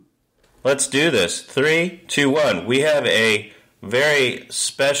Let's do this. 3, 2, 1. We have a very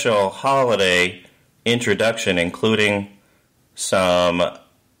special holiday introduction, including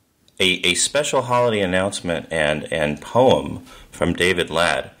a special holiday announcement and poem from David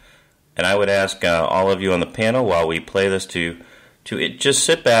Ladd. And I would ask all of you on the panel while we play this to just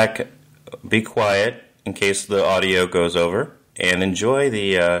sit back, be quiet in case the audio goes over, and enjoy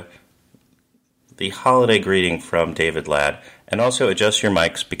the holiday greeting from David Ladd. And also adjust your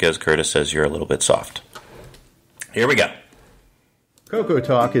mics because Curtis says you're a little bit soft. Here we go. Coco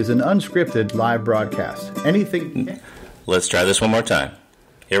Talk is an unscripted live broadcast. Anything... Let's try this one more time.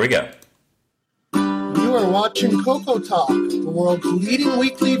 Here we go. You are watching Coco Talk, the world's leading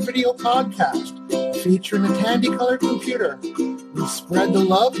weekly video podcast, featuring a Tandy Color computer. We spread the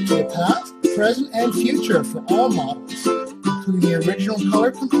love to the past, present, and future for all models, including the original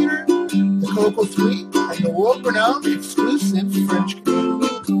color computer, the Coco 3, and the world-renowned exclusive French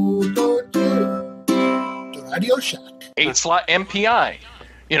Canadian Coco 2, the Radio Shack. 8-slot MPI,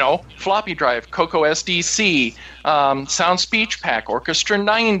 floppy drive, Coco SDC, Sound Speech Pack, Orchestra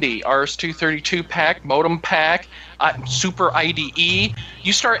 90, RS-232 pack, modem pack, Super IDE.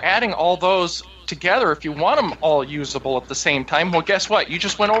 You start adding all those together if you want them all usable at the same time. Well, guess what? You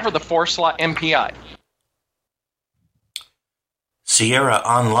just went over the 4-slot MPI. Sierra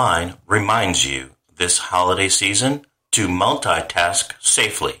Online reminds you this holiday season to multitask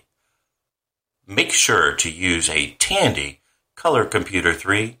safely. Make sure to use a Tandy Color Computer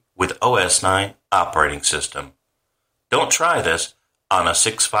 3 with OS 9 operating system. Don't try this on a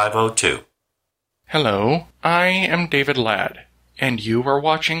 6502. Hello, I am David Ladd, and you are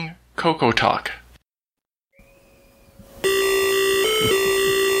watching Coco Talk.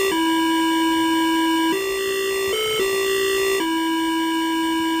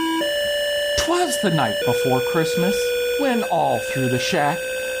 'Twas the night before Christmas, when all through the shack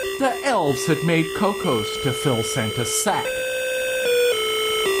the elves had made cocos to fill Santa's sack.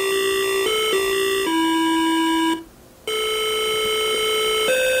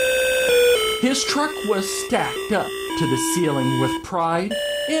 His truck was stacked up to the ceiling with pride,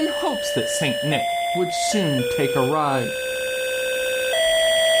 in hopes that St. Nick would soon take a ride.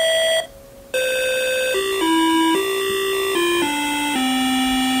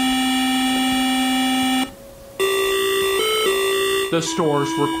 The stores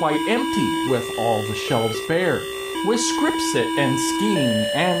were quite empty, with all the shelves bare, with Scripsit and Skeen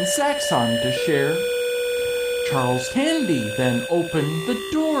and Zaxxon to share. Charles Tandy then opened the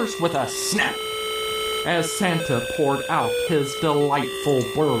doors with a snap, as Santa poured out his delightful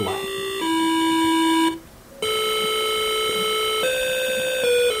burlap.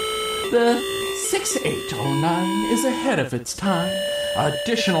 The 6809 is ahead of its time.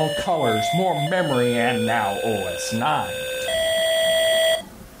 Additional colors, more memory, and now OS 9.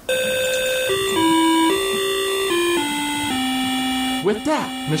 With that,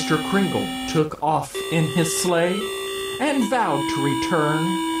 Mr. Kringle took off in his sleigh and vowed to return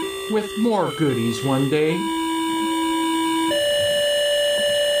with more goodies one day.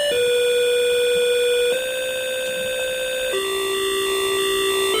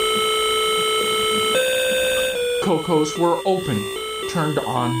 Cocos were open, turned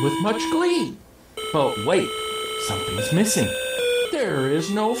on with much glee. But wait, something's missing. There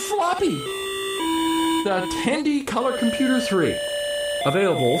is no floppy. The Tandy Color Computer 3.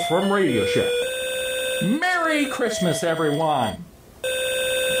 Available from Radio Shack. Merry Christmas, everyone!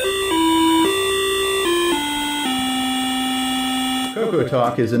 Coco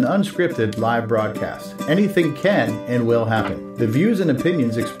Talk is an unscripted live broadcast. Anything can and will happen. The views and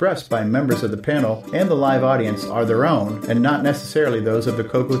opinions expressed by members of the panel and the live audience are their own and not necessarily those of the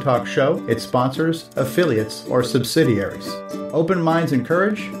Coco Talk show, its sponsors, affiliates, or subsidiaries. Open minds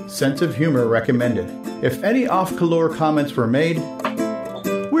encouraged, sense of humor recommended. If any off-color comments were made,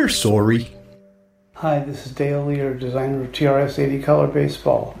 we're sorry. Hi, this is Dale Leader, designer of TRS-80 Color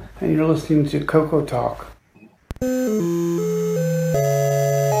Baseball, and you're listening to Coco Talk.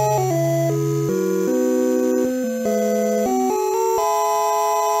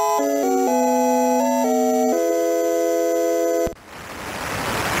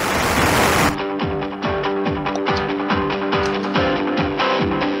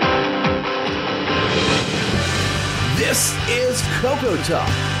 This is Coco Talk,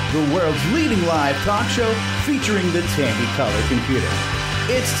 the world's leading live talk show featuring the Tandy Color Computer.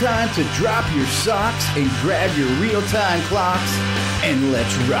 It's time to drop your socks and grab your real-time clocks, and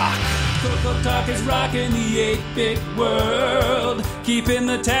let's rock. Coco Talk is rocking the 8-bit world, keeping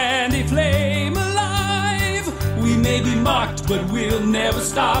the Tandy flame alive. We may be mocked, but we'll never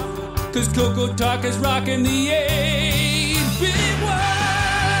stop, 'cause Coco Talk is rocking the 8-bit world.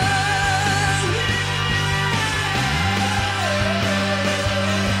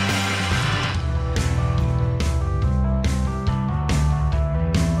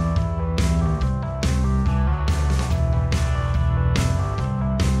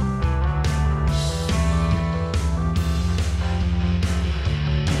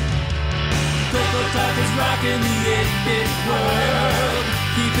 rocking the 8-bit world,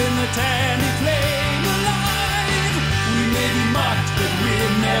 keeping the tandy flame alive. We may be mocked, but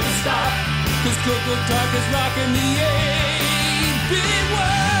we'll never stop, 'cause Coco Talk is rocking the 8-bit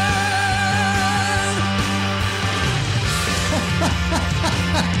world.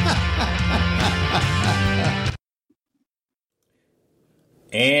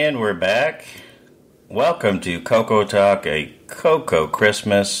 And we're back. Welcome to Coco Talk, a Coco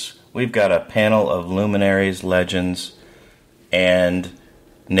Christmas. We've got a panel of luminaries, legends, and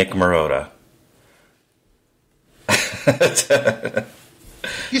Nick Marotta.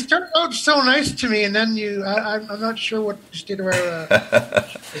 You started out so nice to me, and then I'm not sure what state of our...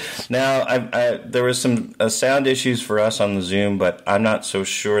 Now, there was some sound issues for us on the Zoom, but I'm not so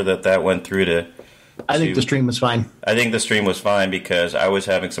sure that went through to... I think the stream was fine. I think the stream was fine because I was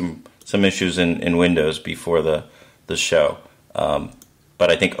having some issues in Windows before the show. But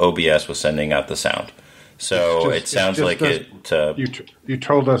I think OBS was sending out the sound. So it sounds like it... you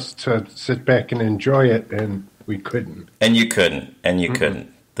told us to sit back and enjoy it, and we couldn't. And you couldn't.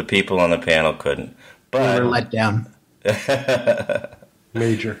 The people on the panel couldn't. But we were let down.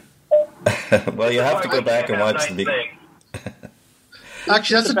 Major. Well, you have to go back and watch the...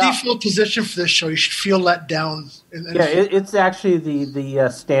 Actually, that's a default position for this show. You should feel let down. It's actually the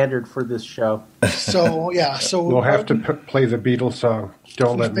standard for this show. So we'll have to play the Beatles song.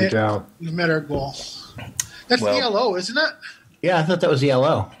 Don't let me down. We've met our goal. That's ELO, isn't it? Yeah, I thought that was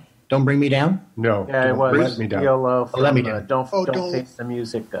ELO. Don't bring me down. No, yeah, it was. Let me down. ELO from, let me down. Don't Face the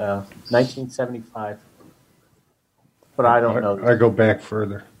Music, 1975. But I don't know. I go back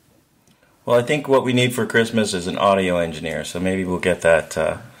further. Well, I think what we need for Christmas is an audio engineer, so maybe we'll get that.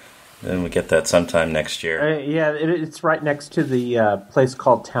 Then we get that sometime next year. It's right next to the place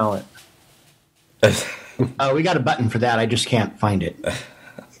called Talent. We got a button for that. I just can't find it.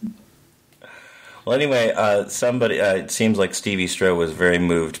 Well, anyway, somebody. It seems like Stevie Stroh was very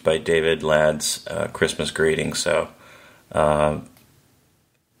moved by David Ladd's Christmas greeting, so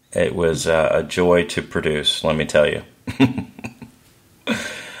it was a joy to produce. Let me tell you.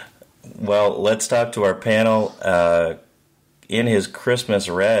 Well, let's talk to our panel. In his Christmas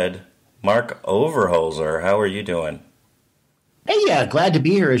red, Mark Overholzer. How are you doing? Hey, glad to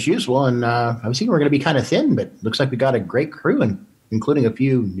be here as usual. And I was thinking we're going to be kind of thin, but looks like we got a great crew, including a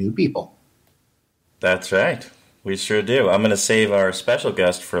few new people. That's right. We sure do. I'm going to save our special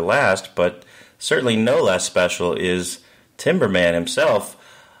guest for last, but certainly no less special is Timberman himself,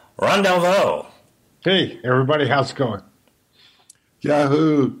 Ron Delvaux. Hey, everybody, how's it going?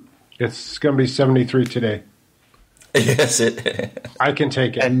 Yahoo! It's going to be 73 today. Yes, I can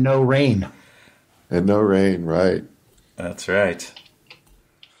take it. And no rain. And no rain, right. That's right.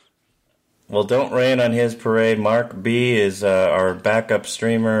 Well, don't rain on his parade. Mark B. is our backup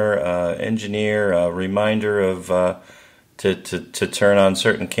streamer, engineer, reminder of to turn on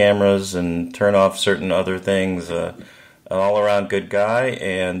certain cameras and turn off certain other things. An all-around good guy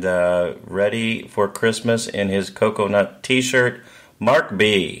and ready for Christmas in his Cocoa Nut T-shirt. Mark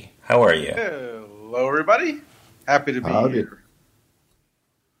B., how are you? Hello, everybody. Happy to be here.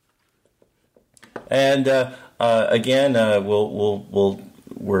 And again,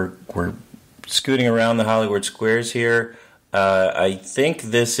 we're scooting around the Hollywood Squares here. I think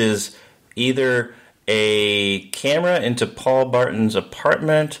this is either a camera into Paul Barton's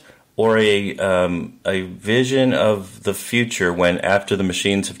apartment or a vision of the future when after the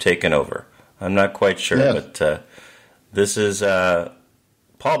machines have taken over. I'm not quite sure, but this is Paul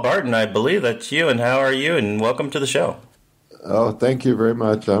Barton. I believe that's you. And how are you? And welcome to the show. Oh, thank you very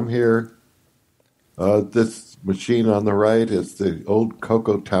much. I'm here. This machine on the right is the old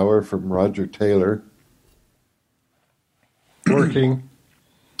Cocoa Tower from Roger Taylor. Working.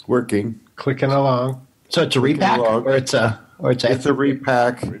 Clicking along. So it's a repack, or it's a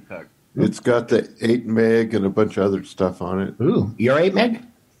repack. It's got the 8 meg and a bunch of other stuff on it. Ooh, your 8 meg?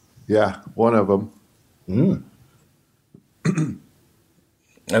 Yeah, one of them.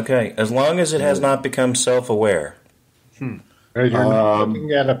 Okay, as long as it has not become self-aware. You're not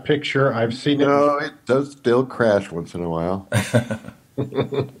looking at a picture. I've seen it. No, it does still crash once in a while.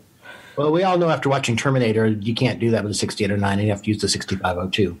 Well, we all know after watching Terminator, you can't do that with a 6809. You have to use the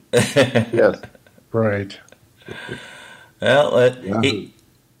 6502. Yes. Right. Well,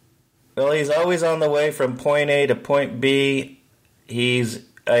 he's always on the way from point A to point B. He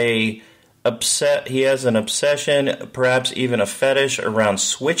has an obsession, perhaps even a fetish around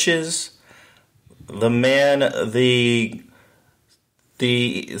switches. The man, the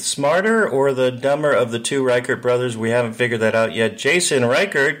smarter or the dumber of the two Reichert brothers, we haven't figured that out yet. Jason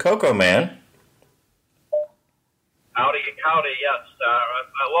Reichert, Cocoa Man. Howdy, yes.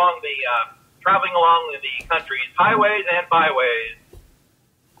 Along traveling along the country's highways and byways.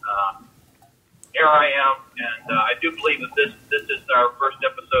 Here I am, and I do believe that this is our first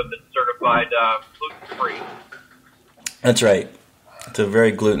episode that's certified gluten-free. That's right. It's a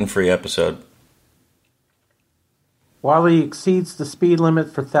very gluten-free episode. Wally exceeds the speed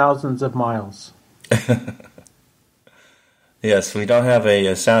limit for thousands of miles. Yes, we don't have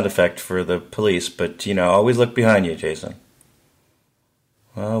a sound effect for the police, but, always look behind you, Jason.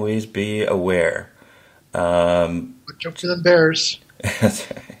 Always be aware. Watch out for them bears.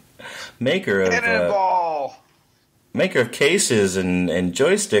 That's right. Maker of cases and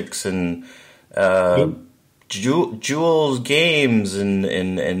joysticks and Jules Games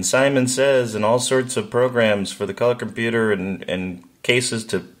and Simon Says and all sorts of programs for the color computer and cases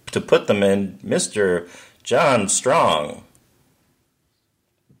to put them in, Mr. John Strong.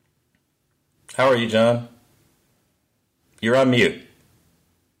 How are you, John? You're on mute.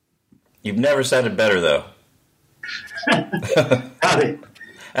 You've never sounded better, though. Howdy.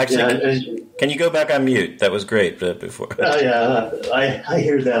 Actually, can you go back on mute? That was great before. Yeah, I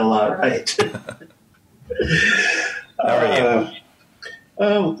hear that a lot, right? How are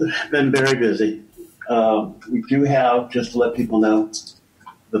you? Been very busy. We do have, just to let people know,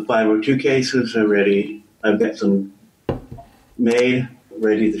 the 502 cases are ready. I've got some made,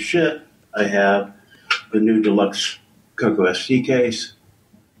 ready to ship. I have the new deluxe Coco SD case,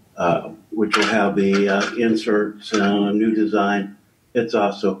 which will have the inserts and a new design. It's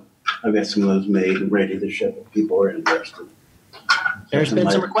also, I've got some of those made and ready to ship if people are interested. There's been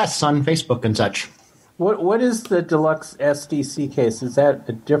some requests on Facebook and such. What is the deluxe SDC case? Is that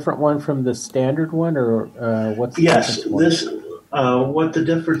a different one from the standard one, or what's the yes, one? this what the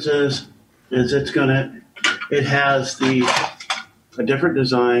difference is it has a different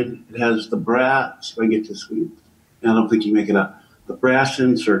design. It has the brass. If I get this, I don't think you make it up. The brass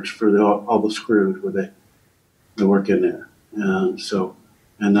inserts for all the screws where they work in there. And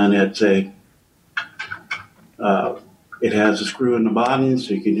then it has a screw in the bottom,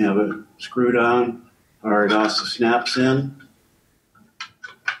 so you can have it screwed on, or it also snaps in.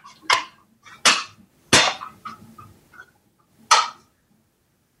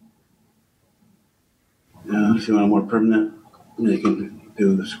 If you want a more permanent, you can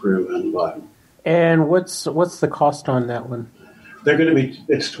do the screw on the bottom. And what's the cost on that one?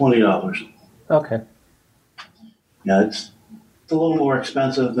 It's $20. Okay. Yeah, it's a little more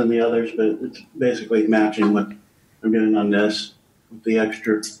expensive than the others, but it's basically matching what I'm doing on this with the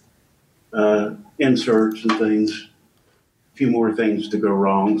extra inserts and things. A few more things to go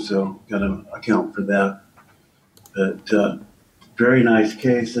wrong, so got to account for that. But very nice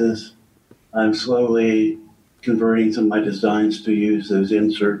cases. I'm slowly converting some of my designs to use those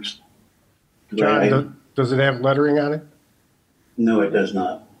inserts. John, does it have lettering on it? No, it does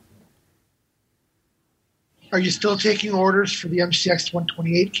not. Are you still taking orders for the MCX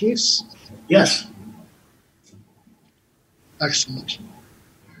 128 case? Yes. Excellent.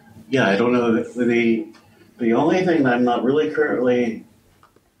 Yeah, I don't know. The only thing that I'm not really currently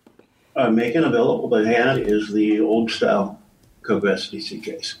making available by hand is the old style Coco SDC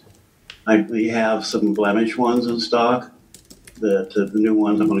case. We have some blemish ones in stock. The new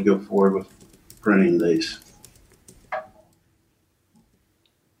ones, I'm going to go forward with printing these.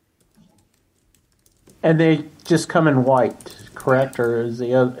 And they just come in white, correct? Or is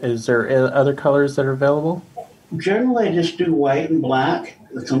there other colors that are available? Generally, I just do white and black.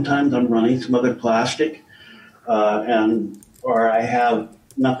 Sometimes I'm running some other plastic, or I have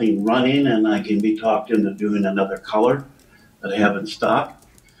nothing running, and I can be talked into doing another color that I have in stock.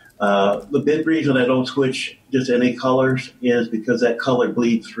 The big reason I don't switch just any colors is because that color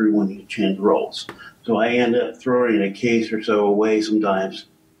bleeds through when you change rolls. So I end up throwing a case or so away sometimes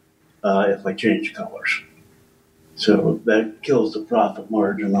if I change colors. So that kills the profit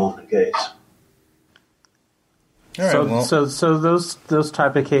margin on the case. All right, so those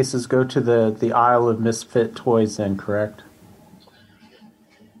type of cases go to the aisle of misfit toys then, correct?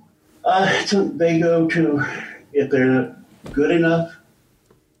 So they go to, if they're good enough,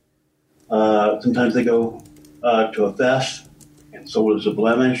 sometimes they go to a fest, and so does a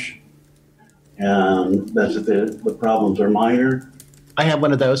blemish, and that's if the problems are minor. I have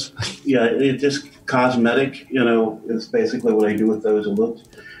one of those. Yeah, it's just cosmetic, it's basically what I do with those. It looks,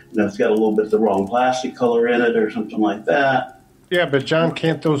 it's got a little bit of the wrong plastic color in it or something like that. Yeah, but John,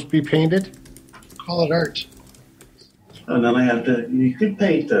 can't those be painted? Call it art. And then you can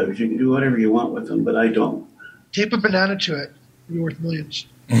paint those. You can do whatever you want with them, but I don't. Tape a banana to it. It'll be worth millions.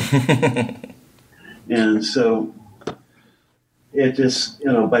 And so it just,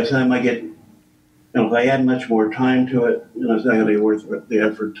 by the time I get, if I add much more time to it, it's not going to be worth the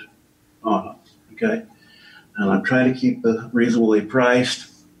effort on them. Okay, and I'm trying to keep it reasonably priced,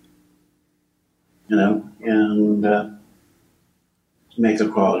 and make a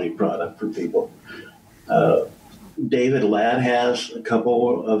quality product for people. David Ladd has a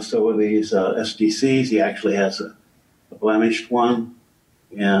couple of some of these SDCs. He actually has a blemished one,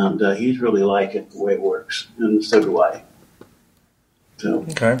 and he's really like it the way it works, and so do I. So.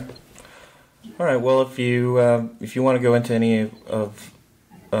 Okay. All right. Well, if you want to go into any of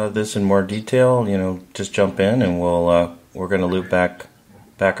this in more detail, just jump in, and we're going to loop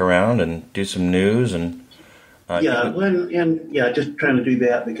back around and do some news and. Just trying to do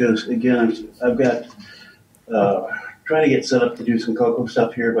that because again, I've got trying to get set up to do some cocoa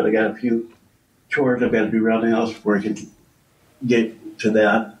stuff here, but I got a few chores I've got to do around the house before I can get to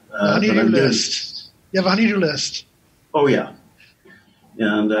that. Honey-do list. You have a honey-do list. Oh yeah,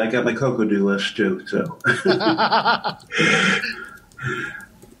 and I got my cocoa do list too. So.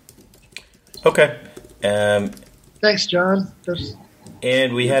 Okay. Thanks, John.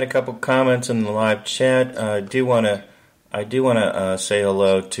 And we had a couple comments in the live chat. I do want to say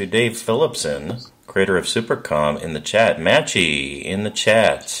hello to Dave Phillipson, creator of Supercom, in the chat. Matchy in the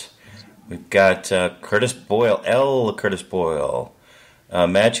chat. We've got Curtis Boyle, Curtis Boyle.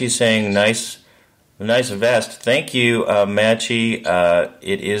 Matchy saying nice vest. Thank you, Matchy.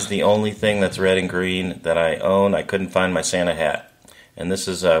 It is the only thing that's red and green that I own. I couldn't find my Santa hat, and this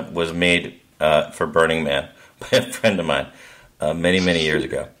was made for Burning Man by a friend of mine. Many years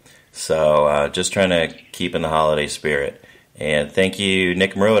ago. So just trying to keep in the holiday spirit. And thank you,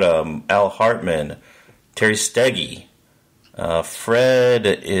 Nick Marotta, Al Hartman, Terry Steggy. Fred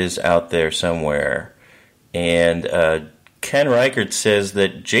is out there somewhere. And Ken Reichert says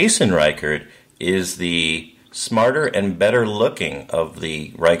that Jason Reichert is the smarter and better looking of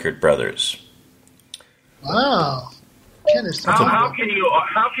the Reichert brothers. Wow. Ken is how can you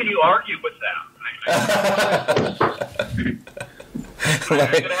argue with that? I'm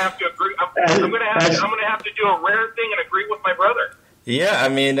going to have to agree. I'm going to have to do a rare thing and agree with my brother. Yeah, I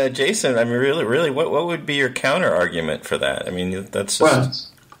mean, Jason. I mean, really, what would be your counter argument for that? I mean, that's just. Well,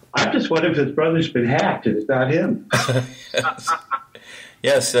 I just wonder if his brother's been hacked and it's not him.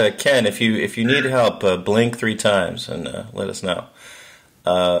 Yes, Ken. If you need help, blink 3 times and let us know.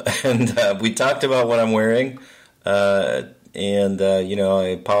 And we talked about what I'm wearing, and I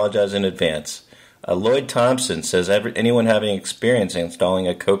apologize in advance. Lloyd Thompson says, anyone having experience installing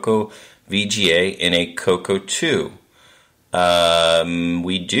a Coco VGA in a Coco 2?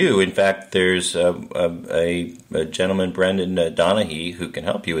 We do. In fact, there's a gentleman, Brendan Donahue, who can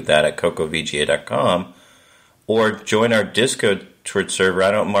help you with that at cocovga.com. Or join our Discord server.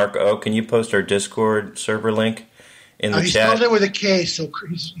 I don't, Mark O, can you post our Discord server link in the he chat? He spelled it with a K, so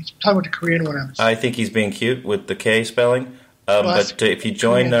he's talking about the Korean one. I think he's being cute with the K spelling. But if you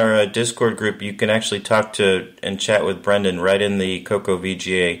join our Discord group, you can actually talk to and chat with Brendan right in the Coco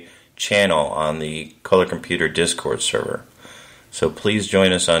VGA channel on the Color Computer Discord server. So please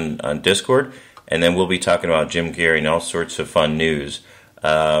join us on Discord, and then we'll be talking about Jim Gary and all sorts of fun news.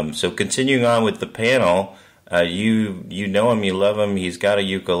 So continuing on with the panel, you know him, you love him, he's got a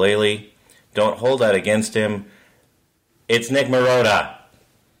ukulele. Don't hold that against him. It's Nick Marotta.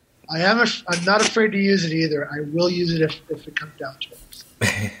 I'm not afraid to use it either. I will use it if it comes down to it.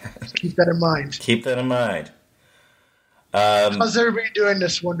 So keep that in mind. Keep that in mind. How's everybody doing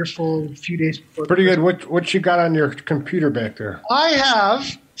this wonderful few days before? Pretty good. What you got on your computer back there? I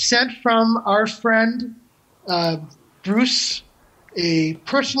have sent from our friend Bruce a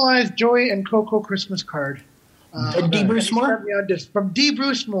personalized Joy and Coco Christmas card. D. Bruce Moore? From D.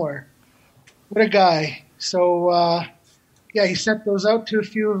 Bruce Moore. What a guy. So, he sent those out to a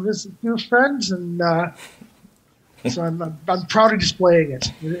few of his friends, and so I'm proud of displaying it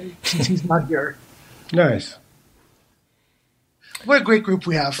since he's not here. Nice. What a great group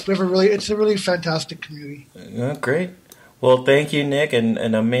we have. It's a really fantastic community. Great. Well, thank you, Nick, and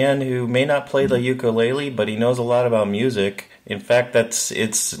a man who may not play the ukulele, but he knows a lot about music. In fact,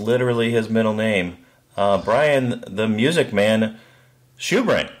 it's literally his middle name. Brian, the Music Man,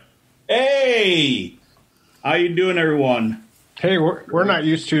 Shoebrain. Hey! How you doing, everyone? Hey, we're not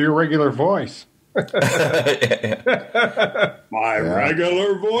used to your regular voice. My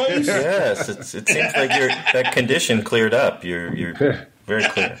regular voice? Yes, it seems like that condition cleared up. You're very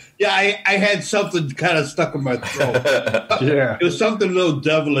clear. Yeah, I had something kind of stuck in my throat. Yeah. It was something a little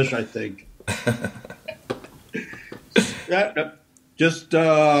devilish, I think. Just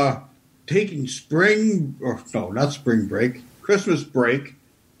taking not spring break, Christmas break.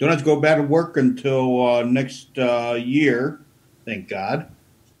 Don't have to go back to work until next year, thank God.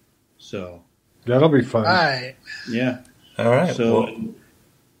 So that'll be fun. All right. Yeah. All right. So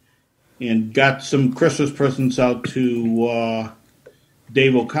and got some Christmas presents out to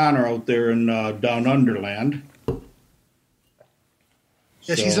Dave O'Connor out there in Down Underland.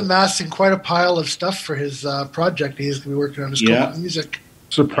 Yes, he's amassing quite a pile of stuff for his project. He's going to be working on his Coco music.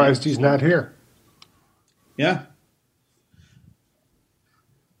 Surprised he's not here. Yeah.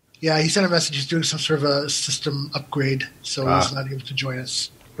 Yeah, he sent a message. He's doing some sort of a system upgrade, so he's not able to join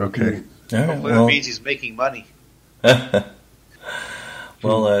us. Okay. Hopefully that means he's making money.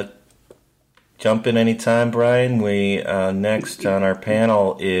 Well, jump in anytime, Brian. We next on our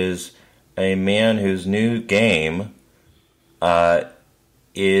panel is a man whose new game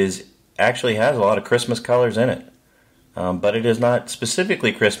actually has a lot of Christmas colors in it. But it is not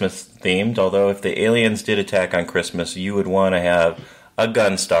specifically Christmas themed, although if the aliens did attack on Christmas, you would want to have a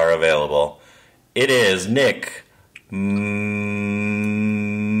Gunstar available. It is Nick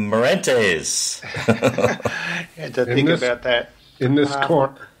Marentes. Had to think about that. In this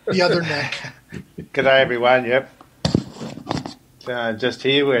corner. The other Nick. G'day, everyone. Yep. Just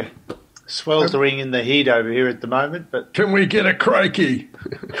here. We're sweltering in the heat over here at the moment. But can we get a crikey?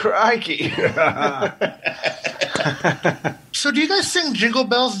 Crikey. So do you guys sing Jingle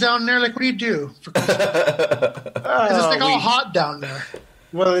Bells down there? Like, what do you do for Christmas? Is this like all hot down there?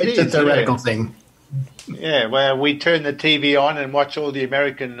 Well, it's a theoretical thing. Yeah, well, we turn the TV on and watch all the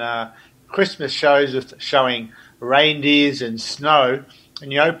American Christmas shows showing reindeers and snow,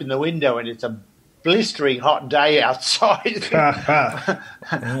 and you open the window and it's a blistering hot day outside.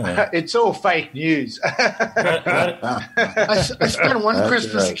 It's all fake news. I spent one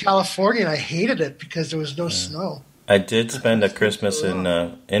Christmas in California and I hated it because there was no snow. I did spend a Christmas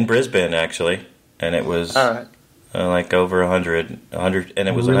in Brisbane, actually, and it was like over 100, and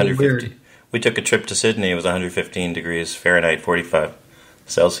it was really 150. Weird. We took a trip to Sydney. It was 115 degrees Fahrenheit, 45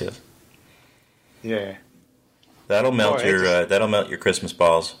 Celsius. Yeah, that'll melt your Christmas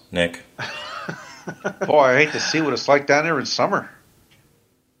balls, Nick. Boy, I hate to see what it's like down there in summer.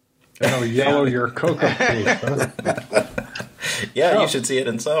 That'll yellow your cocoa face. Yeah, you should see it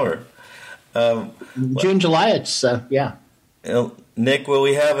in summer. June, July, it's yeah. Nick, will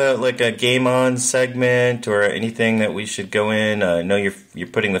we have a game on segment or anything that we should go in? I know you're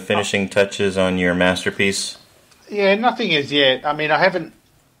putting the finishing touches on your masterpiece. Yeah, nothing as yet. I mean, I haven't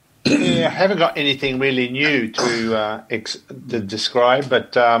got anything really new to describe,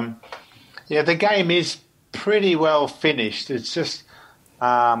 but the game is pretty well finished. It's just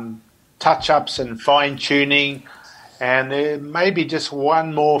touch-ups and fine-tuning, and there may be just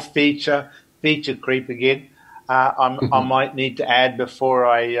one more feature creep again. I might need to add before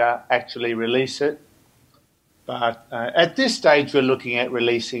I actually release it. But at this stage, we're looking at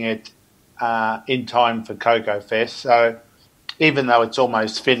releasing it in time for Coco Fest. So even though it's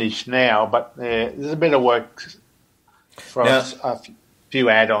almost finished now, but there's a bit of work for a few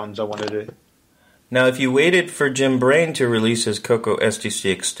add-ons I want to do. Now, if you waited for Jim Brain to release his Coco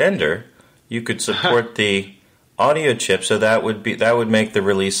SDC extender, you could support the audio chip, so that would make the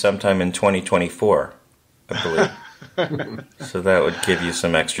release sometime in 2024. I believe. So that would give you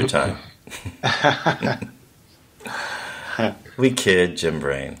some extra time. We kid, Jim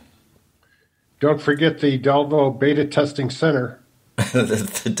Brain. Don't forget the Delvo Beta Testing Center.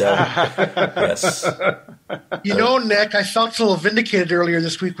 Yes. You know, Nick, I felt a little vindicated earlier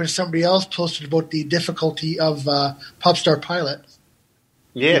this week when somebody else posted about the difficulty of Popstar Pilot.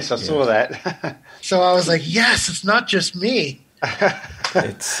 Yes, I saw that. So I was like, yes, it's not just me.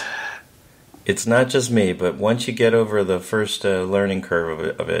 It's not just me, but once you get over the first learning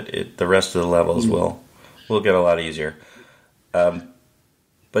curve of it, the rest of the levels will get a lot easier.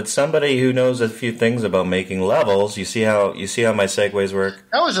 But somebody who knows a few things about making levels, you see how my segues work?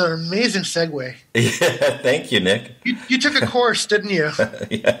 That was an amazing segue. Yeah, thank you, Nick. You took a course, didn't you?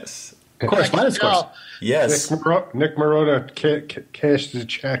 Yes. Correspondence course. Yes. Nick Marotta cashed the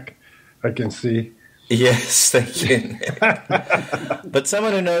check, I can see. Yes, thank you, Nick. But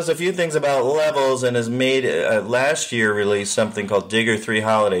someone who knows a few things about levels and has made last year released something called Digger 3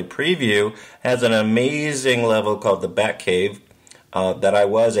 Holiday Preview, has an amazing level called the Batcave that I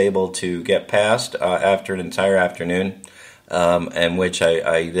was able to get past after an entire afternoon, and which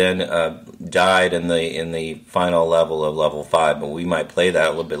I then died in the final level of level 5. But we might play that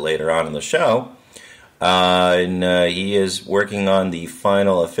a little bit later on in the show. And he is working on the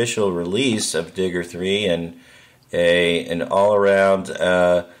final official release of Digger 3 and an all-around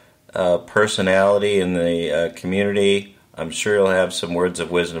personality in the community. I'm sure he'll have some words of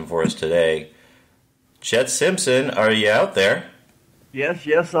wisdom for us today. Chet Simpson, are you out there?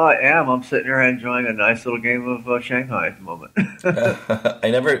 Yes, I am. I'm sitting here enjoying a nice little game of Shanghai at the moment.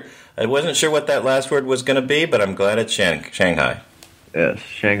 I wasn't sure what that last word was going to be, but I'm glad it's Shanghai. Yes,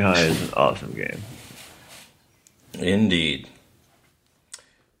 Shanghai is an awesome game. Indeed.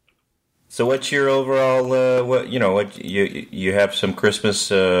 So, what's your overall? What you have some Christmas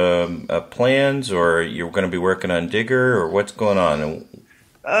plans, or you're going to be working on Digger, or what's going on?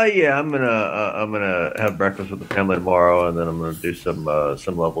 Yeah, I'm gonna have breakfast with the family tomorrow, and then I'm gonna do some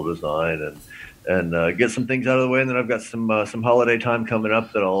level design and get some things out of the way, and then I've got some holiday time coming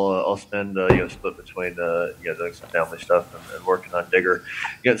up that I'll spend split between doing some family stuff and working on Digger,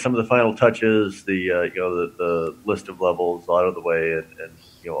 get some of the final touches, the list of levels out of the way, and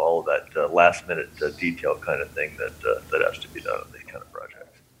all of that last minute detail kind of thing that has to be done on these kind of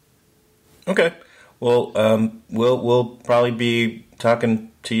projects. Okay, well, we'll probably be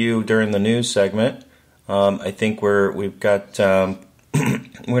talking to you during the news segment. I think we've got.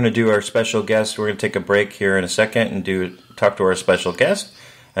 We're going to do our special guest. We're going to take a break here in a second and talk to our special guest,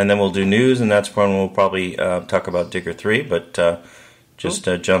 and then we'll do news, and that's when we'll probably talk about Digger 3, but just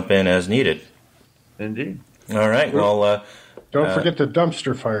jump in as needed. Indeed. All right. Well, don't forget the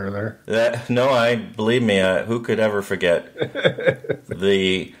dumpster fire there. Believe me, who could ever forget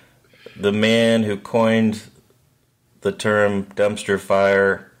the man who coined the term dumpster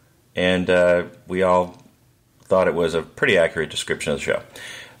fire, and we all thought it was a pretty accurate description of the show.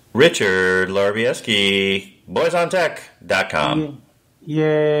 Richard Larbieski, boysontech.com.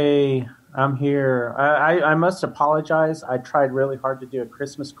 Yay, I'm here. I must apologize. I tried really hard to do a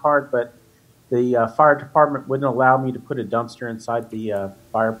Christmas card, but the fire department wouldn't allow me to put a dumpster inside the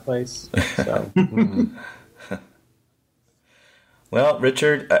fireplace. So. Well,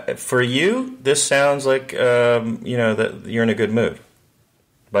 Richard, for you, this sounds like that you're in a good mood.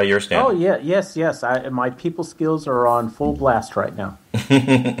 By your standards. Oh, yeah, yes. My people skills are on full blast right now.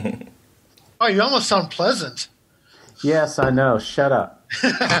 Oh, you almost sound pleasant. Yes, I know. Shut up.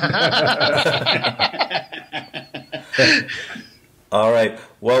 All right.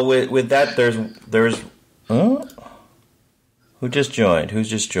 Well, with that, there's who just joined? Who's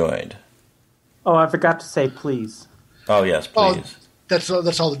just joined? Oh, I forgot to say please. Oh, yes, please. Oh,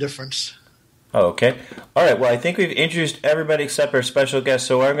 that's all the difference. Oh, okay. All right. Well, I think we've introduced everybody except our special guest.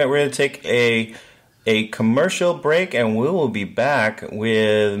 So we're going to take a commercial break, and we will be back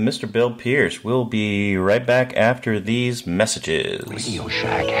with Mr. Bill Pierce. We'll be right back after these messages. Radio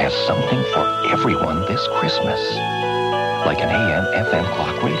Shack has something for everyone this Christmas. Like an AM/FM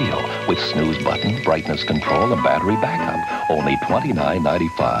clock radio with snooze button, brightness control, and battery backup. Only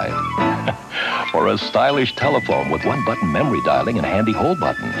 $29.95. Or a stylish telephone with one-button memory dialing and handy hold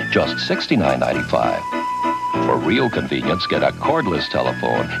button. Just $69.95. For real convenience, get a cordless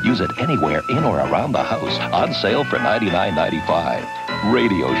telephone. Use it anywhere in or around the house. On sale for $99.95.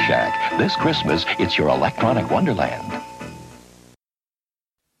 Radio Shack. This Christmas, it's your electronic wonderland.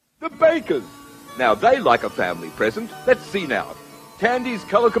 The Bakers. Now, they like a family present. Let's see now. Tandy's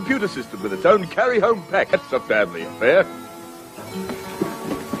color computer system with its own carry-home pack. That's a family affair.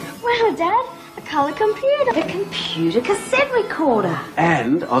 Wow, Dad. A color computer. A computer cassette recorder.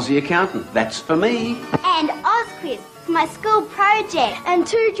 And Aussie Accountant. That's for me. And OzQuiz for my school project. And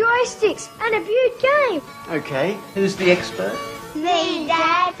 2 joysticks. And a Butte game. Okay, who's the expert? Me,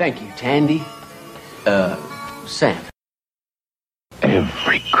 Dad. Thank you, Tandy. Sam.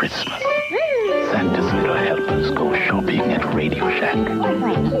 Every Christmas, Santa's little helpers go shopping at Radio Shack.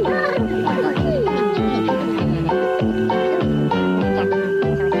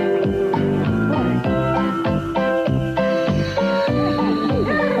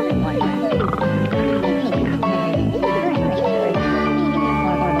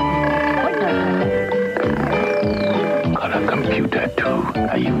 Got a computer too,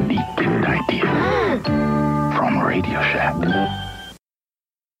 a unique build idea from Radio Shack.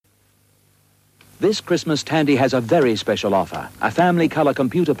 This Christmas, Tandy has a very special offer. A family color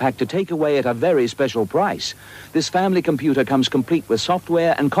computer pack to take away at a very special price. This family computer comes complete with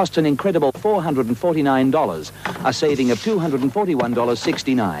software and costs an incredible $449, a saving of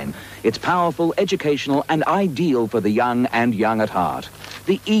 $241.69. It's powerful, educational, and ideal for the young and young at heart.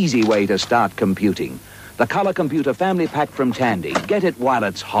 The easy way to start computing. The color computer family pack from Tandy. Get it while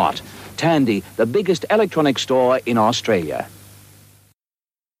it's hot. Tandy, the biggest electronic store in Australia.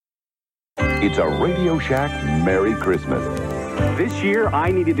 It's a Radio Shack Merry Christmas. This year,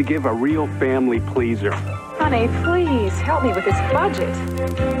 I needed to give a real family pleaser. Honey, please, help me with this budget.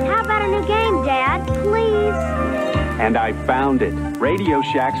 How about a new game, Dad? Please. And I found it. Radio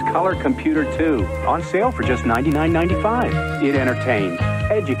Shack's Color Computer 2. On sale for just $99.95. It entertains,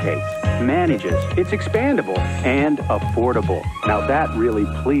 educates, manages. It's expandable and affordable. Now that really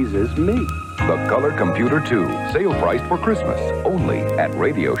pleases me. The Color Computer 2. Sale priced for Christmas. Only at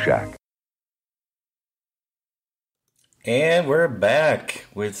Radio Shack. And we're back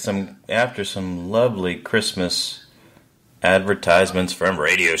with some lovely Christmas advertisements from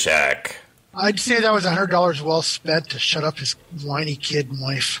Radio Shack. I'd say that was $100 well spent to shut up his whiny kid and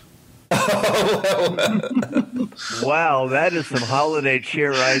wife. Wow, that is some holiday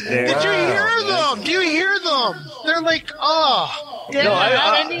cheer right there. Did you hear them? Do you hear them? They're like, oh. Yeah, No,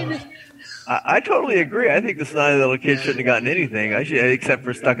 I mean... I totally agree. I think the snotty little kid shouldn't have gotten anything, except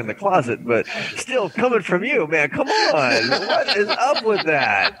for stuck in the closet. But still, coming from you, man, come on. What is up with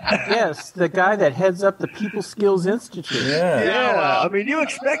that? Yes, the guy that heads up the People Skills Institute. Yeah. I mean, you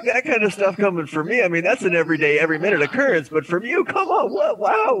expect that kind of stuff coming from me. I mean, that's an everyday, every minute occurrence. But from you, come on. What?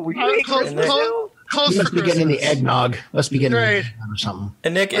 Wow. You ain't Christmas now? He must be getting the eggnog. Must be getting Right. or something.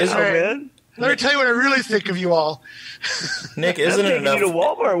 And Nick, That's right. Let me tell you what I really think of you all. Nick, isn't it enough? You to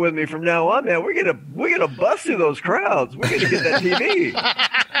Walmart with me from now on, man. We're gonna bust through those crowds. We're gonna get that TV. Is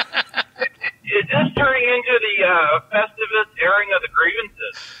this turning into the Festivus airing of the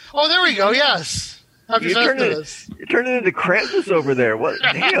grievances? Oh, there we go. Yes. Happy You're Festivus. turning into Krampus over there. What?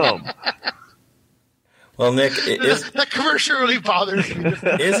 Damn. Well, Nick, That commercial really bothers me.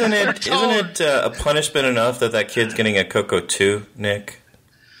 isn't it a punishment enough that kid's getting a Coco 2, Nick?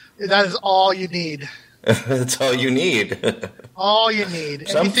 That is all you need. That's all you need. All you need.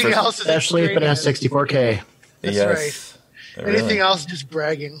 Anything else is especially if it has 64K. That's yes. right. Anything else is just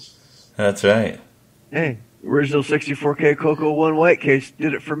bragging. That's right. Hey, original 64K Coco 1 white case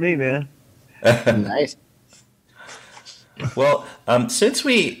did it for me, man. Nice. Well, since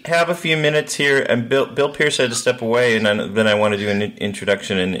we have a few minutes here, and Bill Pierce had to step away, and then I want to do an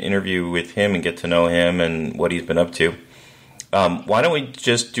introduction and interview with him and get to know him and what he's been up to. Why don't we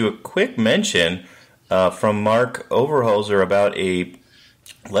just do a quick mention from Mark Overholzer about a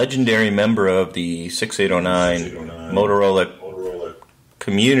legendary member of the 6809 Motorola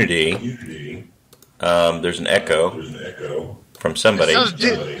community. There's an echo from somebody.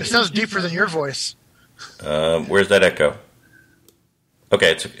 It sounds deeper than your voice. Where's that echo?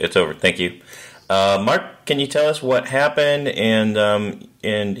 Okay, it's over. Thank you. Mark, can you tell us what happened and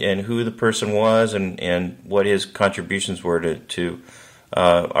who the person was and what his contributions were to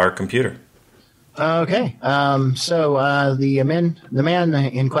our computer? Okay. So the man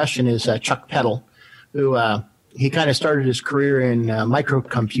in question is Chuck Peddle, who he kind of started his career in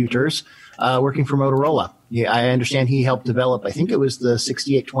microcomputers, working for Motorola. Yeah, I understand he helped develop, I think it was the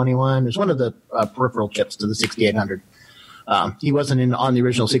 6821. It was one of the peripheral chips to the 6800. He wasn't on the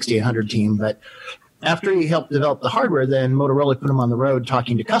original 6800 team, but after he helped develop the hardware, then Motorola put him on the road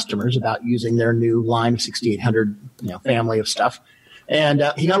talking to customers about using their new line of 6800 family of stuff. And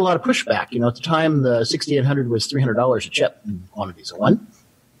he got a lot of pushback. At the time, the 6800 was $300 a chip in quantities of one.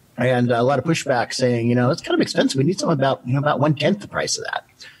 And a lot of pushback saying, it's kind of expensive. We need something about 1/10 the price of that.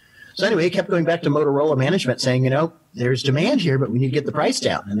 So anyway, he kept going back to Motorola management saying, there's demand here, but we need to get the price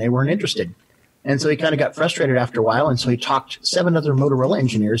down. And they weren't interested. And so he kind of got frustrated after a while. And so he talked 7 other Motorola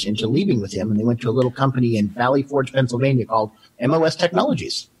engineers into leaving with him. And they went to a little company in Valley Forge, Pennsylvania called MOS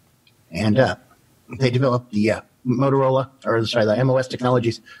Technologies. And they developed the the MOS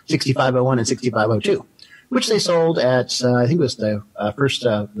Technologies 6501 and 6502, which they sold at, I think it was the first,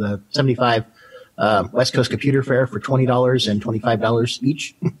 the 75 West Coast Computer Fair for $20 and $25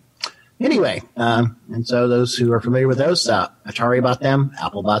 each. Anyway, and so those who are familiar with those, Atari bought them,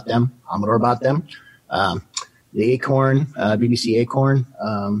 Apple bought them, Commodore bought them, the Acorn, BBC Acorn.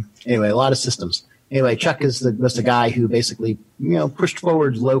 Anyway, a lot of systems. Anyway, Chuck was the guy who basically, pushed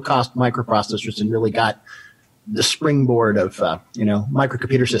forward low-cost microprocessors and really got the springboard of,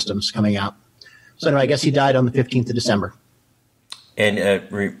 microcomputer systems coming out. So anyway, I guess he died on the 15th of December.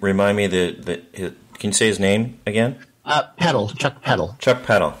 And remind me, can you say his name again? Chuck Peddle. Chuck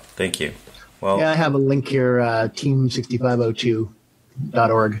Peddle. Thank you. Well, yeah, I have a link here,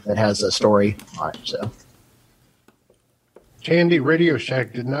 team6502.org, that has a story on it. So, Tandy, Radio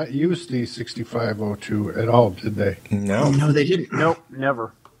Shack did not use the 6502 at all, did they? No, they didn't. Nope,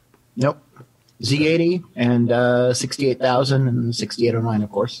 never. Nope. Z80 and 68,000 and 6809,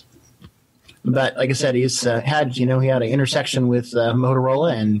 of course. But like I said, he's had he had an intersection with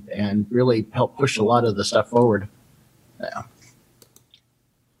Motorola and really helped push a lot of the stuff forward. Yeah.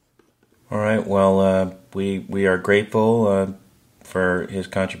 All right. Well, we are grateful for his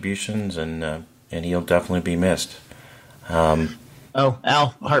contributions, and he'll definitely be missed. Al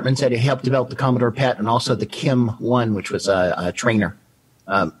Hartman said he helped develop the Commodore PET and also the Kim 1, which was a trainer.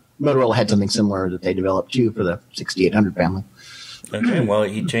 Motorola had something similar that they developed too for the 6800 family. Okay. Well,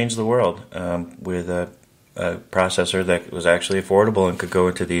 he changed the world with a processor that was actually affordable and could go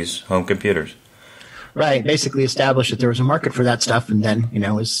into these home computers. Right. Basically established that there was a market for that stuff. And then,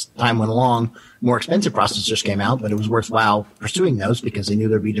 as time went along, more expensive processors came out, but it was worthwhile pursuing those because they knew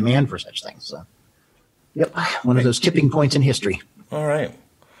there'd be demand for such things. So, yep. One of those tipping points in history. All right.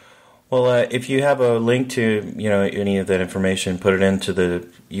 Well, if you have a link to, any of that information, put it into the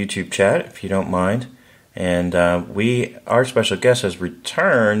YouTube chat, if you don't mind. And our special guest has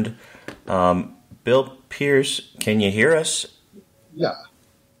returned. Bill Pierce, can you hear us? Yeah.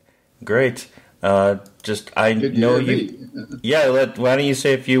 Great. I know you. Yeah. Why don't you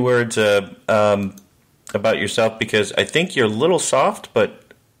say a few words about yourself? Because I think you're a little soft,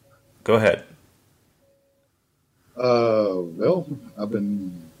 but go ahead. Well, I've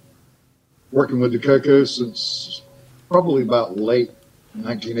been working with the Coco since probably about late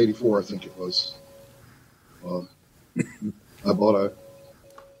 1984, I think it was. I bought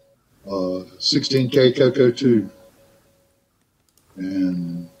a 16K Coco 2,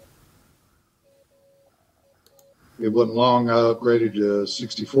 and it wasn't long I upgraded to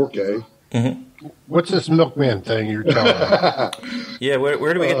 64K. Mm-hmm. What's this milkman thing you're telling me? Yeah,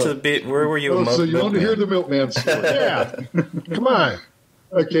 where do we get to the bit? Where were you? So you want to hear the milkman story? Yeah, come on.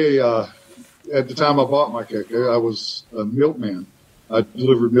 Okay, at the time I bought my Coco, I was a milkman. I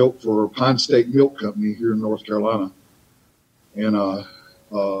delivered milk for Pine State Milk Company here in North Carolina. And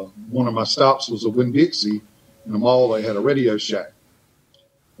one of my stops was a Winn-Dixie. In a mall, they had a Radio Shack.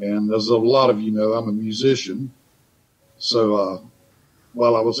 And as a lot of you know, I'm a musician. So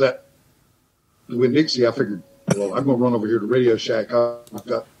while I was at the Winn-Dixie, I figured, well, I'm going to run over here to Radio Shack. I've got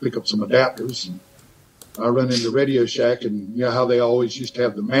to pick up some adapters. And I run into Radio Shack, and you know how they always used to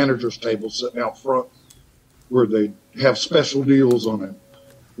have the manager's table sitting out front where they have special deals on it.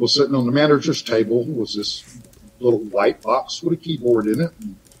 Well, sitting on the manager's table was this little white box with a keyboard in it,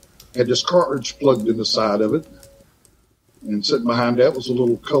 and had this cartridge plugged in the side of it. And sitting behind that was a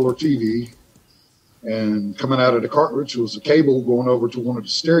little color TV. And coming out of the cartridge was a cable going over to one of the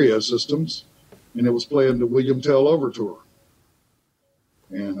stereo systems, and it was playing the William Tell Overture.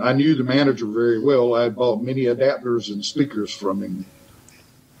 And I knew the manager very well. I had bought many adapters and speakers from him.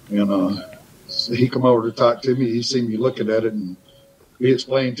 And so he come over to talk to me. He seen me looking at it, and he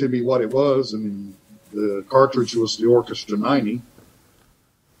explained to me what it was. And the cartridge was the Orchestra 90.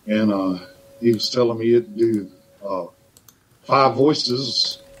 And he was telling me it'd do 5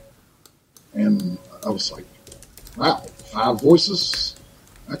 voices. And I was like, wow, 5 voices?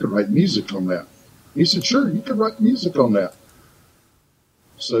 I could write music on that. He said, sure, you could write music on that.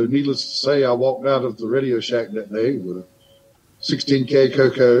 So needless to say, I walked out of the Radio Shack that day with a 16K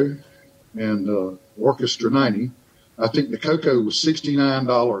Coco and Orchestra 90. I think the Coco was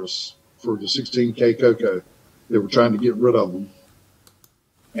 $69 for the 16K Coco. They were trying to get rid of them.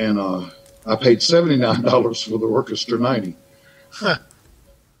 And I paid $79 for the Orchestra 90. Huh.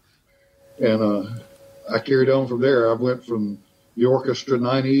 And I carried on from there. I went from the Orchestra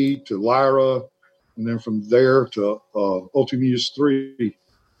 90 to Lyra, and then from there to Ultimuse 3.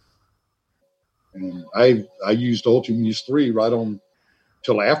 And I used Ultimuse 3 right on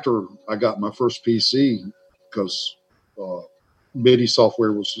till after I got my first PC, because MIDI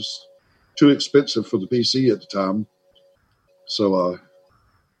software was just too expensive for the PC at the time. So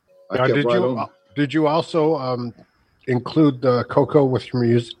I kept right on. Did you also include the Coco with your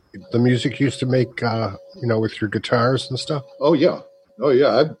music? The music you used to make, with your guitars and stuff? Oh, yeah.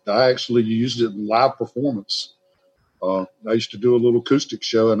 I actually used it in live performance. I used to do a little acoustic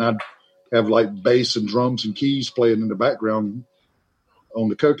show, and I'd have like bass and drums and keys playing in the background on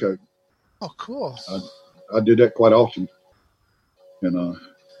the Coco. Oh, cool. I did that quite often. And I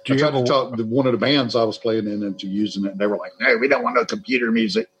tried to talk to one of the bands I was playing in into using it, and they were like, no, we don't want no computer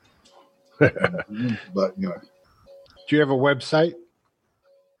music. But, Do you have a website?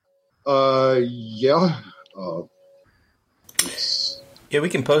 Yeah. Yeah, we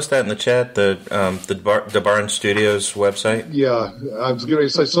can post that in the chat. The Barn Studios website. Yeah, I was going to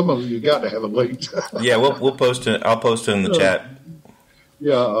say some of you got to have a link. Yeah, we'll post it. I'll post it in the chat.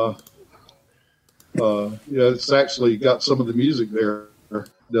 Yeah, it's actually got some of the music there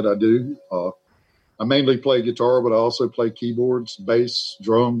that I do. I mainly play guitar, but I also play keyboards, bass,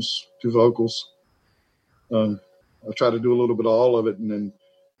 drums, 2 vocals. I try to do a little bit of all of it, and then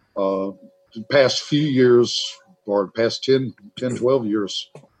the past few years, or past 10, 12 years,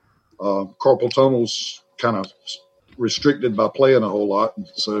 carpal tunnel's kind of restricted by playing a whole lot. And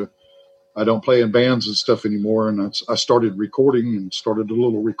so I don't play in bands and stuff anymore. And I started recording and started a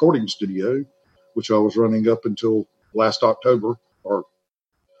little recording studio, which I was running up until last October, or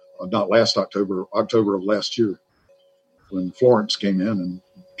not last October, October of last year, when Florence came in and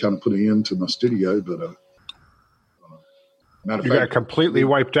kind of put an end to my studio. But you got completely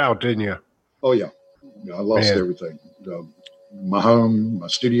wiped out, didn't you? Oh, yeah. I lost Man. everything. My home, my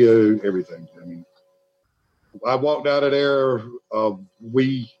studio, everything. I mean, I walked out of there.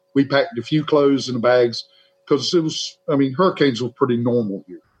 We packed a few clothes in the bags because it was, I mean, hurricanes were pretty normal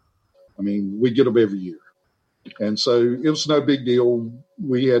here. I mean, we get them every year. And so it was no big deal.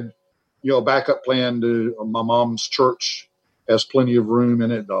 We had, a backup plan to my mom's church has plenty of room in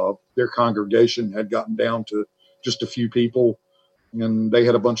it. Their congregation had gotten down to just a few people, and they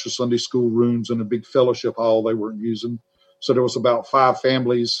had a bunch of Sunday school rooms and a big fellowship hall they weren't using. So there was about 5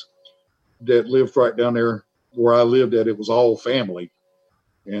 families that lived right down there where I lived at. It was all family.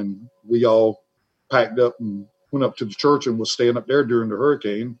 And we all packed up and went up to the church and was staying up there during the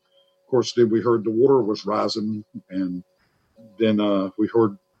hurricane. Of course, then we heard the water was rising, and then we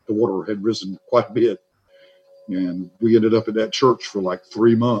heard the water had risen quite a bit. And we ended up at that church for like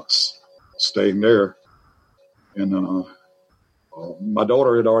 3 months, staying there. And my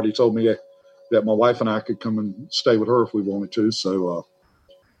daughter had already told me that my wife and I could come and stay with her if we wanted to. So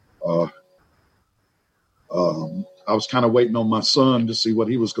I was kind of waiting on my son to see what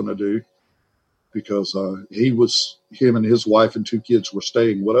he was going to do, because him and his wife and 2 kids were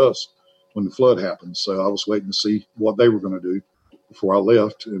staying with us when the flood happened. So I was waiting to see what they were going to do before I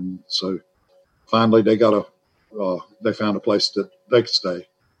left. And so finally they found a place that they could stay.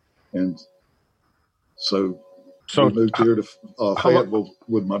 And so we moved here to Fayetteville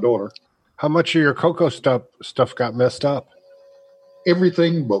with my daughter. How much of your Coco stuff got messed up?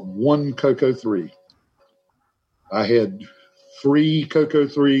 Everything but one Coco 3. I had 3 Coco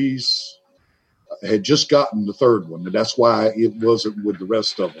 3s. I had just gotten the 3rd one, and that's why it wasn't with the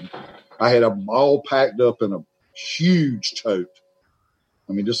rest of them. I had them all packed up in a huge tote.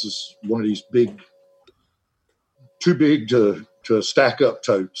 I mean, this is one of these too big to stack up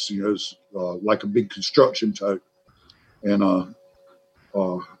totes, like a big construction tote. And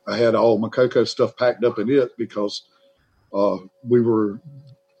I had all my Coco stuff packed up in it because they were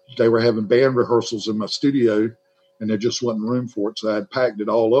having band rehearsals in my studio, and there just wasn't room for it. So I had packed it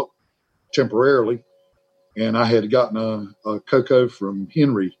all up temporarily, and I had gotten a Coco from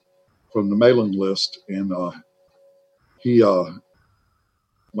Henry from the mailing list, and he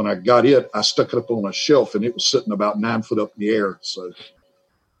when I got it, I stuck it up on a shelf, and it was sitting about 9 foot up in the air. So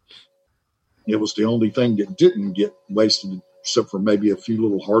it was the only thing that didn't get wasted, except for maybe a few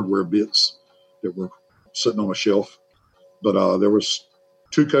little hardware bits that were sitting on a shelf. But there was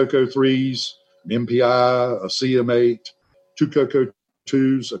 2 Coco 3s, an MPI, a CM8, 2 Coco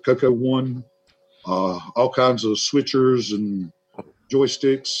 2s, a Coco 1, all kinds of switchers and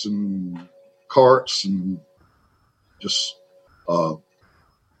joysticks and carts, and just I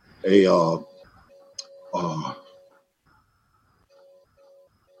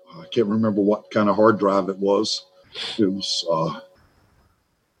can't remember what kind of hard drive it was. It was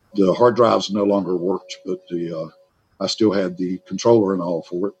the hard drives no longer worked, but I still had the controller and all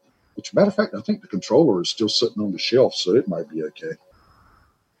for it. Which, matter of fact, I think the controller is still sitting on the shelf, so it might be okay.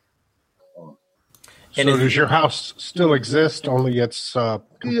 So does your house still exist? Only it's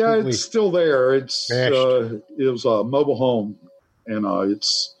completely... Yeah, it's still there. It was a mobile home, and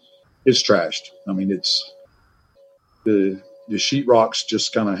it's trashed. I mean, it's the sheetrock's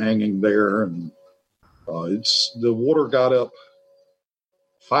just kind of hanging there, and the water got up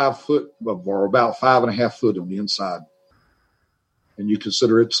 5 foot, or about 5.5 foot on the inside, and you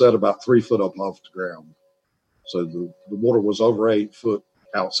consider it set about 3 foot up off the ground. So the water was over 8 foot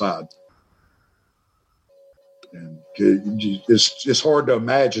outside. And it's hard to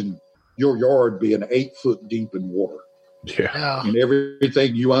imagine your yard being 8 foot deep in water. Yeah. And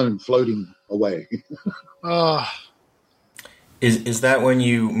everything you own floating away. Is that when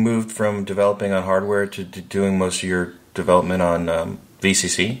you moved from developing on hardware to doing most of your development on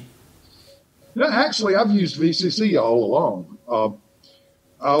VCC? No, actually, I've used VCC all along.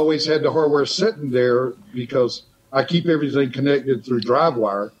 I always had the hardware sitting there because I keep everything connected through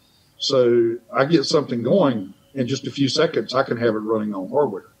DriveWire. So I get something going in just a few seconds, I can have it running on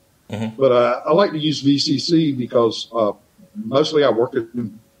hardware. Mm-hmm. But I like to use VCC because mostly I work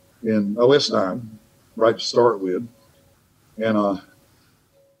in OS9 right to start with. And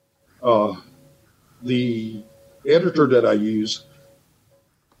the editor that I use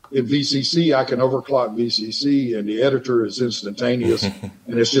in VCC, I can overclock VCC, and the editor is instantaneous, and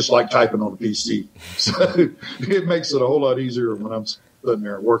it's just like typing on a PC. So it makes it a whole lot easier when I'm sitting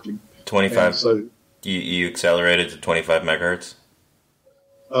there working. 25. So you accelerated to 25 megahertz?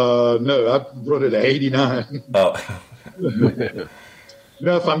 No, I run it at 89. Oh.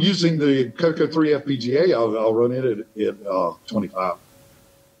 Now, if I'm using the Coco 3 FPGA, I'll run it at 25.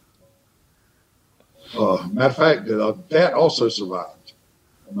 Matter of fact, that also survived.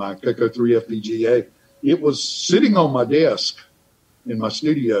 My Coco 3 FPGA, it was sitting on my desk in my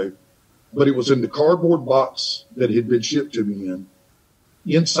studio, but it was in the cardboard box that had been shipped to me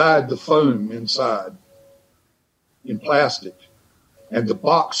inside the foam inside in plastic. And the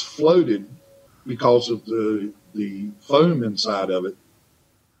box floated because of the foam inside of it.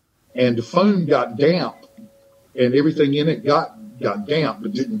 And the foam got damp, and everything in it got damp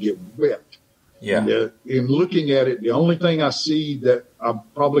but didn't get wet. Yeah. And, in looking at it, the only thing I see that I'm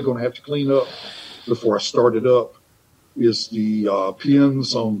probably going to have to clean up before I start it up is the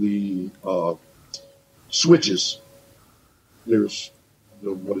pins on the switches. There's,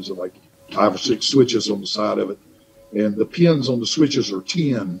 like 5 or 6 switches on the side of it. And the pins on the switches are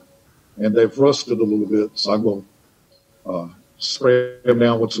tin, and they've rusted a little bit. So I'm going to spray them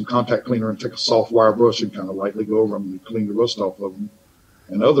down with some contact cleaner and take a soft wire brush and kind of lightly go over them and clean the rust off of them.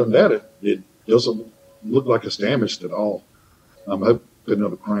 And other than that, it doesn't look like it's damaged at all. I'm hoping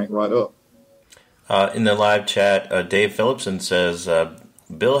it'll crank right up. In the live chat, Dave Phillipson says,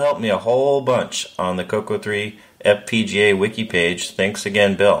 Bill helped me a whole bunch on the Coco 3 FPGA wiki page. Thanks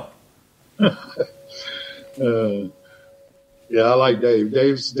again, Bill. Yeah, I like Dave.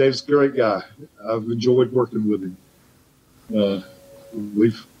 Dave's a great guy. I've enjoyed working with him.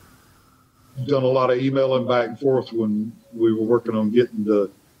 We've done a lot of emailing back and forth when we were working on getting the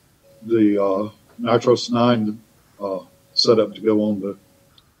Nitros 9 set up to go on the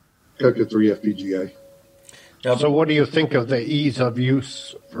Coco 3 FPGA. So what do you think of the ease of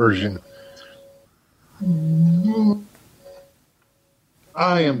use version?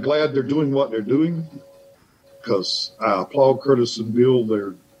 I am glad they're doing what they're doing, because I applaud Curtis and Bill.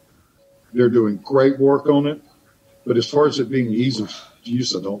 They're doing great work on it. But as far as it being easy of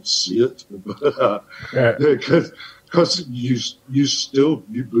use, I don't see it. Because you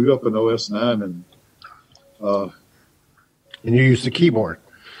boot up an OS 9 and you use the keyboard.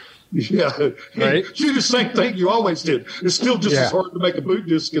 Yeah, right. You do the same thing you always did. It's still just as hard to make a boot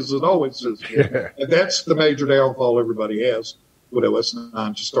disk as it always is. Yeah. And that's the major downfall everybody has with OS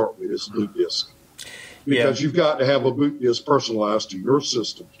 9 to start with, is a boot disk. Because you've got to have a boot disk personalized to your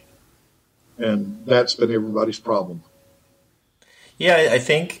system. And that's been everybody's problem. Yeah, I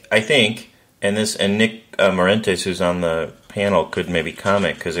think, and Nick Morentes, who's on the panel, could maybe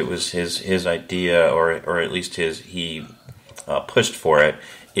comment, because it was his idea, or at least he pushed for it,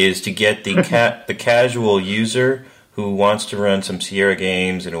 is to get the the casual user who wants to run some Sierra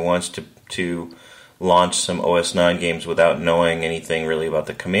games and who wants to launch some OS 9 games without knowing anything really about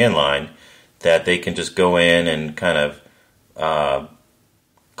the command line, that they can just go in and kind of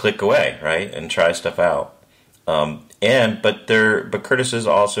click away, right, and try stuff out. But Curtis is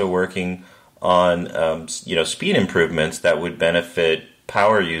also working on speed improvements that would benefit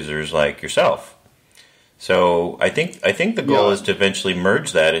power users like yourself. So I think the goal is to eventually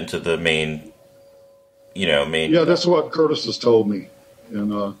merge that into the main. Yeah, that's what Curtis has told me,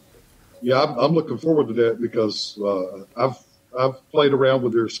 and I'm looking forward to that, because I've played around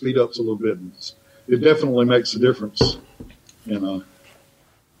with their speed ups a little bit, and it definitely makes a difference. And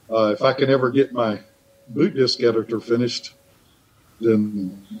if I can ever get my boot disk editor finished,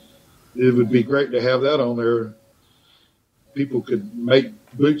 then it would be great to have that on there. People could make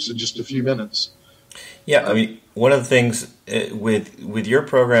boots in just a few minutes. Yeah, I mean, one of the things with your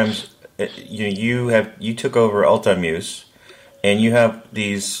programs, you took over Ultimuse, and you have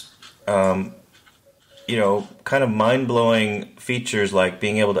these, kind of mind-blowing features like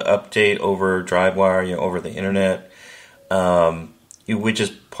being able to update over DriveWire, over the internet, which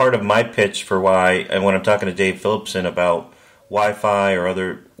is part of my pitch for why, and when I'm talking to Dave Phillipson about Wi-Fi or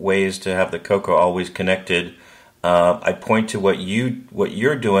other ways to have the Coco always connected, I point to what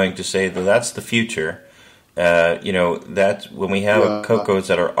you're doing to say that that's the future. That's when we have Cocos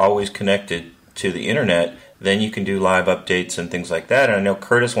that are always connected to the internet, then you can do live updates and things like that. And I know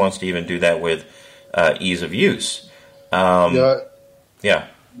Curtis wants to even do that with ease of use. You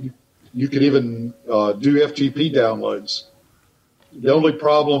could even do FTP downloads. The only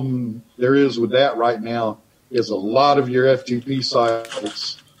problem there is with that right now is a lot of your FTP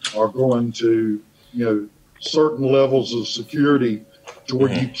sites are going to, certain levels of security to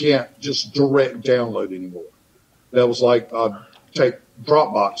where you can't just direct download anymore. That was like, take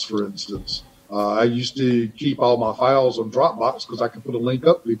Dropbox, for instance. I used to keep all my files on Dropbox because I could put a link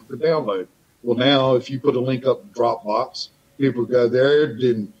up, people could download. Well, now if you put a link up in Dropbox, people go there,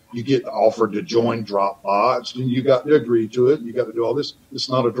 then you get offered to join Dropbox, and you got to agree to it, and you got to do all this. It's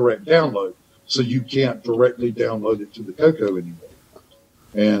not a direct download, so you can't directly download it to the Coco anymore.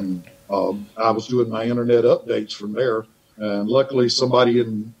 And I was doing my internet updates from there, and luckily somebody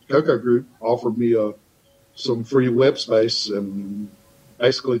in the Coco group offered me some free web space and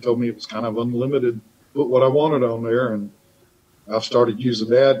basically told me it was kind of unlimited put what I wanted on there, and I've started using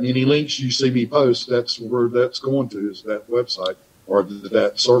that. And any links you see me post, that's where that's going to, is that website or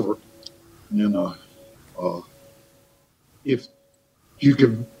that server. And if you've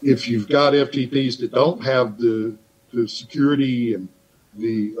got FTPs that don't have the security and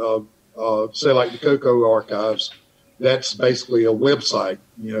the say like the Coco archives, that's basically a website.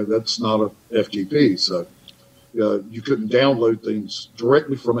 That's not a FTP. So you couldn't download things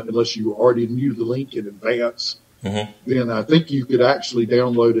directly from it unless you already knew the link in advance. Mm-hmm. Then I think you could actually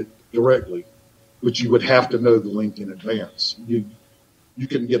download it directly, but you would have to know the link in advance. You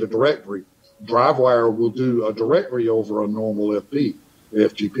can get a directory. DriveWire will do a directory over a normal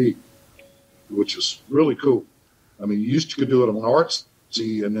FTP, which is really cool. I mean, you used to do it on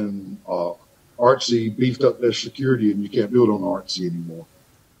Artsy, and then Artsy beefed up their security, and you can't do it on Artsy anymore.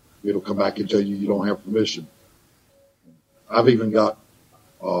 It'll come back and tell you don't have permission. I've even got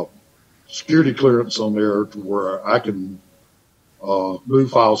security clearance on there to where I can move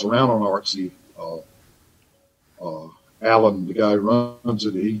files around on Artsy. Alan, the guy who runs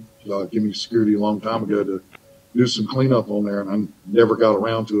it, he gave me security a long time ago to do some cleanup on there, and I never got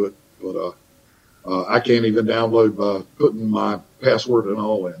around to it. But I can't even download by putting my password and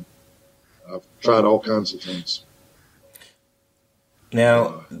all in. I've tried all kinds of things.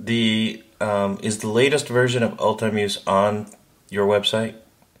 Now, is the latest version of Ultimuse on your website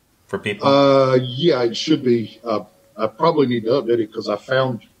for people? Yeah, it should be. I probably need to update it because I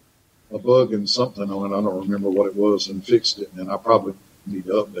found a bug in something on it. I don't remember what it was, and fixed it, and I probably need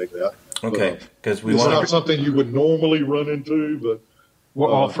to update that. Okay, because it's not something you would normally run into, but.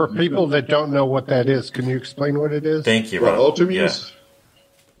 Well, for people that don't know what that is, can you explain what it is? Thank you, Ron. Ultimuse,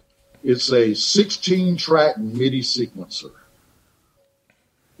 it's a 16-track MIDI sequencer.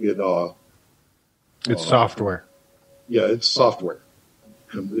 It's software. Yeah, it's software.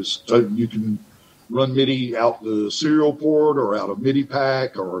 You can run MIDI out the serial port or out of MIDI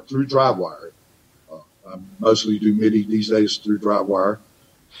pack or through DriveWire. I mostly do MIDI these days through DriveWire.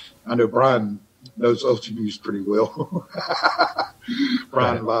 I know Brian knows Ultimuse pretty well.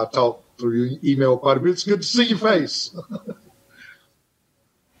 Brian and I talk through email quite a bit. It's good to see your face.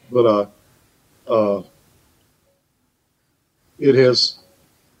 But it has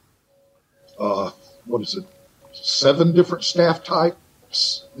 7 different staff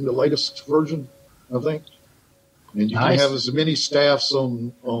types in the latest version, I think. And you can have as many staffs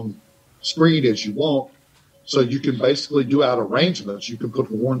on screen as you want. So you can basically do out arrangements. You can put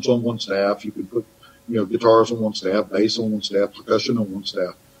horns on one staff. You can put, guitars on one staff, bass on one staff, percussion on one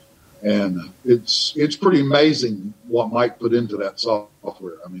staff. And it's pretty amazing what Mike put into that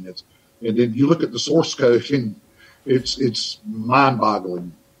software. I mean, and then you look at the source code and it's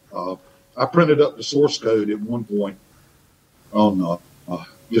mind-boggling. I printed up the source code at one point on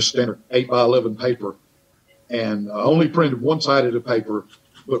just standard 8x11 paper, and I only printed one side of the paper,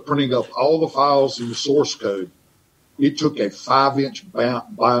 but printing up all the files in the source code, it took a 5-inch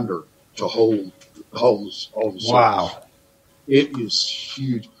binder to hold all the source. Wow. It is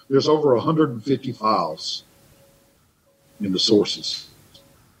huge. There's over 150 files in the sources,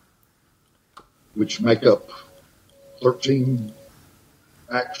 which make up 13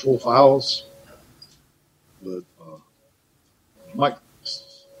 actual files. But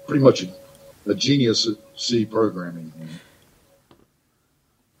Mike's pretty much a genius at C programming.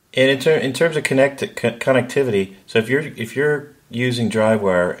 And in terms of connectivity, so if you're using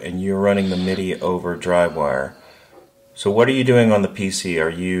DriveWire and you're running the MIDI over DriveWire, so what are you doing on the PC? Are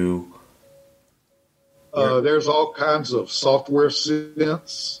you? There's all kinds of software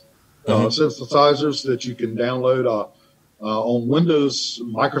synthesizers that you can download. On Windows,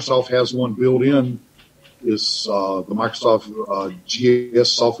 Microsoft has one built in. It's the Microsoft GS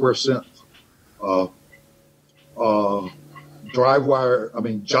software synth.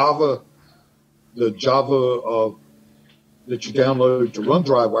 DriveWire, Java, the Java that you download to run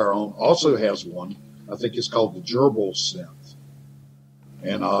DriveWire on also has one. I think it's called the Gerbil synth.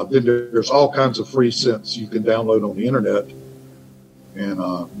 And then there's all kinds of free synths you can download on the internet.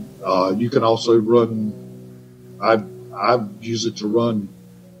 And you can also run, I use it to run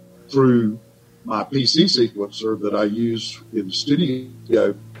through my PC sequencer that I use in the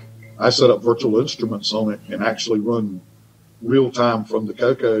studio. I set up virtual instruments on it and actually run real time from the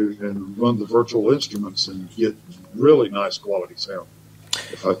Coco and run the virtual instruments and get really nice quality sound.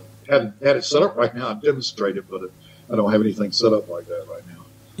 If I had it set up right now, I'd demonstrate it, but I don't have anything set up like that right now.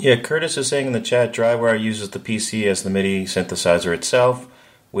 Yeah, Curtis is saying in the chat, DriveWire uses the PC as the MIDI synthesizer itself,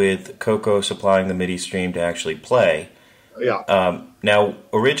 with Coco supplying the MIDI stream to actually play. Yeah. Now,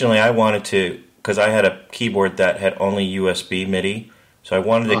 originally I wanted to, because I had a keyboard that had only USB MIDI, So I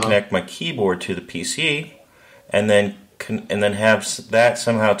wanted to connect my keyboard to the PC, and then have that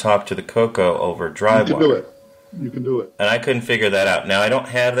somehow talk to the Coco over DriveWire. You can do it. And I couldn't figure that out. Now I don't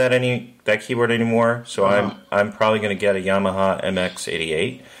have that keyboard anymore, so I'm probably going to get a Yamaha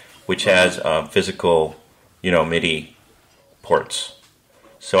MX88, which has physical, MIDI ports.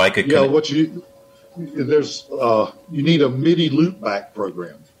 So I could you need a MIDI loopback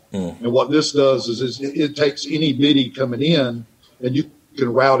program. And what this does is it takes any MIDI coming in, and you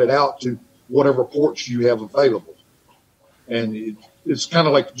can route it out to whatever ports you have available. And it's kind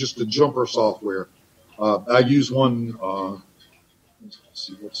of like just a jumper software. I use one. Let's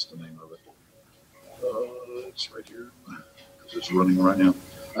see, what's the name of it? It's right here. It's running right now.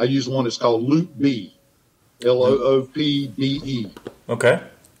 I use one. It's called Loop B, LOOPBE. Okay.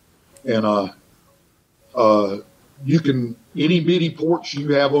 And you can, any MIDI ports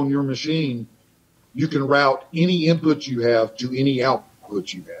you have on your machine, you can route any input you have to any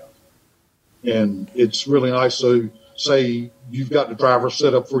output you have. And it's really nice. So say you've got the driver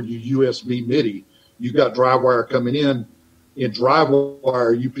set up for your USB MIDI. You've got DriveWire coming in. In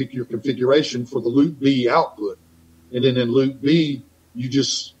DriveWire, you pick your configuration for the Loop B output. And then in Loop B, you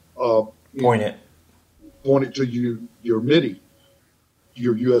just point it to your MIDI,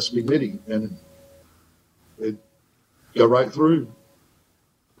 your USB MIDI, and it go right through.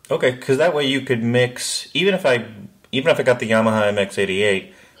 Okay, because that way you could mix. Even if I got the Yamaha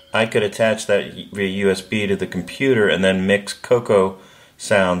MX88, I could attach that via USB to the computer and then mix Coco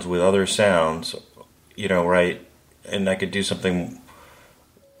sounds with other sounds. Right? And I could do something.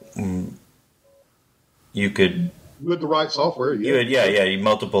 You could with the right software. You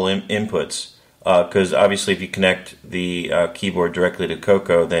multiple inputs. Because obviously, if you connect the keyboard directly to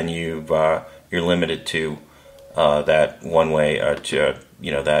Coco, then you're limited to that one way, that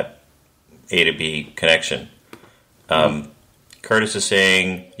A to B connection. Curtis is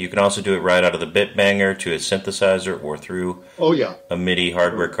saying you can also do it right out of the Bitbanger to a synthesizer or through a MIDI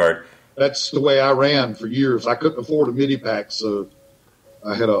hardware card. That's the way I ran for years. I couldn't afford a MIDI pack, so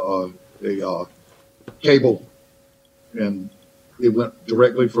I had a cable, and it went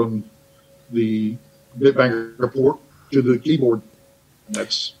directly from the Bitbanger port to the keyboard. And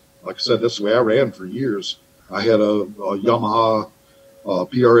that's, like I said, that's the way I ran for years. I had a Yamaha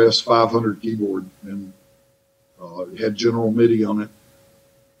PRS 500 keyboard, and it had General MIDI on it,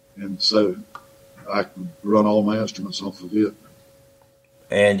 and so I could run all my instruments off of it.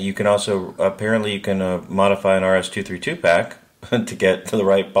 And you can also, apparently you can modify an RS-232 pack to get to the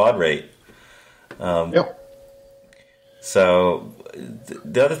right baud rate. So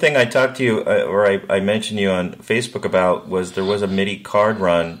the other thing I talked to you, or I mentioned you on Facebook about, was there was a MIDI card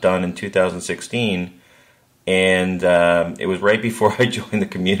run done in 2016, and it was right before I joined the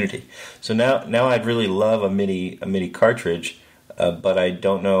community. So now I'd really love a MIDI cartridge, but I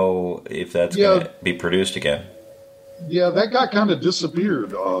don't know if that's going to be produced again. Yeah, that guy kind of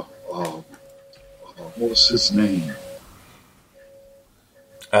disappeared. What was his name?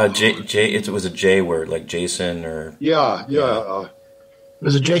 It was a J word, like Jason or... Yeah.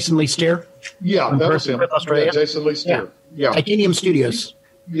 Was it Jason Lee Steer? Yeah, that was him. Australia? Yeah, Jason Lee Steer. Yeah. Titanium Studios.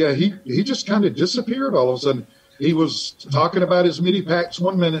 Yeah, he just kind of disappeared all of a sudden. He was talking about his MIDI packs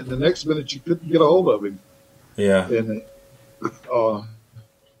one minute, and the next minute you couldn't get a hold of him. Yeah. And I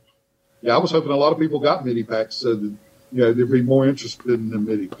was hoping a lot of people got MIDI packs so that they'd be more interested in the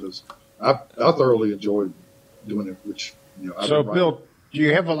MIDI, because I thoroughly enjoyed doing it. Which So, Bill, do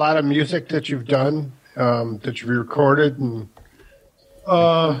you have a lot of music that you've done that you've recorded and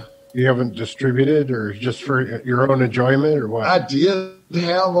you haven't distributed, or just for your own enjoyment, or what? I did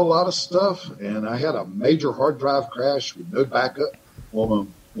have a lot of stuff, and I had a major hard drive crash with no backup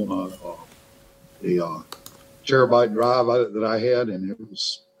on a terabyte drive that I had, and it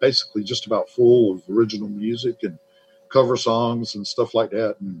was basically just about full of original music and cover songs and stuff like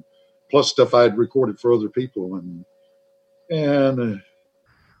that, and plus stuff I had recorded for other people, and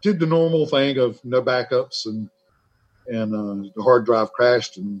did the normal thing of no backups, and the hard drive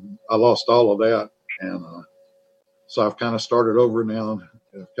crashed, and I lost all of that, and so I've kind of started over now.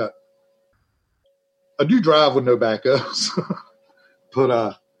 I've got a new drive with no backups,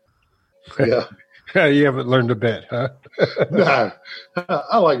 but yeah. You haven't learned a bit, huh? No,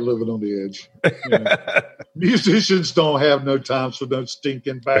 I like living on the edge. Musicians don't have no time for no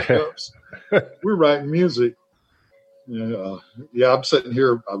stinking backups. We're writing music. I'm sitting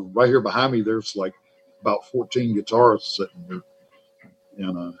here, right here behind me. There's like about 14 guitars sitting here,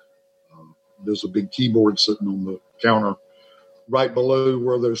 and there's a big keyboard sitting on the counter right below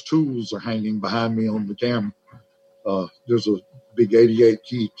where those tools are hanging behind me on the cam. There's a big 88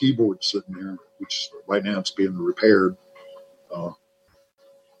 key keyboard sitting there, which right now it's being repaired.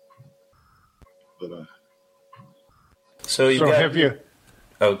 But So got, have you?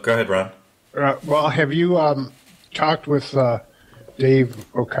 Oh, go ahead, Ron. Well, have you talked with Dave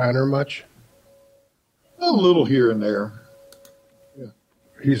O'Connor much? a little here and there.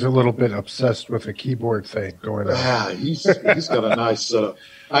 He's a little bit obsessed with the keyboard thing going on. Ah, he's got a nice setup.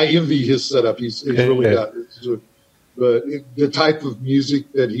 I envy his setup. He's really got. But the type of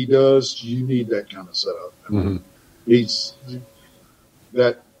music that he does, you need that kind of setup. Mm-hmm. He's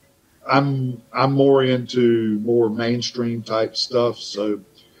that. I'm more into more mainstream type stuff, so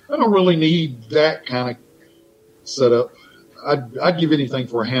I don't really need that kind of setup. I'd give anything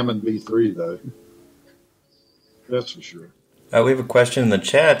for a Hammond B3 though. That's for sure. We have a question in the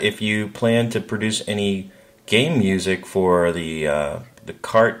chat. If you plan to produce any game music for the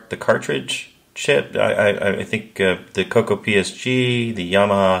cartridge chip, I think the Coco PSG, the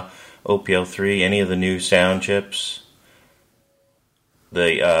Yamaha OPL3, any of the new sound chips,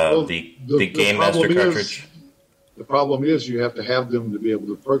 the Game Master cartridge. The problem is you have to have them to be able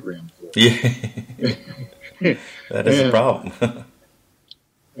to program for. Yeah, that is the problem.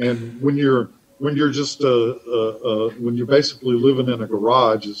 And when you're just when you're basically living in a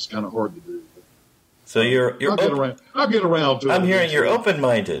garage, it's kind of hard to do. So you're I'll get around to it. I'm hearing you're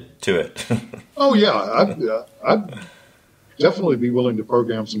open-minded to it. Oh yeah, I'd definitely be willing to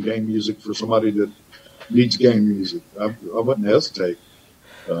program some game music for somebody that needs game music. I wouldn't hesitate.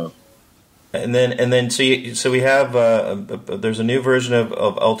 And then so we have there's a new version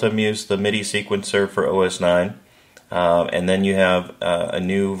of Ultimuse, the MIDI sequencer for OS 9. And then you have a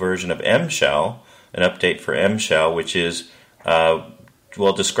new version of MShell, an update for MShell, which is,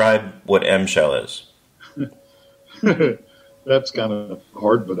 describe what MShell is. That's kind of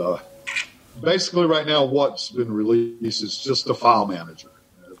hard, but basically right now what's been released is just a file manager.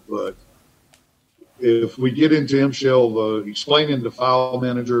 But if we get into MShell, explaining the file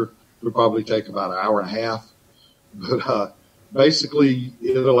manager would probably take about an hour and a half. But basically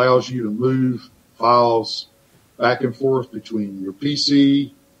it allows you to move files back and forth between your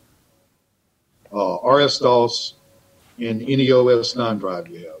PC, RS-DOS, and any OS 9 drive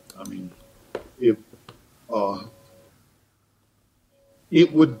you have. I mean, it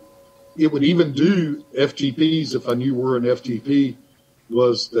would even do FTPs if I knew where an FTP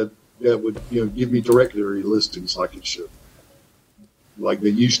was that would give me directory listings like it should, like they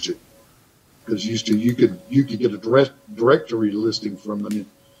used to. Because you could get a directory listing from an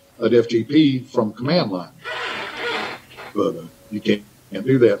FTP from command line. But you can't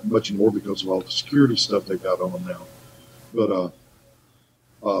do that much anymore because of all the security stuff they've got on them now. But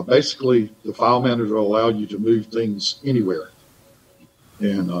basically, the file manager will allow you to move things anywhere.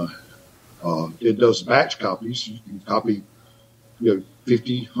 And it does batch copies. You can copy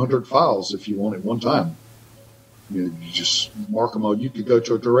 50, 100 files if you want at one time. You just mark them all. You could go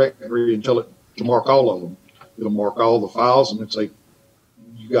to a directory and tell it to mark all of them. It'll mark all the files, and it'll say,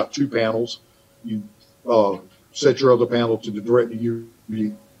 you got 2 panels. You set your other panel to the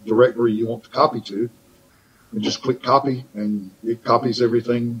directory you want to copy to, and just click copy, and it copies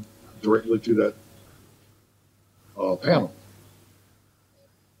everything directly to that panel.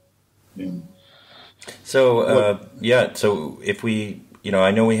 And so if we,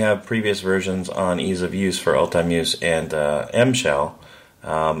 I know we have previous versions on ease of use for Ultimuse and MShell,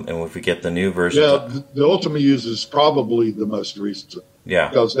 and if we get the new version, the Ultimuse is probably the most recent. Yeah,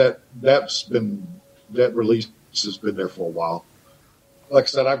 because that release has been there for a while. Like I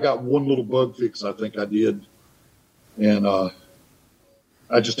said, I've got one little bug fix I think I did, and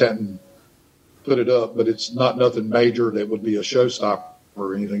I just hadn't put it up, but it's not nothing major that would be a showstopper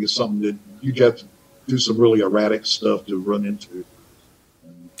or anything. It's something that you'd have to do some really erratic stuff to run into.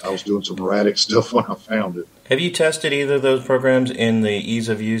 And I was doing some erratic stuff when I found it. Have you tested either of those programs in the ease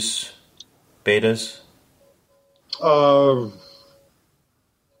of use betas?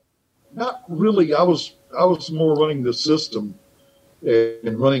 Not really. I was more running the system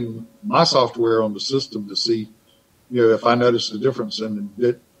and running my software on the system to see, if I noticed a difference.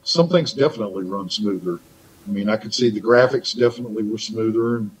 And some things definitely run smoother. I mean, I could see the graphics definitely were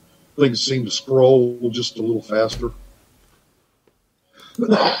smoother, and things seemed to scroll just a little faster.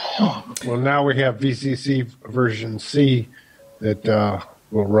 Well, now we have VCC version C that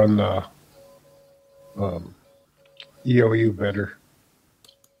will run the EOU better.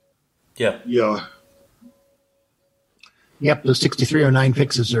 Yeah. Yeah. Yep, those 6309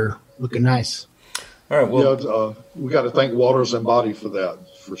 fixes are looking nice. All right. Well, we got to thank Waters and Body for that,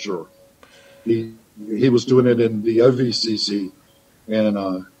 for sure. He was doing it in the OVCC,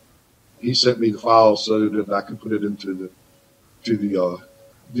 and he sent me the file so that I could put it into the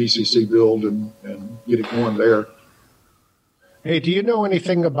VCC build and get it going there. Hey, do you know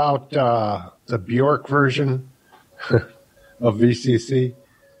anything about the Bjork version of VCC?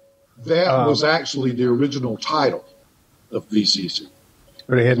 That was actually the original title of VCC.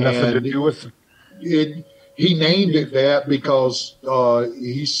 But it had nothing to do with it. He named it that because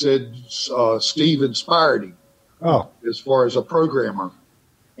he said Steve inspired him. Oh, as far as a programmer,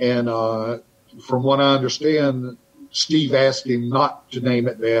 and from what I understand, Steve asked him not to name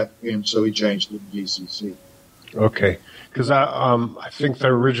it that, and so he changed it to VCC. Okay, because I think the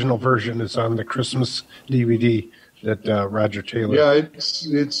original version is on the Christmas DVD that Roger Taylor. Yeah,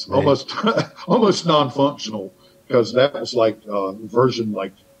 it's almost almost non-functional because that was like version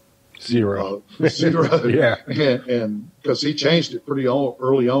like zero. Yeah, and because he changed it pretty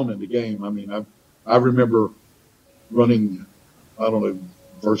early on in the game. I mean, I remember running, I don't know,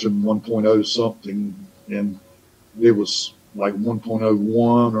 version 1.0 something, and it was like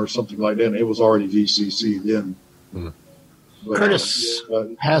 1.01 or something like that, and it was already VCC then. But, Curtis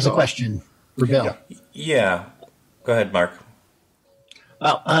has a question for Bill. Yeah. Go ahead, Mark.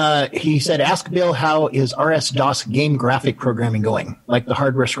 Well, he said, ask Bill, how is RS-DOS game graphic programming going? Like the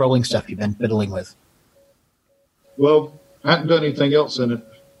hardware scrolling stuff you've been fiddling with. Well, I haven't done anything else in it.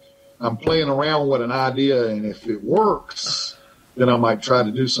 I'm playing around with an idea, and if it works, then I might try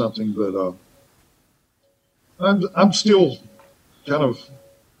to do something. But I'm still kind of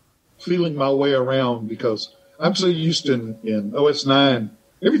feeling my way around because I'm so used in OS 9,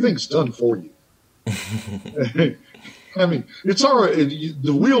 everything's done for you. I mean, it's already,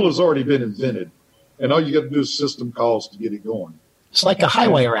 the wheel has already been invented, and all you got to do is system calls to get it going. It's like a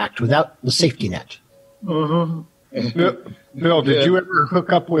Highwire Act without the safety net. Uh-huh. Bill, did you ever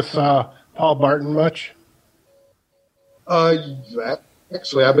hook up with Paul Barton much?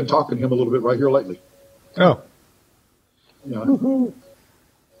 Actually, I've been talking to him a little bit right here lately. Oh. Yeah.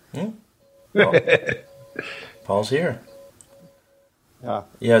 Paul's here. Yeah.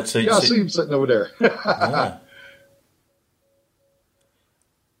 Yeah. I see him sitting over there. Yeah.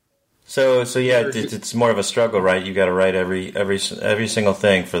 So yeah, it's more of a struggle, right? You got to write every single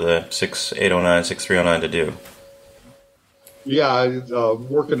thing for the 6809, 6309 to do. Yeah,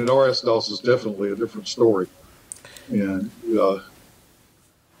 working at RS-DOS is definitely a different story. And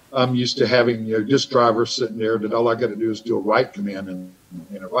I'm used to having disk drivers sitting there that all I got to do is do a write command and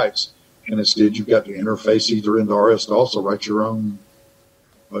it writes. And instead, you've got to interface either into RS-DOS or write your own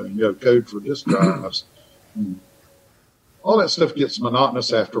code for disk drives. All that stuff gets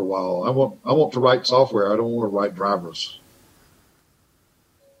monotonous after a while. I want to write software. I don't want to write drivers.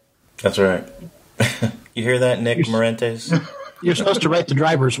 That's right. You hear that, Nick Marentes? You're supposed to write the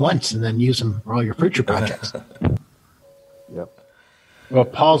drivers once and then use them for all your future projects. Yep. Well,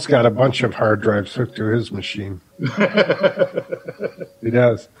 Paul's got a bunch of hard drives hooked to his machine. He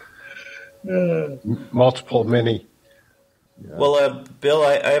does. Multiple mini. Yeah. Well, Bill,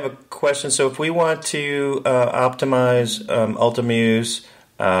 I have a question. So if we want to optimize Ultimuse,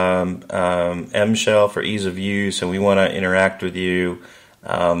 M-Shell for ease of use, and we want to interact with you,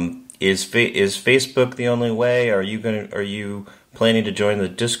 is Facebook the only way? Are you planning to join the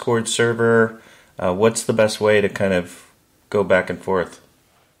Discord server? What's the best way to kind of go back and forth?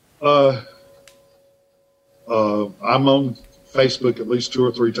 I'm on Facebook at least 2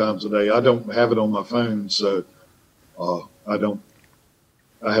 or 3 times a day. I don't have it on my phone, so I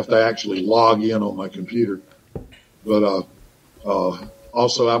have to actually log in on my computer. But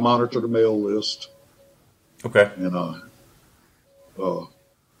also I monitor the mail list. Okay. And I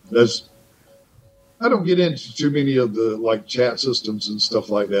don't get into too many of the like chat systems and stuff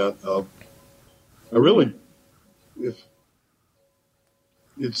like that. If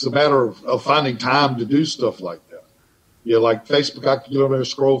it's a matter of finding time to do stuff like that. Yeah, like Facebook, I can go over there,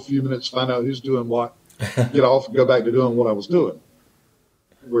 scroll a few minutes, find out who's doing what, get off and go back to doing what I was doing.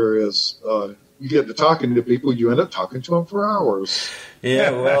 Whereas you get to talking to people, you end up talking to them for hours.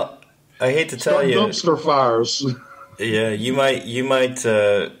 Yeah, well, I hate to tell you, dumpster fires. Yeah, you might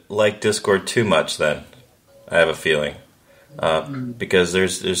like Discord too much. Then I have a feeling because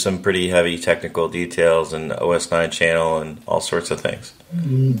there's some pretty heavy technical details and OS 9 channel and all sorts of things.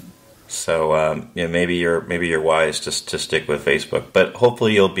 Mm-hmm. So maybe you're wise to stick with Facebook, but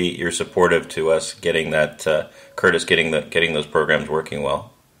hopefully you're supportive to us getting that Curtis getting those programs working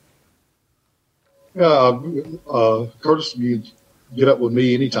well. Yeah, Curtis, you get up with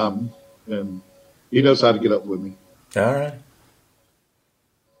me anytime, and he knows how to get up with me. All right.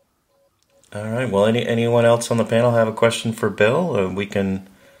 Well, anyone else on the panel have a question for Bill? We can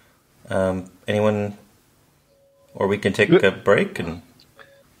anyone, or we can take a break and.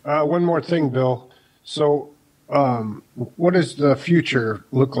 One more thing, Bill. So, what does the future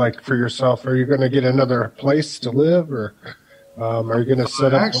look like for yourself? Are you going to get another place to live, or Are you going to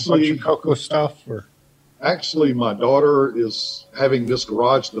set up a bunch of cocoa stuff? Or? Actually, my daughter is having this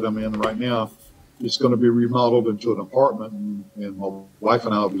garage that I'm in right now. It's going to be remodeled into an apartment, and my wife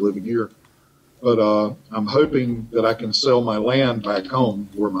and I will be living here. But I'm hoping that I can sell my land back home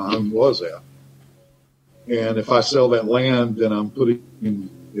where my home was at. And if I sell that land, then I'm putting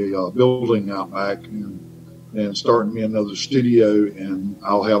a building out back and starting me another studio, and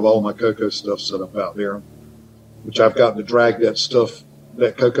I'll have all my cocoa stuff set up out there, which I've got to drag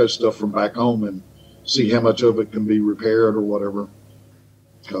that cocoa stuff from back home and see how much of it can be repaired or whatever.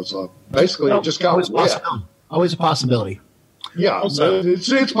 Because basically it just got wet. Always a possibility. Yeah,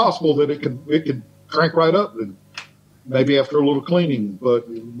 it's possible that it could crank right up, and maybe after a little cleaning. But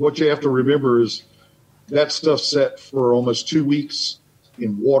what you have to remember is that stuff sat for almost 2 weeks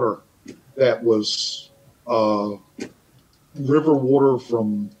in water that was river water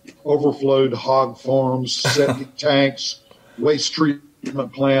from overflowed hog farms, septic tanks, waste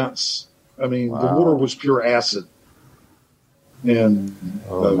treatment plants. I mean, the water was pure acid. And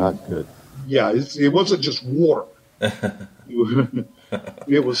not good. Yeah, it wasn't just water.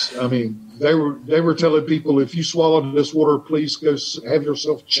 It was. I mean, they were telling people, if you swallowed this water, please go have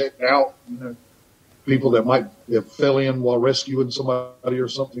yourself checked out. You know, people that might have fell in while rescuing somebody or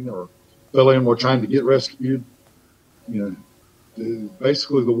something, or fell in while trying to get rescued. You know,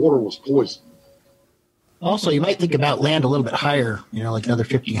 basically the water was poison. Also, you might think about land a little bit higher. You know, like another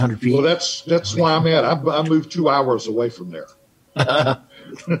 1,500 feet. Well, that's why I'm at. I moved 2 hours away from there.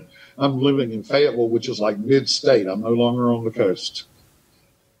 I'm living in Fayetteville, which is like mid-state. I'm no longer on the coast.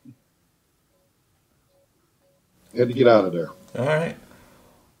 Had to get out of there. All right.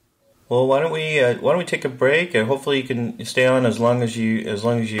 Well, why don't we take a break, and hopefully you can stay on as long as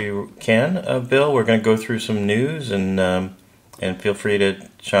you can, Bill. We're going to go through some news, and feel free to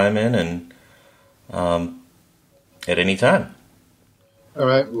chime in and at any time. All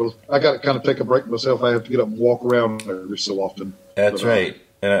right. Well, I got to kind of take a break myself. I have to get up and walk around every so often. That's right.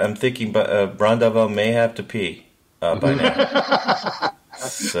 And I'm thinking, Brondavell may have to pee by now.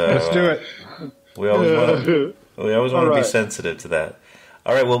 So let's do it. We always want to be sensitive to that.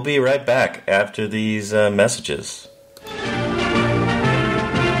 All right, we'll be right back after these messages.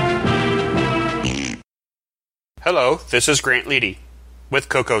 Hello, this is Grant Leedy with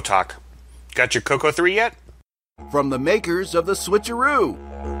Cocoa Talk. Got your Cocoa 3 yet? From the makers of the Switcheroo.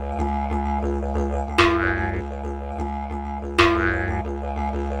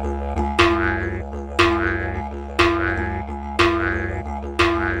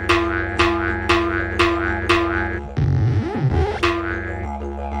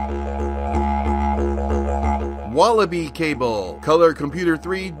 Wallaby Cable, Color Computer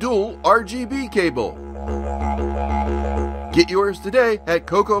 3 Dual RGB Cable. Get yours today at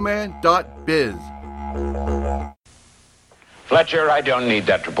cocoman.biz. Fletcher, I don't need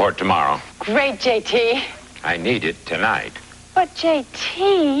that report tomorrow. Great, JT. I need it tonight. But,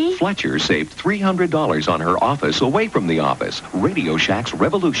 JT... Fletcher saved $300 on her office away from the office. Radio Shack's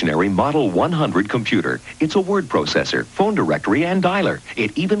revolutionary Model 100 computer. It's a word processor, phone directory, and dialer.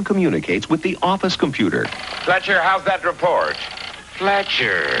 It even communicates with the office computer. Fletcher, how's that report?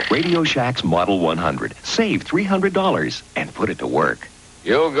 Fletcher. Radio Shack's Model 100. Save $300 and put it to work.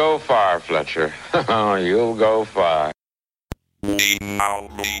 You'll go far, Fletcher. You'll go far.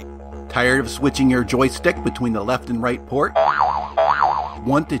 Tired of switching your joystick between the left and right port?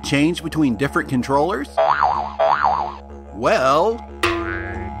 Want to change between different controllers? Well,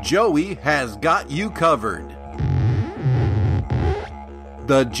 Joey has got you covered.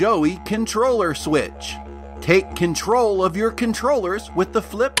 The Joey Controller Switch. Take control of your controllers with the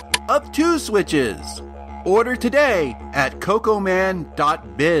flip of 2 switches. Order today at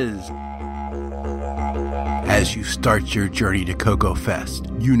cocoman.biz. As you start your journey to Cocoa Fest,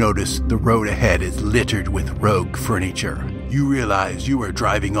 you notice the road ahead is littered with rogue furniture. You realize you are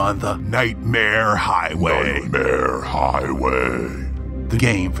driving on the Nightmare Highway. Nightmare Highway. The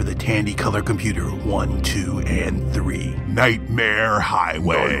game for the Tandy Color Computer 1, 2, and 3. Nightmare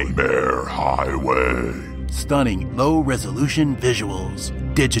Highway. Nightmare Highway. Stunning low-resolution visuals.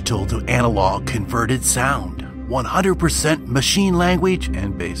 Digital to analog converted sound. 100% machine language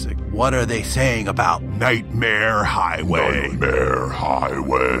and basic. What are they saying about Nightmare Highway? Nightmare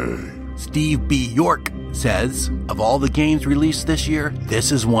Highway. Steve B. York says, of all the games released this year,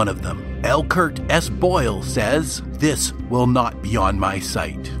 this is one of them. L. Kurt S. Boyle says, this will not be on my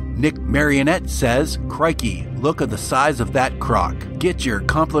site. Nick Marionette says, crikey, look at the size of that crock. Get your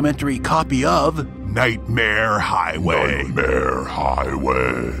complimentary copy of Nightmare Highway. Nightmare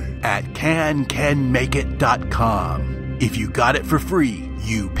Highway. At cancanmakeit.com. If you got it for free,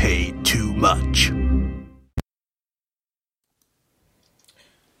 you paid too much.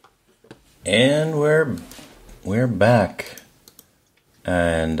 And we're back.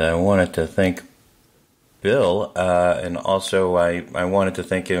 And I wanted to thank Bill, and also I wanted to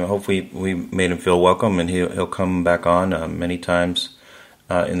thank him. Hopefully we made him feel welcome, and he'll come back on many times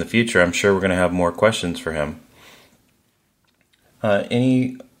in the future. I'm sure we're going to have more questions for him.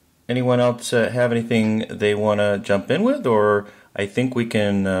 Anyone else have anything they want to jump in with, or I think we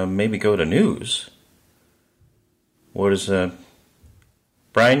can maybe go to news. What is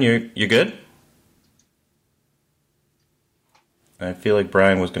Brian? You good? I feel like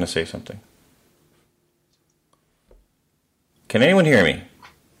Brian was going to say something. Can anyone hear me?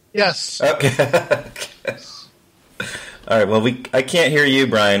 Yes. Okay. All right. Well, I can't hear you,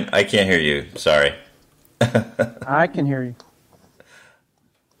 Brian. I can't hear you. Sorry. I can hear you.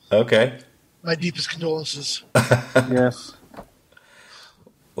 Okay. My deepest condolences. Yes.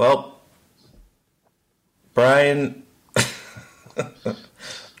 Well, Brian,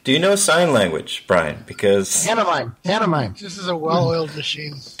 do you know sign language, Brian? Because Pantomime. This is a well-oiled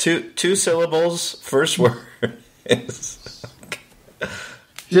machine. Two syllables. First word is.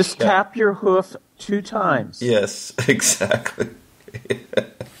 Just tap your hoof 2 times. Yes, exactly.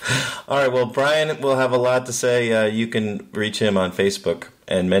 All right. Well, Brian will have a lot to say. You can reach him on Facebook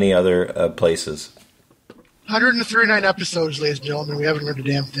and many other places. 139 episodes, ladies and gentlemen. We haven't heard a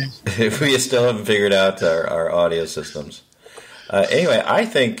damn thing. We still haven't figured out our audio systems. Anyway, I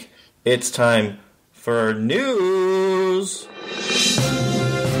think it's time for news.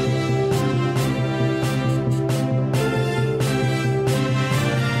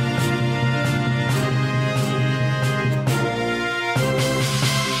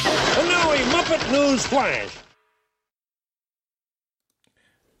 And now a Muppet News Flash.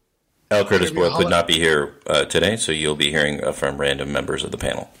 L. Curtis Boyle could not be here today, so you'll be hearing from random members of the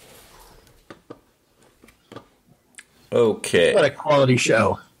panel. Okay. What a quality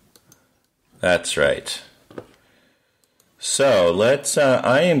show. That's right. So let's.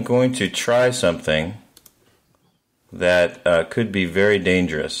 I am going to try something that could be very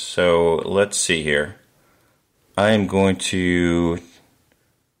dangerous. So let's see here. I am going to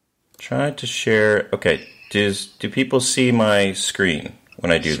try to share. Okay. Do people see my screen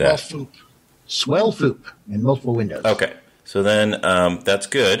when I do that? Swell foop in multiple windows. Okay. So then that's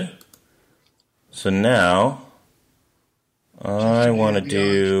good. So now I want to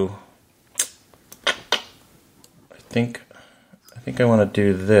do. I think I want to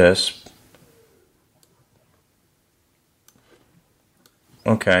do this.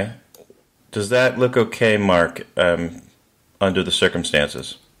 Okay. Does that look okay, Mark, under the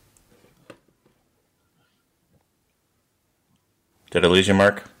circumstances? Did I lose you,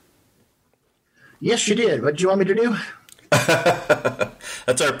 Mark? Yes, you did. What did you want me to do?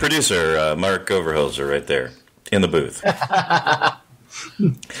 That's our producer, Mark Overholzer, right there in the booth.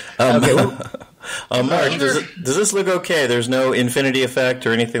 Mark, does this look okay? There's no infinity effect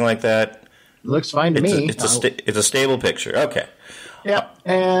or anything like that? Looks fine to me. It's a stable picture. Okay. Yep,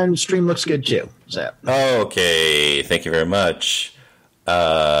 and stream looks good too. So. Okay, thank you very much.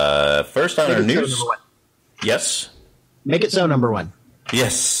 First on our news. Yes? Make it so, number 1.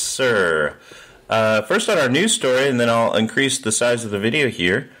 Yes, sir. First on our news story, and then I'll increase the size of the video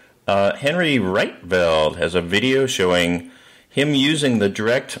here. Henry Reitveld has a video showing him using the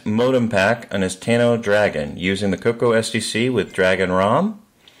direct modem pack on his Tano Dragon, using the Coco SDC with Dragon ROM,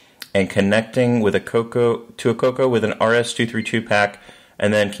 and connecting with a Coco with an RS-232 pack,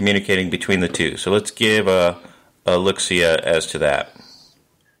 and then communicating between the two. So let's give a look-see as to that.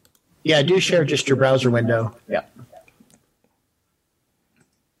 Yeah, do share just your browser window. Yeah.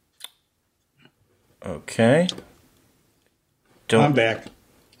 Okay. I'm back.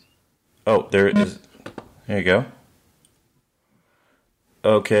 Oh, there it is. There you go.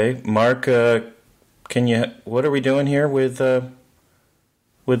 Okay, Mark, what are we doing here with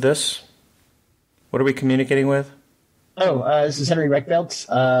this? What are we communicating with? Oh, this is Henry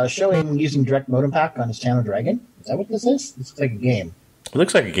Reitveld showing using direct modem pack on his Tano Dragon. Is that what this is? This looks like a game. It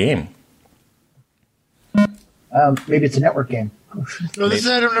looks like a game. Maybe it's a network game. No, this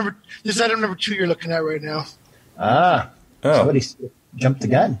is item number 2 you're looking at right now. Somebody jumped the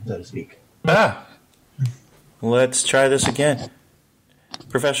gun, so to speak. Let's try this again.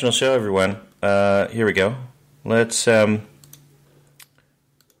 Professional show, everyone. Here we go. Let's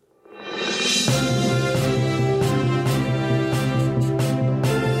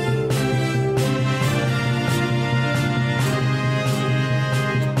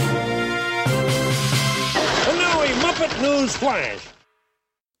News Flash.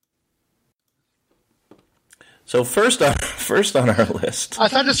 So first on our list. I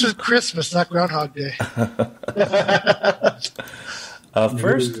thought this was Christmas, not Groundhog Day.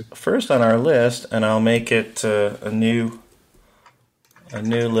 First on our list, and I'll make it a new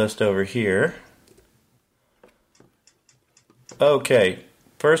list over here. Okay,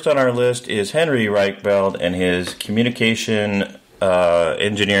 first on our list is Henry Reichfeld and his communication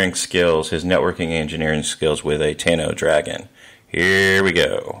engineering skills, his networking engineering skills with a Tano Dragon. Here we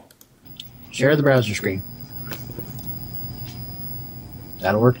go. Share the browser screen.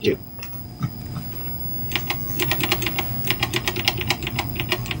 That'll work too.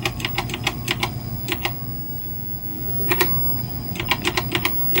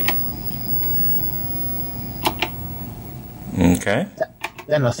 Okay.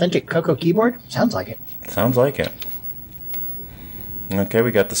 An authentic Coco keyboard? Sounds like it. Sounds like it. Okay,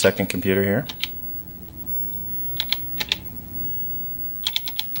 we got the second computer here.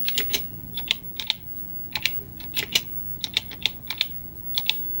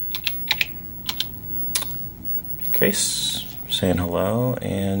 Okay, saying hello,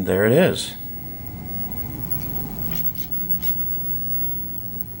 and there it is.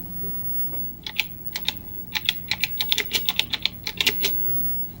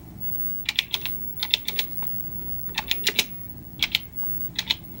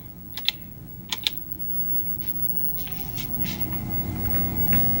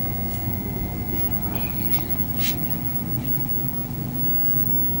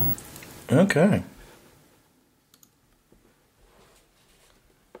 Okay.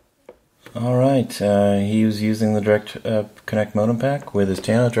 All right. He was using the Direct Connect modem pack with his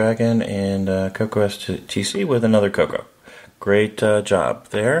Tano Dragon and Coco STC with another Coco. Great job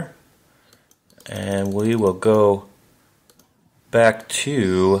there. And we will go back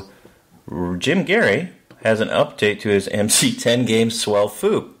to Jim Gary has an update to his MC10 game Swell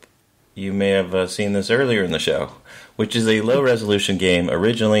Foop. You may have seen this earlier in the show, which is a low-resolution game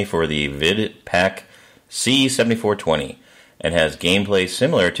originally for the VidPack C7420 and has gameplay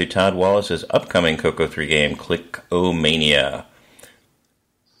similar to Todd Wallace's upcoming Coco 3 game, Click-O-Mania.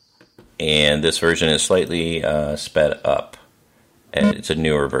 And this version is slightly sped up, and it's a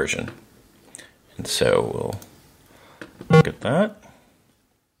newer version. And so we'll look at that.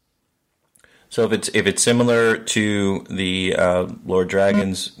 So if it's similar to the Lord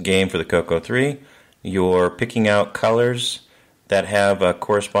Dragon's game for the Coco 3, you're picking out colors that have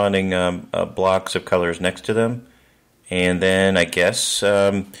corresponding blocks of colors next to them. And then I guess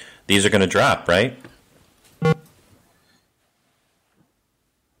these are going to drop, right?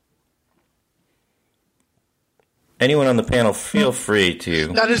 Anyone on the panel, feel free to...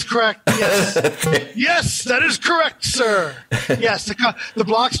 That is correct, yes. Yes, that is correct, sir. Yes, the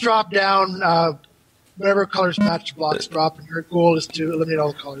blocks drop down. Whatever colors match, blocks drop, and your goal is to eliminate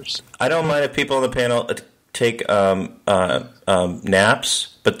all the colors. I don't mind if people on the panel take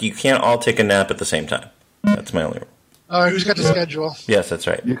naps, but you can't all take a nap at the same time. That's my only rule. All right, who's got the schedule? Yes, that's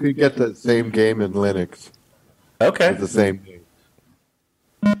right. You could get the same game in Linux. Okay. It's the same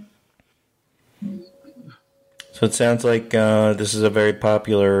game. So it sounds like this is a very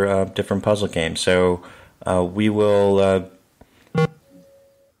popular different puzzle game. So we will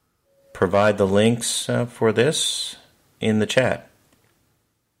provide the links for this in the chat.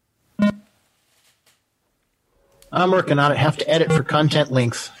 I'm working on it. Have to edit for content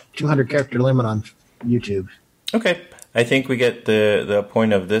length. 200 character limit on YouTube. Okay. I think we get the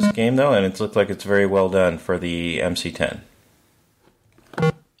point of this game, though, and it looks like it's very well done for the MC10.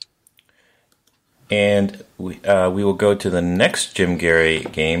 And we will go to the next Jim Gary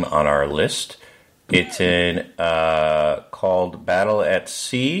game on our list. It's called Battle at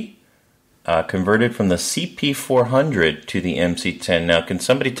Sea, converted from the CP400 to the MC10. Now, can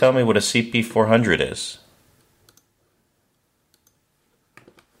somebody tell me what a CP400 is?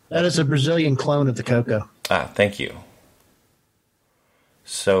 That is a Brazilian clone of the Coco. Ah, thank you.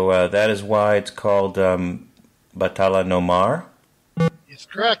 So that is why it's called Batalha no Mar? Yes,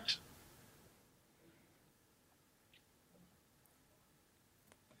 correct.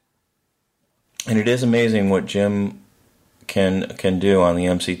 And it is amazing what Jim can do on the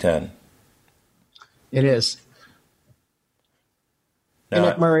MC10. It is. Hey,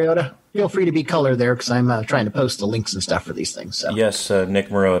 Nick Mariota, feel free to be color there because I'm trying to post the links and stuff for these things. So. Yes, Nick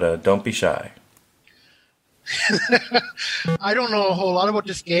Mariota, don't be shy. I don't know a whole lot about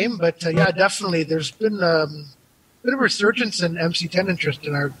this game, but yeah, definitely. There's been a bit of a resurgence in MC10 interest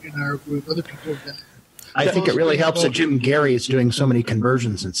in our group. Other people have been. I think it really helps that Jim Gary is doing so many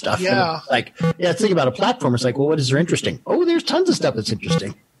conversions and stuff. Yeah. And think about a platform. It's like, well, what is there interesting? Oh, there's tons of stuff that's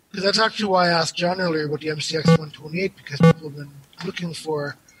interesting. Because that's actually why I asked John earlier about the MCX 128, because people have been looking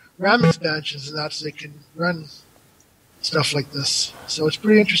for RAM expansions and that so they can run stuff like this. So it's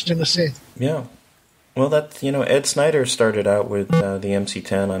pretty interesting to see. Yeah. Well, Ed Snyder started out with the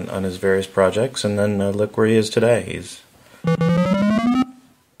MC10 on his various projects, and then look where he is today.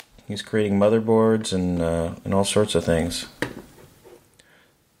 He's creating motherboards and all sorts of things.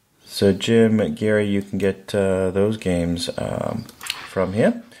 So, Jim, Gary, you can get those games from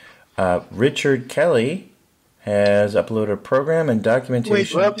him. Richard Kelly has uploaded a program and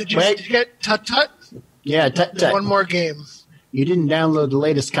documentation. Wait, did you get Tut Tut? Yeah, Tut Tut. One more game. You didn't download the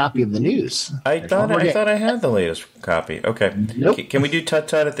latest copy of the news. I thought I had the latest copy. Okay. Nope. Can we do Tut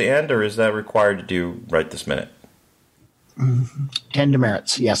Tut at the end, or is that required to do right this minute? 10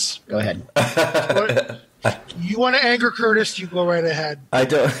 demerits. Yes, go ahead. You want to anger Curtis? You go right ahead. I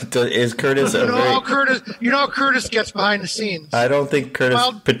don't. Is Curtis? You know how Curtis gets behind the scenes. I don't think Curtis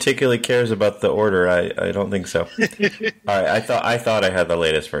particularly cares about the order. I don't think so. All right. I thought I had the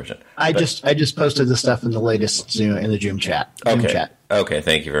latest version. I just posted the stuff in the latest Zoom in the Zoom chat. Okay.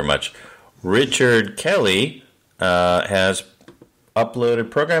 Thank you very much. Richard Kelly has uploaded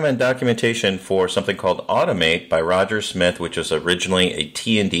program and documentation for something called Automate by Roger Smith, which was originally a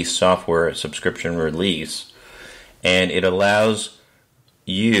T&D software subscription release, and it allows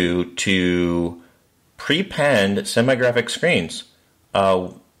you to prepend semi-graphic screens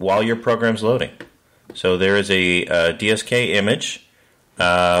while your program's loading. So there is a DSK image,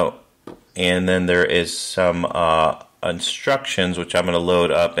 and then there is some instructions, which I'm going to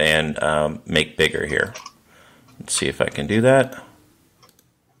load up and make bigger here. Let's see if I can do that.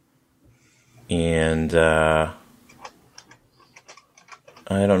 And I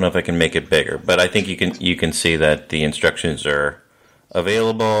don't know if I can make it bigger, but I think you can see that the instructions are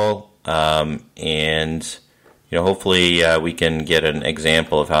available, and hopefully we can get an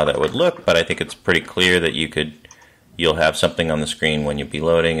example of how that would look. But I think it's pretty clear that you'll have something on the screen when you be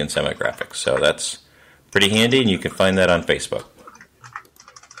loading in semi-graphics. So that's pretty handy, and you can find that on Facebook.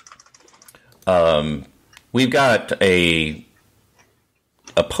 We've got a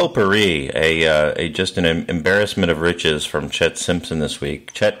potpourri, just an embarrassment of riches from Chet Simpson this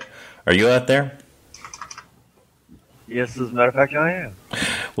week. Chet, are you out there? Yes, as a matter of fact, I am.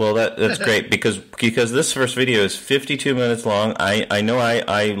 Well, that's great because this first video is 52 minutes long. I know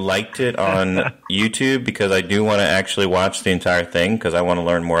I liked it on YouTube because I do want to actually watch the entire thing because I want to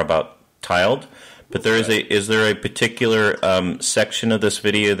learn more about Tiled. But is there a particular section of this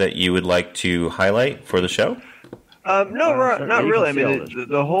video that you would like to highlight for the show? No, not really. I mean,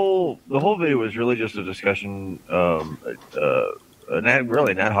 the whole video was really just a discussion, an ad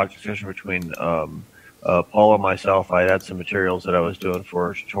hoc discussion between Paul and myself. I had some materials that I was doing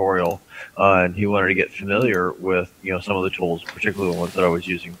for a tutorial, and he wanted to get familiar with some of the tools, particularly the ones that I was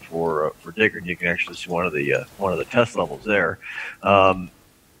using for Digger. And you can actually see one of the test levels there.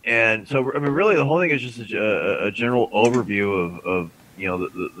 And so, I mean, really, the whole thing is just a general overview of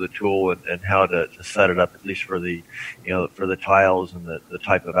the tool and how to set it up, at least for the tiles and the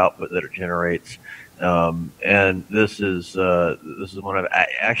type of output that it generates. And this is one of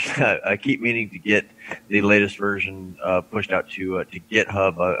I keep meaning to get the latest version pushed out to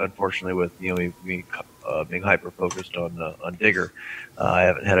GitHub. Unfortunately, with being hyper focused on Digger, I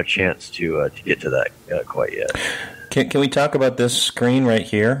haven't had a chance to get to that quite yet. Can we talk about this screen right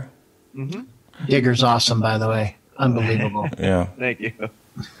here? Mm-hmm. Digger's awesome, by the way. Unbelievable. Yeah. Thank you.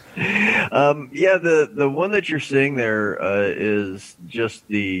 The one that you're seeing there is just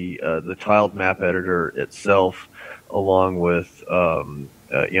the tiled map editor itself, along with the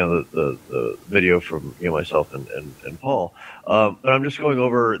video from myself and Paul. But I'm just going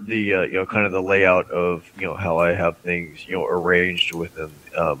over the kind of the layout of how I have things arranged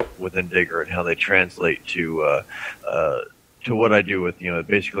within Digger and how they translate to what I do with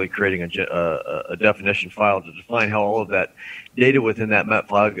basically creating a definition file to define how all of that data within that map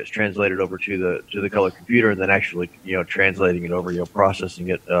file gets translated over to the color computer, and then actually translating it over, processing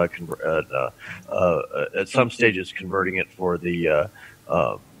it at some stages, converting it for the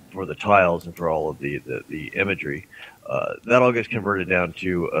tiles and for all of the imagery. That all gets converted down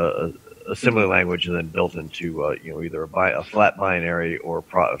to assembly language and then built into either a flat binary or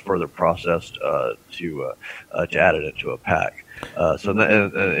further processed to add it into a pack. So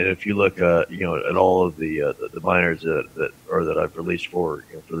and if you look at all of the binaries that I've released for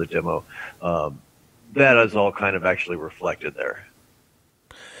the demo, that is all kind of actually reflected there.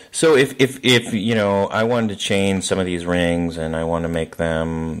 So if I wanted to change some of these rings and I want to make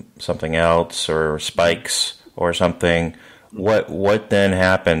them something else or spikes or something, what then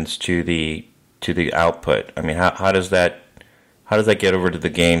happens to the output? I mean, how does that get over to the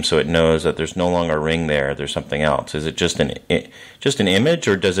game so it knows that there's no longer a ring there? There's something else. Is it just an image,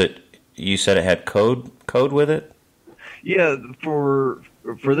 or does it? You said it had code with it. Yeah, for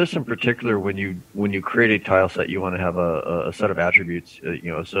for this in particular, when you create a tile set, you want to have a set of attributes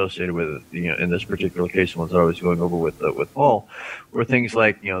associated with it. In this particular case, the ones that I was going over with Paul, were things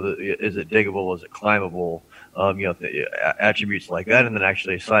like is it diggable, is it climbable, attributes like that, and then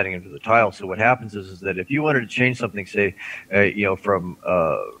actually assigning them to the tile. So what happens is that if you wanted to change something, say from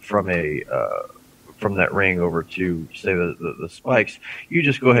that ring over to say the spikes, you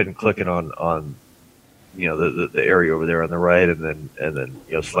just go ahead and click it on the area over there on the right, and then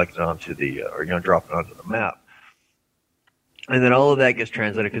select it onto the or drop it onto the map, and then all of that gets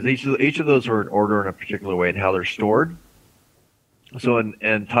translated because each of those are in order in a particular way and how they're stored. So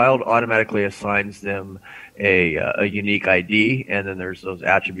and Tiled automatically assigns them a unique ID, and then there's those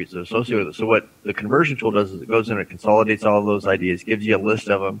attributes that are associated with it. So what the conversion tool does is it goes in and consolidates all of those IDs, gives you a list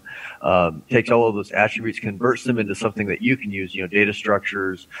of them, takes all of those attributes, converts them into something that you can use, data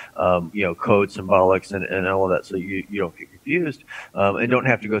structures, code, symbolics, and all of that, so you don't get confused and don't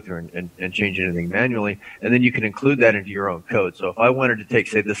have to go through and change anything manually. And then you can include that into your own code. So if I wanted to take,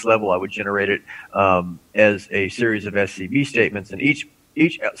 say, this level, I would generate it as a series of SCB statements, and each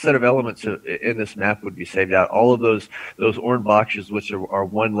set of elements in this map would be saved out. All of those orange boxes, which are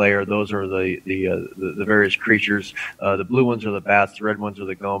one layer, those are the various creatures. The blue ones are the bats. The red ones are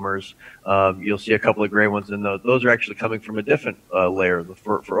the gomers. You'll see a couple of gray ones, and those are actually coming from a different layer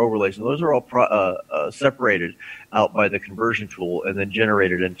for overlays. And those are all separated out by the conversion tool and then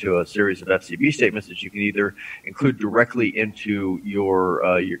generated into a series of FCB statements that you can either include directly into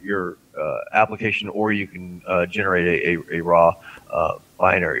your application, or you can generate a raw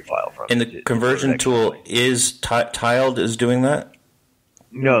binary file from it. And the conversion tool is Tiled is doing that?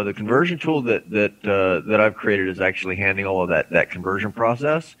 No, the conversion tool that I've created is actually handling all of that conversion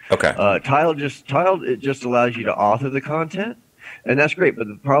process. Okay. Tiled just allows you to author the content, and that's great. But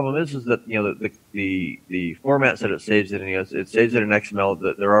the problem is that the formats that it saves it in, it saves it in XML.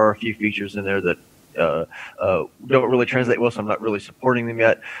 That there are a few features in there that don't really translate well, so I'm not really supporting them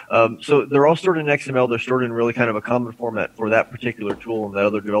yet. So they're all stored in XML. They're stored in really kind of a common format for that particular tool, and that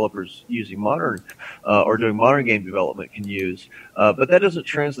other developers using modern or doing modern game development can use. But that doesn't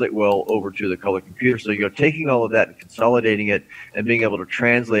translate well over to the color computer. So taking all of that and consolidating it and being able to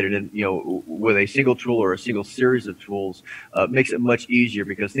translate it in, with a single tool or a single series of tools makes it much easier,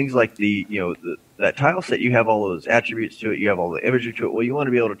 because things like that tile set, you have all of those attributes to it, you have all the imagery to it. Well, you want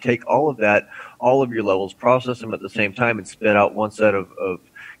to be able to take all of that, all of your levels, process them at the same time, and spit out one set of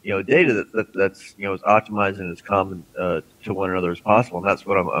data that's as optimized and as common to one another as possible. And that's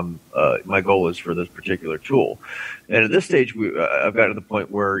what my goal is for this particular tool. And at this stage, I've got to the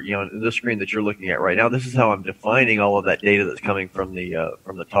point where in this screen that you're looking at right now, this is how I'm defining all of that data that's coming from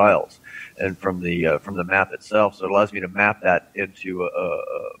the tiles and from the map itself. So it allows me to map that into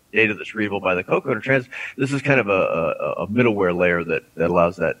data that's readable by the Coco. This is kind of a middleware layer that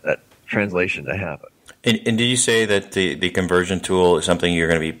allows that translation to happen. And did you say that the conversion tool is something you're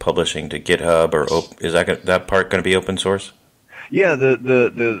going to be publishing to GitHub, or is that part going to be open source? Yeah,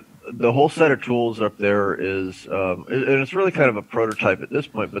 the whole set of tools up there is, and it's really kind of a prototype at this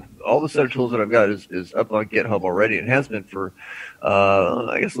point, but all the set of tools that I've got is up on GitHub already, and has been for,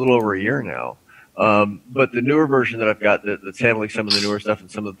 I guess, a little over a year now. But the newer version that I've got that's handling some of the newer stuff and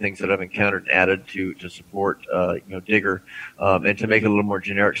some of the things that I've encountered and added to support Digger, and to make it a little more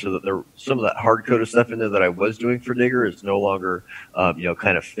generic, so that some of that hard-coded stuff in there that I was doing for Digger is no longer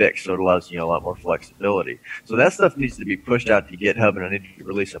kind of fixed, so it allows a lot more flexibility. So that stuff needs to be pushed out to GitHub, and I need to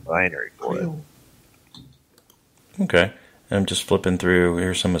release a binary for it. Okay. I'm just flipping through.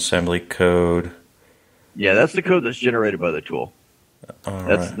 Here's some assembly code. Yeah, that's the code that's generated by the tool.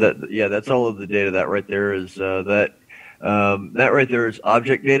 That's all of the data. That right there is that right there is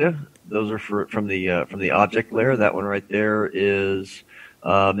object data. Those are from the object layer. That one right there is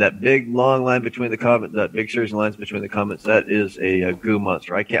that big long line between the comment. That big series of lines between the comments. That is a goo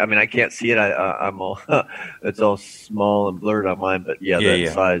monster. I can't see it. I'm all it's all small and blurred on mine. But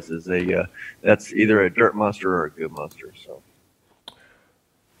size is that's either a dirt monster or a goo monster. So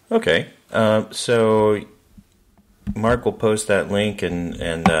okay, so Mark will post that link,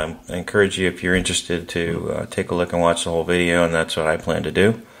 and I encourage you, if you're interested, to take a look and watch the whole video, and that's what I plan to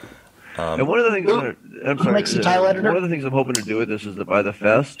do. And one of the things one of the things I'm hoping to do with this is that by the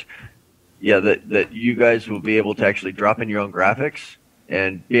fest, that you guys will be able to actually drop in your own graphics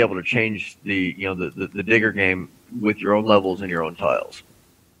and be able to change the Digger game with your own levels and your own tiles.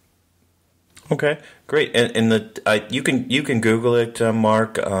 Okay, great. And you can Google it,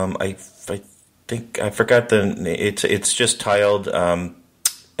 Mark. I forgot it's just Tiled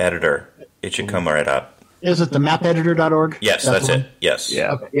editor. It should come right up. Is it the mapeditor.org? Yes, that's it. Yes.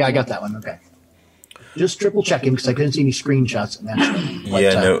 Yeah. Okay. Yeah, I got that one. Okay. Just triple checking because I couldn't see any screenshots.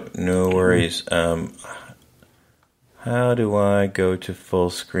 No worries. How do I go to full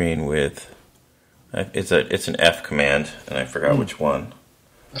screen with? It's an F command, and I forgot which one.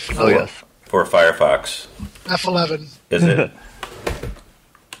 Oh yes, for Firefox. F11. Is it?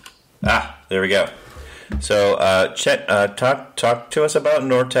 There we go. So, Chet, talk to us about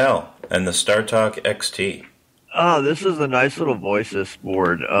Nortel and the StarTalk XT. This is a nice little voice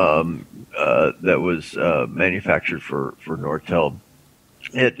board that was manufactured for Nortel.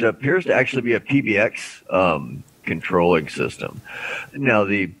 It appears to actually be a PBX controlling system. Now,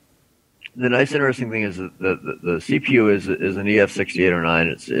 the nice interesting thing is that the CPU is an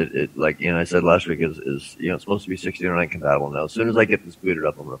EF6809. It like I said last week is it's supposed to be 6809 compatible now. As soon as I get this booted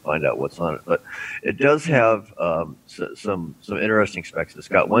up, I'm going to find out what's on it. But it does have some interesting specs. It's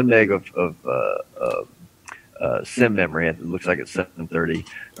got 1 meg of SIM memory. It looks like it's 730, if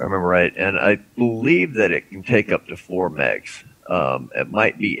I remember right. And I believe that it can take up to 4 megs. It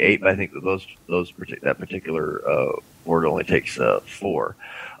might be 8, but I think that that particular board only takes 4.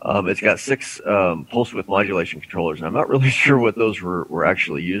 It's got 6 pulse width modulation controllers, and I'm not really sure what those were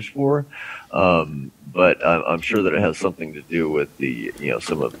actually used for, but I'm sure that it has something to do with the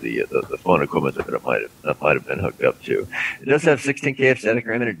some of the phone equipment that it might have been hooked up to. It does have 16K of static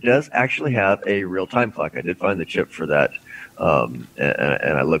RAM, and it does actually have a real time clock. I did find the chip for that. And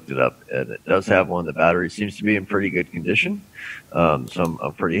I looked it up, and it does have one. The battery seems to be in pretty good condition, so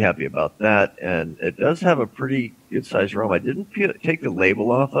I'm pretty happy about that. And it does have a pretty good size ROM. I didn't take the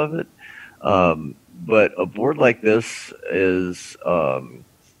label off of it, but a board like this is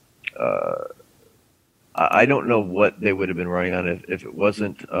I don't know what they would have been running on if it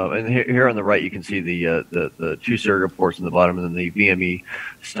wasn't. And here on the right, you can see the 2 serial ports in the bottom, and then the VME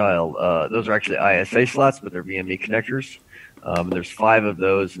style. Those are actually ISA slots, but they're VME connectors. There's 5 of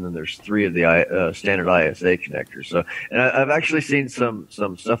those, and then there's 3 of the standard ISA connectors. So, and I've actually seen some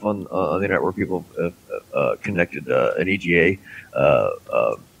stuff on the internet where people have connected an EGA,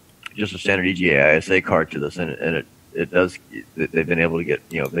 just a standard EGA ISA card to this, and it does. They've been able to get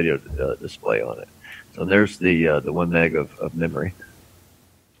video display on it. So there's the 1 meg of memory.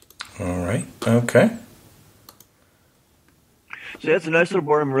 All right. Okay. So that's a nice little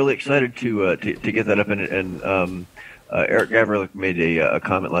board. I'm really excited to get that up, and Eric Gavrilik made a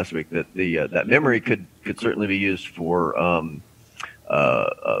comment last week that that memory could certainly be used for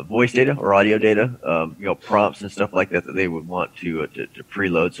voice data or audio data, prompts and stuff like that they would want to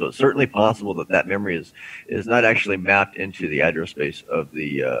preload. So it's certainly possible that memory is not actually mapped into the address space of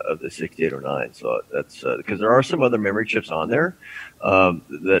the 6809. So that's because there are some other memory chips on there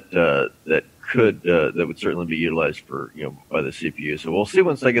that would certainly be utilized for by the CPU. So we'll see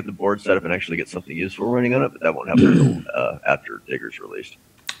once I get the board set up and actually get something useful running on it. But that won't happen until after Digger's released.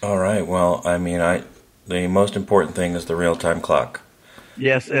 All right. Well, I mean, the most important thing is the real-time clock.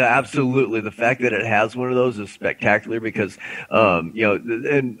 Yes, absolutely. The fact that it has one of those is spectacular because,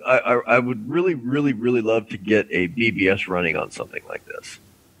 and I would really, really, really love to get a BBS running on something like this.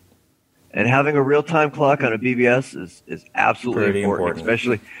 And having a real-time clock on a BBS is absolutely important,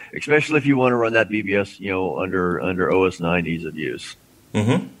 especially if you want to run that BBS, under OS 9 ease of use.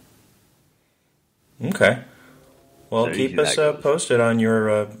 Mm-hmm. Okay. Well, so keep us posted on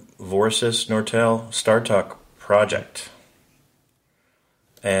your Vorsys Nortel StarTalk project.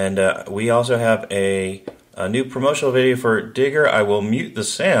 And we also have a new promotional video for Digger. I will mute the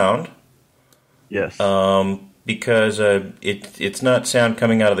sound. Yes. Because it's not sound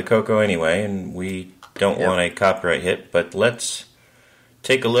coming out of the Coco anyway, and we don't want a copyright hit. But let's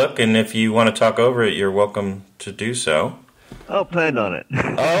take a look, and if you want to talk over it, you're welcome to do so. I'll plan on it.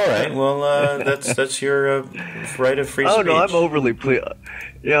 All right. Well, that's your right of free speech. Oh no, I'm overly pleased.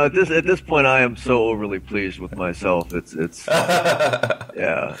 At this point, I am so overly pleased with myself. It's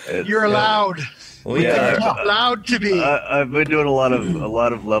You're allowed. We are allowed to be. I've been doing a lot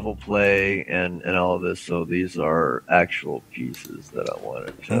of level play and all of this, so these are actual pieces that I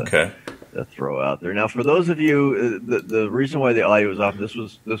wanted to throw out there. Now, for those of you, the reason why the audio is off, this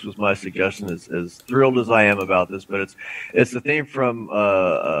was my suggestion. As thrilled as I am about this, but it's the theme from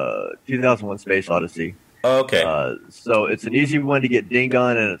 2001: Space Odyssey. Okay. So it's an easy one to get dinged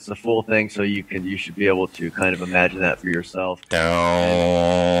on, and it's a full thing, so you should be able to kind of imagine that for yourself. Come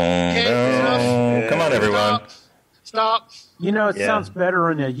on, everyone. Stop. It sounds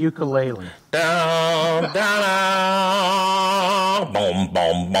better on a ukulele. Down, down, bum,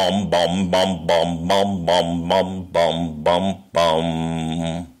 bum, bum, bum, bum, bum, bum, bum, bum, bum, bum,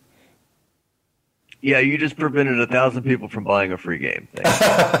 bum. Yeah, you just prevented 1,000 people from buying a free game.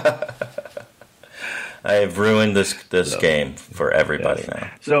 have ruined this game for everybody now.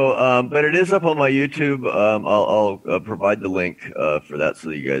 So, but it is up on my YouTube. I'll provide the link for that so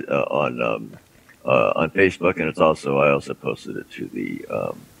that you guys on Facebook, and I also posted it to the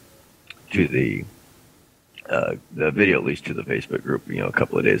video, at least to the Facebook group, a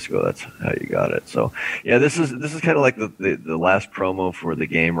couple of days ago. That's how you got it. So yeah, this is kind of like the last promo for the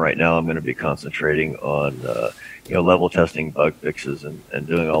game right now. I'm going to be concentrating on level testing, bug fixes, and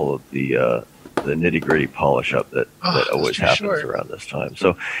doing all of the nitty gritty polish up that always happens around this time.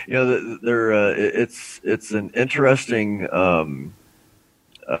 So it's an interesting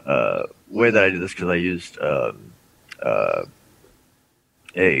way that I did this, because I used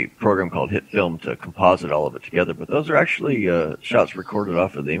a program called HitFilm to composite all of it together, but those are actually shots recorded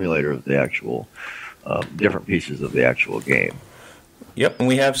off of the emulator of the actual different pieces of the actual game. Yep, and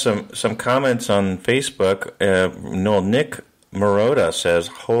we have some comments on Facebook. Nick Marotta says,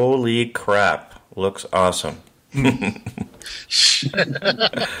 "Holy crap, looks awesome."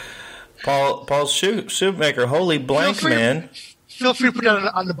 Paul Shoemaker, "Holy blank, man." Feel free to put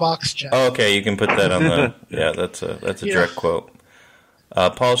that on the box, Jeff. Oh, okay, you can put that on the. Yeah, that's a direct quote.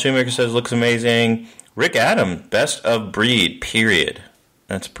 Paul Shoemaker says, "Looks amazing." Rick Adam, best of breed. Period.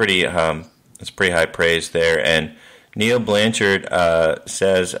 That's pretty high praise there. And Neil Blanchard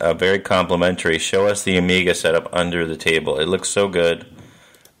says, very complimentary. "Show us the Amiga setup under the table. It looks so good.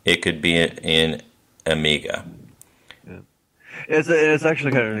 It could be in Amiga." It's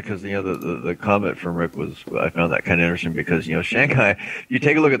actually kind of because the comment from Rick was, I found that kind of interesting because Shanghai. You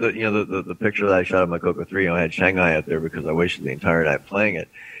take a look at the picture that I shot of my Coco 3. I had Shanghai up there because I wasted the entire night playing it.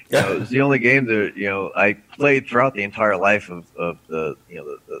 It was the only game that I played throughout the entire life of the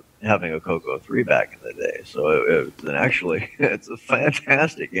having a Coco 3 back in the day. So it's a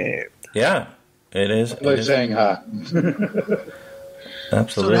fantastic game. Yeah, it is. Like Shanghai.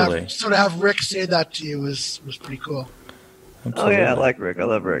 Absolutely. So to have Rick say that to you was pretty cool. Absolutely. Oh yeah, I like Rick. I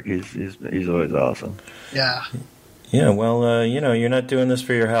love Rick. He's always awesome. Yeah. Yeah. Well, you're not doing this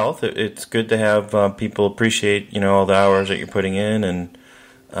for your health. It's good to have people appreciate all the hours that you're putting in, and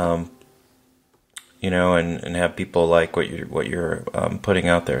and have people like what you're putting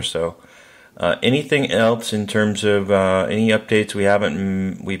out there. So, anything else in terms of any updates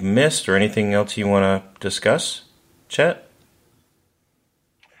we've missed, or anything else you want to discuss, Chet?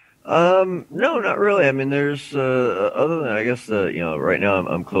 No, not really. I mean, there's other than I guess right now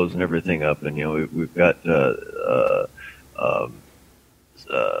I'm closing everything up, and we've got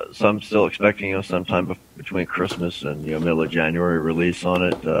some still expecting sometime between Christmas and middle of January release on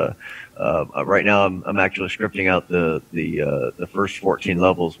it. Right now I'm actually scripting out the first 14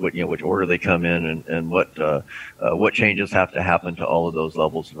 levels, which order they come in, and what changes have to happen to all of those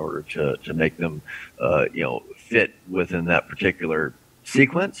levels in order to make them fit within that particular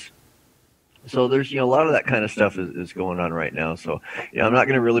sequence. So there's a lot of that kind of stuff is going on right now. So I'm not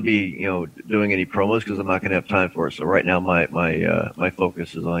going to really be doing any promos because I'm not going to have time for it. So right now my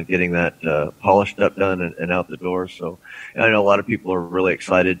focus is on getting that polished up done and out the door. So I know a lot of people are really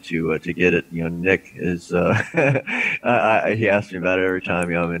excited to get it. Nick is he asks me about it every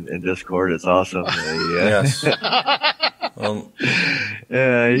time I'm in Discord. It's awesome. Yes. Well,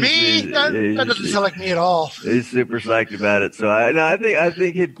 yeah, that doesn't sound like me at all. He's super psyched about it. So I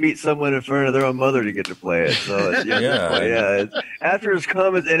think he'd beat someone in front of their own mother to get to play it. So yeah. After his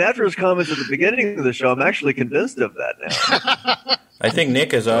comments at the beginning of the show, I'm actually convinced of that now. I think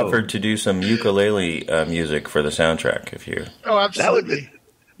Nick has offered to do some ukulele music for the soundtrack. If you, absolutely.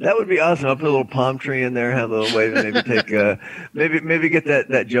 That would be awesome. I'll put a little palm tree in there, have a little wave, and maybe take maybe get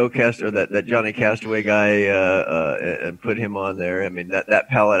that Joe Cast or that Johnny Castaway guy and put him on there. I mean that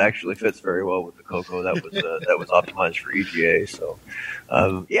palette actually fits very well with the Coco. That was optimized for EGA. So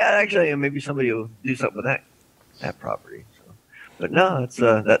actually maybe somebody will do something with that property. So, but no,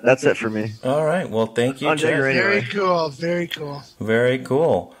 that's it for me. All right. Well, thank you, Jeff. Very cool. Very cool. Very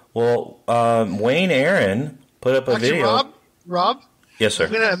cool. Well, Wayne Aaron put up a video. Rob. Yes, sir.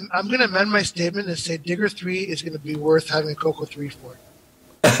 I'm gonna amend my statement and say Digger 3 is gonna be worth having a Coco 3 for.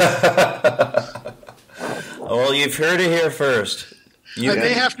 Well, you've heard it here first. I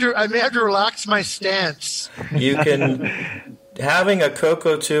may have to relax my stance. You can. Having a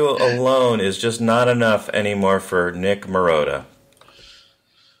Coco 2 alone is just not enough anymore for Nick Marotta.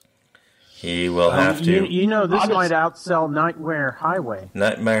 He will have to. This might outsell Nightmare Highway.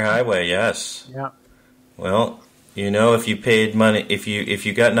 Nightmare Highway, yes. Yeah. Well. If you paid money, if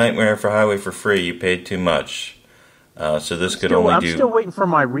you got Nightmare for Highway for free, you paid too much. So this could only do. I'm still waiting for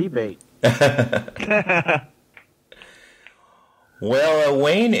my rebate. Well,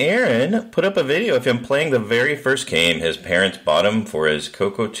 Wayne Aaron put up a video of him playing the very first game his parents bought him for his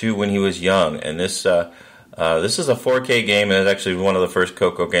Coco 2 when he was young. And this is a 4K game, and it's actually one of the first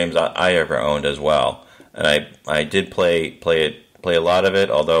Coco games I ever owned as well. And I did play a lot of it,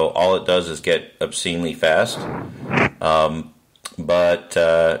 although all it does is get obscenely fast. But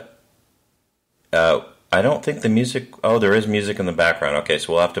I don't think the music... Oh, there is music in the background. Okay,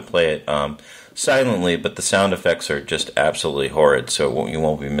 so we'll have to play it silently, but the sound effects are just absolutely horrid, so you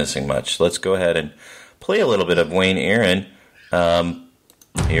won't be missing much. Let's go ahead and play a little bit of Wayne Aaron.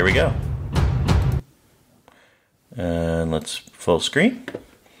 Here we go. And let's full screen.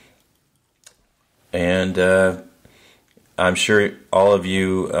 And I'm sure all of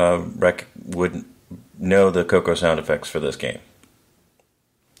you would know the Coco sound effects for this game.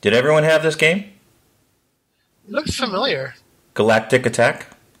 Did everyone have this game? It looks familiar. Galactic Attack?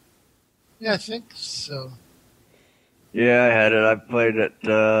 Yeah, I think so. Yeah, I had it. I've played it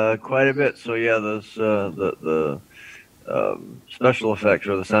quite a bit. So yeah, those the special effects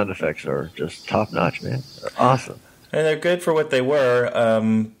or the sound effects are just top notch, man. They're awesome, and they're good for what they were.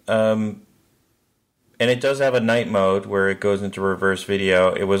 And it does have a night mode where it goes into reverse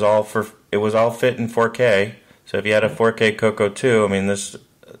video. It was all fit in 4K. So if you had a 4K Coco 2, I mean this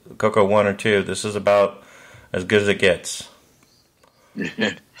Coco 1 or 2, this is about as good as it gets.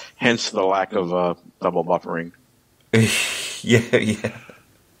 Hence the lack of double buffering. Yeah.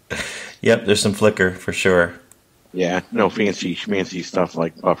 Yep, there's some flicker for sure. Yeah, no fancy schmancy stuff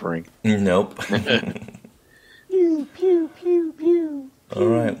like buffering. Nope. Pew, pew, pew, pew. All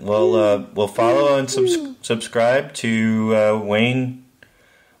right. Well, we'll follow and subscribe to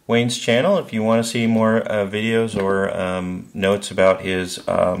Wayne's channel if you want to see more videos or notes about his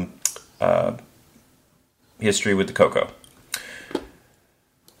history with the Coco.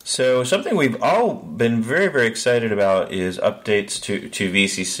 So something we've all been very, very excited about is updates to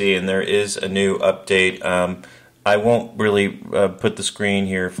VCC, and there is a new update. I won't really put the screen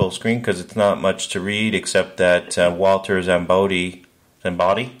here full screen because it's not much to read, except that Walter Zambodi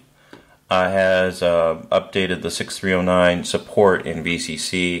has updated the 6309 support in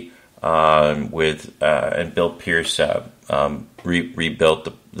VCC and Bill Pierce rebuilt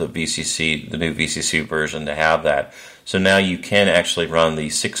the VCC, the new VCC version to have that. So now you can actually run the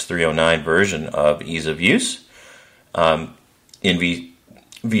 6309 version of Ease of Use in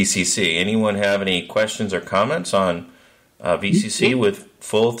VCC. Anyone have any questions or comments on VCC with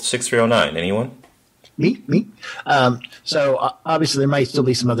full 6309? Anyone? Me. So obviously there might still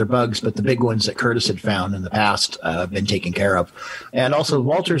be some other bugs, but the big ones that Curtis had found in the past have been taken care of. And also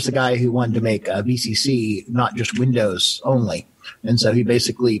Walter's the guy who wanted to make VCC not just Windows only. And so he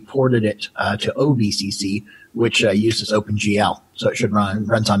basically ported it to OVCC, which uses OpenGL. So it should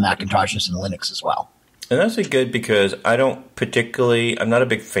runs on Macintoshes and Linux as well. And that's good because I'm not a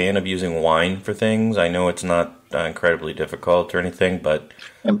big fan of using Wine for things. I know it's not incredibly difficult or anything, but...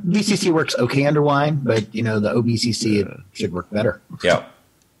 And VCC works okay under Wine, but, the OVCC should work better. Yeah.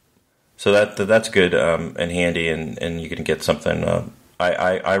 So that's good and handy, and you can get something...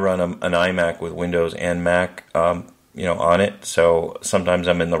 I run an iMac with Windows and Mac, on it, so sometimes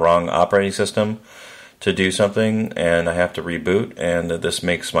I'm in the wrong operating system to do something, and I have to reboot, and this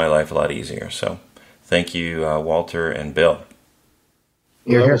makes my life a lot easier, so... Thank you, Walter and Bill.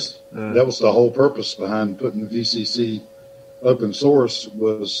 Well, that was the whole purpose behind putting the VCC open source,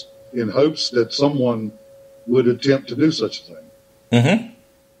 was in hopes that someone would attempt to do such a thing. Mm-hmm.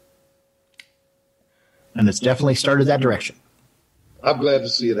 And it's definitely started that direction. I'm glad to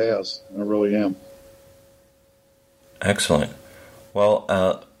see it has. I really am. Excellent. Well,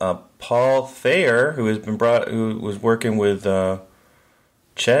 Paul Thayer, who was working with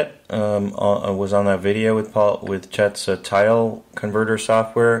Chet, was on that video with Chet's tile converter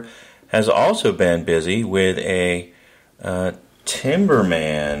software, has also been busy with a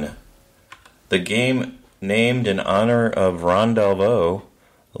Timberman, the game named in honor of Ron Delvaux.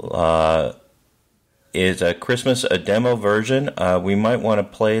 Is a demo version. We might want to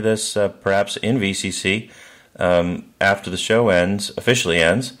play this perhaps in VCC after the show officially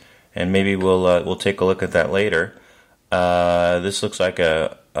ends, and maybe we'll take a look at that later. This looks like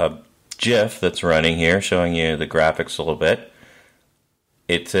a GIF that's running here, showing you the graphics a little bit.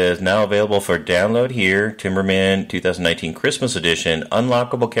 It says, now available for download here, Timberman 2019 Christmas Edition,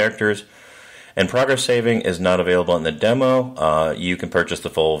 unlockable characters, and progress saving is not available in the demo. You can purchase the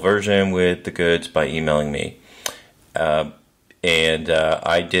full version with the goods by emailing me. I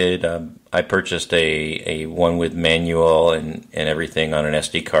purchased a one with manual and everything on an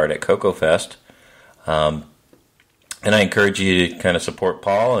SD card at CocoFest. And I encourage you to kind of support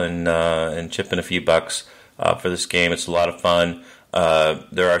Paul and chip in a few bucks. for this game. It's a lot of fun.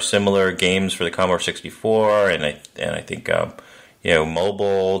 There are similar games for the Commodore 64, and I think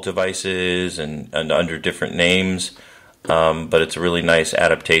mobile devices and under different names. But it's a really nice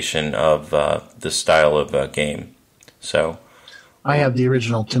adaptation of this style of game. So, I have the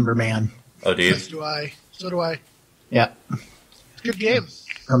original Timberman. Oh, do you? So do I. Yeah. It's a good game.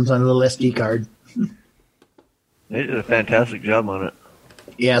 Comes on a little SD card. They did a fantastic job on it.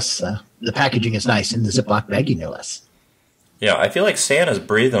 Yes, the packaging is nice, in the Ziploc baggie, no less. Yeah, I feel like Santa's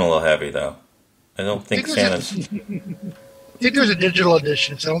breathing a little heavy, though. I don't think Santa's... I think there's a digital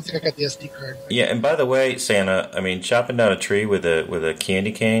edition, so I don't think I got the SD card. Yeah, and by the way, Santa, I mean, chopping down a tree with a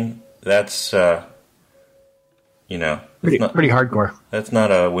candy cane, that's, pretty hardcore. That's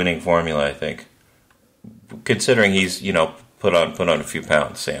not a winning formula, I think. Considering he's, put on a few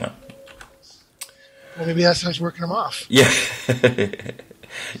pounds, Santa. Well, maybe that's how he's working them off. Yeah.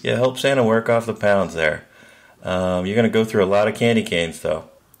 Yeah, help Santa work off the pounds there. You're going to go through a lot of candy canes, though.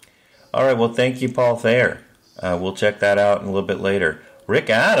 All right, well, thank you, Paul Thayer. We'll check that out in a little bit later. Rick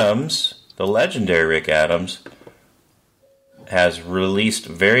Adams, the legendary Rick Adams, has released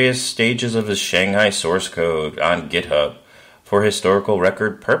various stages of his Shanghai source code on GitHub for historical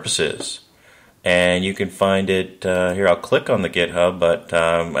record purposes. And you can find it here. I'll click on the GitHub, but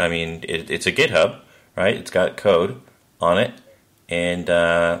it's a GitHub, right? It's got code on it, and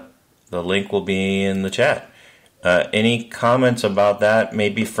the link will be in the chat. Any comments about that?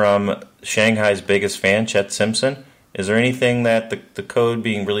 Maybe from Shanghai's biggest fan, Chet Simpson. Is there anything that the code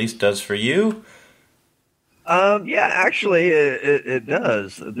being released does for you? Yeah, actually, it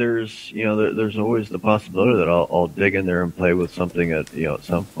does. There's there's always the possibility that I'll dig in there and play with something at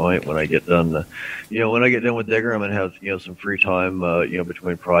some point when I get done. When I get done with Digger, I'm gonna have some free time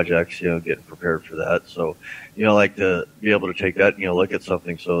between projects, getting prepared for that. So I like to be able to take that look at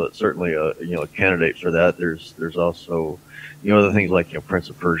something. So it's certainly a candidate for that. There's also other things like Prince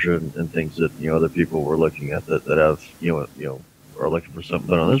of Persia and things that other people were looking at that have are looking for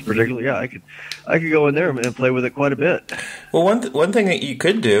something on this particular. Yeah, I could go in there and play with it quite a bit. Well, one thing that you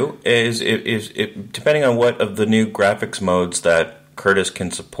could do is depending on what of the new graphics modes that Curtis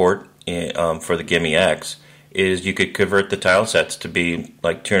can support for the Gimme X, is you could convert the tile sets to be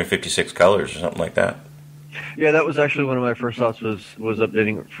like 256 colors or something like that. Yeah, that was actually one of my first thoughts was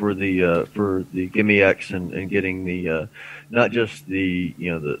updating for the Gimme X and getting the not just the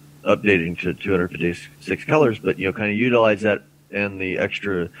the updating to 256 colors, but kind of utilize that and the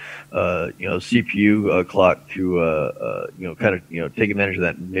extra CPU clock to kind of take advantage of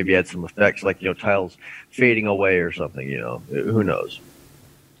that and maybe add some effects like tiles fading away or something. Who knows?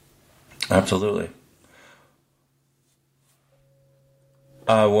 Absolutely.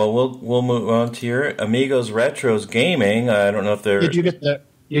 Well, we'll move on to your Amigos Retros Gaming. I don't know if they're. Did you get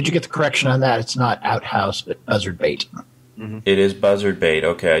the correction on that? It's not Outhouse, but Buzzard Bait. Mm-hmm. It is Buzzard Bait.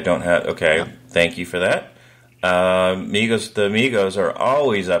 Okay, I don't have. Okay, yeah. Thank you for that. The Amigos are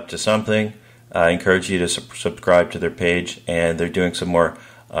always up to something. I encourage you to subscribe to their page, and they're doing some more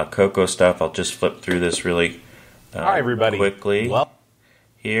Coco stuff. I'll just flip through this really Hi, everybody. Quickly. Well,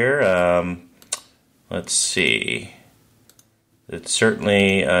 here, let's see. It's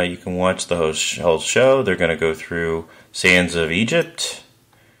certainly, you can watch the whole show. They're going to go through Sands of Egypt,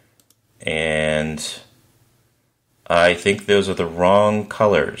 and I think those are the wrong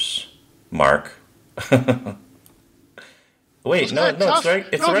colors, Mark. Wait, no, it's right.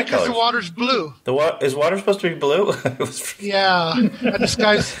 It's the right color. Because the water's blue. Is water supposed to be blue? Yeah, and the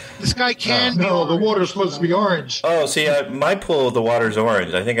sky can be. No, the water's supposed to be orange. Oh, see, my pool, the water's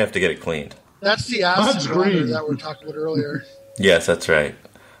orange. I think I have to get it cleaned. That's the acid water that we were talking about earlier. Yes, that's right.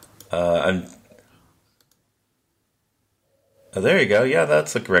 Oh, there you go. Yeah,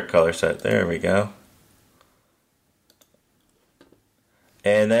 that's the correct color set. There we go.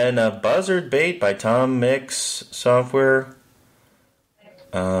 And then Buzzard Bait by Tom Mix Software.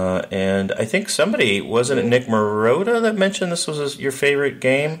 And I think wasn't it Nick Marotta that mentioned this was your favorite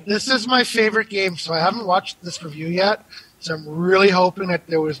game? This is my favorite game, so I haven't watched this review yet. So I'm really hoping that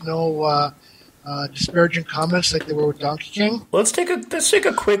there was no disparaging comments like there were with Donkey King. Let's take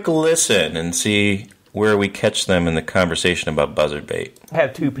a quick listen and see where we catch them in the conversation about Buzzard Bait.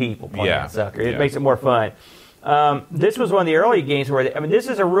 Have two people playing that sucker. It makes it more fun. This was one of the early games where, this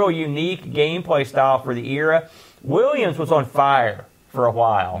is a real unique gameplay style for the era. Williams was on fire for a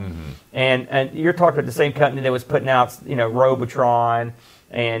while. Mm-hmm. And you're talking about the same company that was putting out, Robotron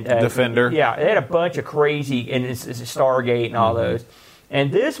and Defender. Yeah, they had a bunch of crazy, and it's Stargate and all those. And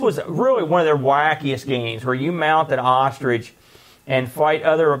this was really one of their wackiest games where you mount an ostrich and fight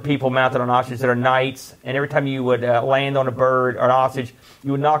other people mounted on ostriches that are knights. And every time you would land on a bird or an ostrich,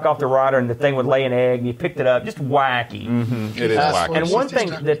 you would knock off the rider, and the thing would lay an egg, and you picked it up. Just wacky. It is wacky. And one thing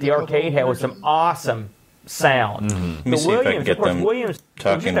that the arcade had was some awesome sound. Let me see if I can get them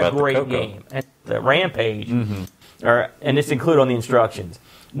talking about a great the Coco. game. And the Rampage, and it's included on the instructions.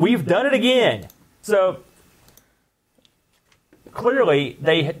 We've done it again. So clearly,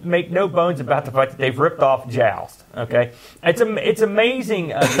 they make no bones about the fact that they've ripped off Joust. Okay, it's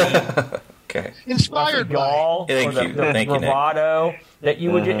amazing. Okay, inspired by Thank you. the Thank you, Nick. bravado that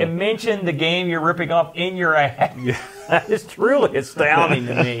you would mention the game you're ripping off in your ad. It's truly astounding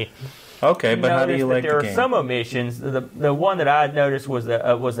to me. Okay, but how do you like there the game? are some omissions. The one that I noticed was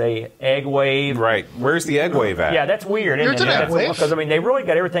a egg wave. Right. Where's the egg wave at? Yeah, that's weird, isn't There's it? an egg wave. Because, I mean, they really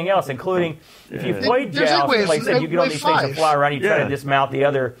got everything else, including if you played There's Joust, egg waves like I said, in you get on Egg these Wave things and 5. fly around, you try Yeah. to dismount the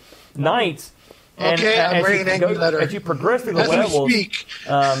other knights. And Okay, I'm as writing you an angry letter. As you progress through the As we levels, speak.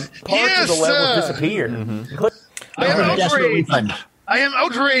 parts Yes, of the levels sir. disappear. I am Desperate outraged. refund. I am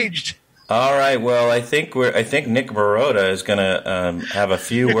outraged. All right. Well, I think Nick Baroda is going to have a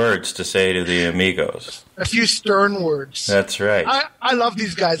few words to say to the amigos. A few stern words. That's right. I love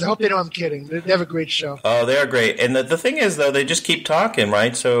these guys. I hope they know I'm kidding. They have a great show. Oh, they are great. And the thing is, though, they just keep talking,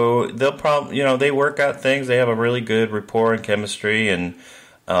 right? So they'll probably, they work out things. They have a really good rapport and chemistry, and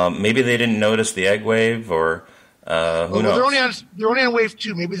maybe they didn't notice the egg wave, or who knows? They're only on wave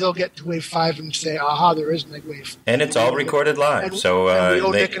 2. Maybe they'll get to wave 5 and say, "Aha, there is an egg wave." And it's all recorded live. And, So and we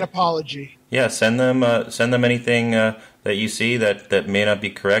owe Nick an apology. yeah, send them anything that you see that may not be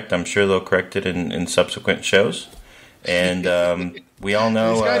correct. I'm sure they'll correct it in subsequent shows. And we all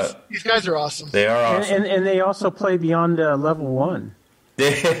know These guys are awesome. they are awesome. And they also play beyond level 1.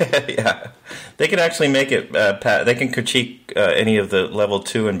 Yeah, they can actually make it. They can critique any of the level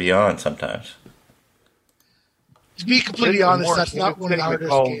 2 and beyond sometimes. To be completely honest, that's not one of the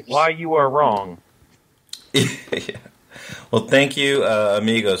hardest games. Why you are wrong. Yeah. Well, thank you,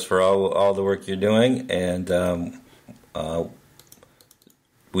 amigos, for all the work you're doing, and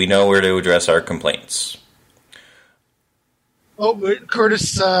we know where to address our complaints. Oh,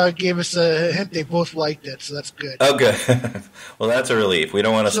 Curtis gave us a hint. They both liked it, so that's good. Oh, good. Well, that's a relief. We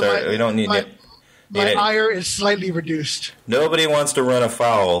don't want to start. We don't need my, it. My ire is slightly reduced. Nobody wants to run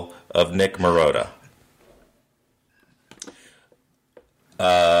afoul of Nick Marotta.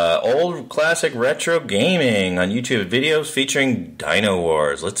 Old classic retro gaming on YouTube videos featuring Dino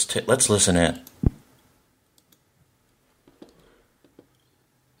Wars. Let's listen in.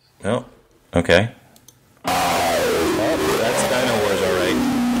 Oh, okay. Oh, that's Dino Wars, all right.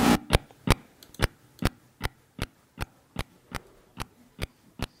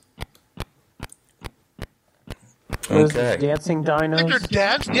 Okay. Dancing dinos. They're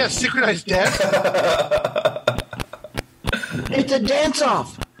dance? Yeah, synchronized dance. It's a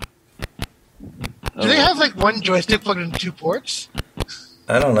dance-off. Do they have like one joystick plugged into 2 ports?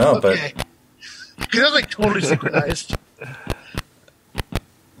 I don't know, Okay. Because that's like totally synchronized.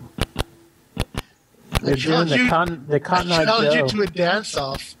 They're doing the Cotton Eye challenge Joe. you to a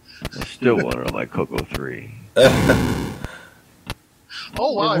dance-off. I still want it on my Coco 3.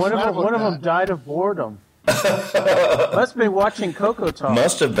 Oh, wow. One of them died of boredom. Must have been watching Coco Talk.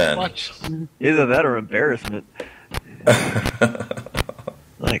 Must have been. Either that or embarrassment.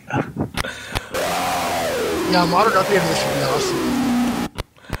 Like, Yeah, modern update of this would be awesome.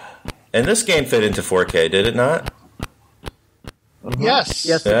 And this game fit into 4K, did it not? Yes.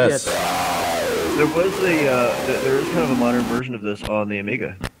 Yes, it Yes. did. there was there is kind of a modern version of this on the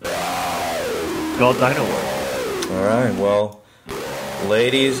Amiga. It's called Dino Wars. All right. Well,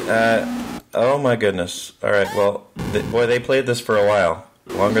 ladies, oh my goodness. All right. Well, boy, they played this for a while,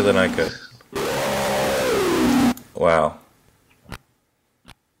 longer than I could. Wow.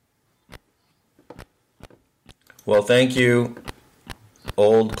 Well, thank you,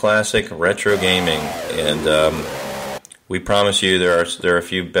 old classic retro gaming, and we promise you there are a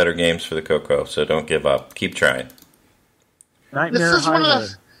few better games for the Coco, so don't give up. Keep trying. Nightmare This is one of Highway.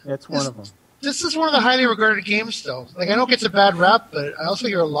 the- That's one of them. This is one of the highly regarded games, though. Like, I know it gets a bad rap, but I also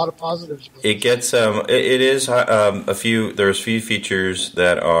hear a lot of positives. It gets it is a few. There's few features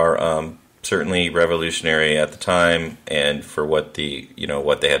that are certainly revolutionary at the time, and for what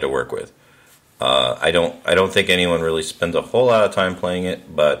what they had to work with. I don't think anyone really spends a whole lot of time playing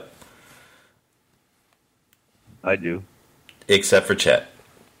it, but I do. Except for Chet.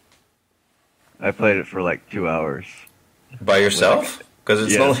 I played it for like 2 hours. By yourself? Because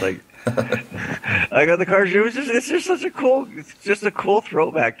it's only... like I got the cartridge. It's just such a cool. It's just a cool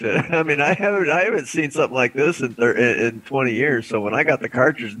throwback to. I mean, I haven't seen something like this in 20 years. So when I got the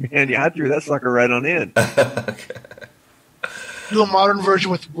cartridge, man, I threw that sucker right on in. Do a modern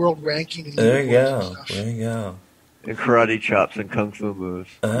version with world ranking. And There you leaderboards go. and stuff. There you go. And karate chops and kung fu moves.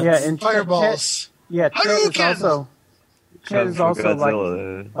 Yeah, and Fireballs. Chet Hadouken! is also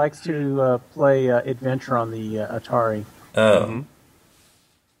Godzilla. likes to play Adventure on the Atari. Oh.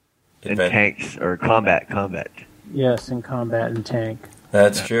 And tanks or combat. Yes, in combat and tank.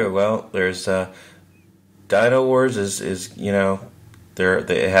 That's true. Well, there's Dino Wars is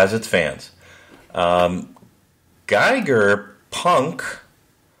it has its fans. Geiger Punk.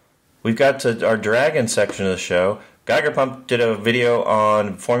 We've got to our Dragon section of the show. Geiger Punk did a video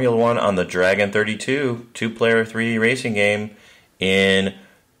on Formula One on the Dragon 32 2-player 3D racing game in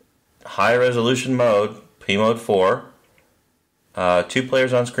high resolution mode, P mode 4. 2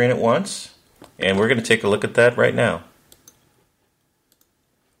 players on screen at once, and we're going to take a look at that right now.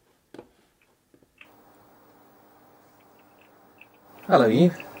 Hello,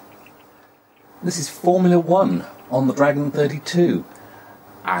 you. This is Formula One on the Dragon 32,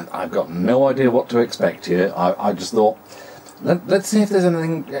 and I've got no idea what to expect here. I just thought, let's see if there's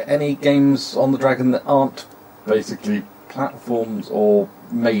any games on the Dragon that aren't basically platforms or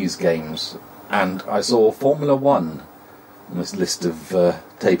maze games. And I saw Formula One on this list of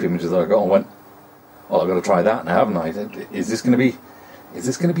tape images that I got, and went, well, I've got to try that now, haven't I? Is this going to be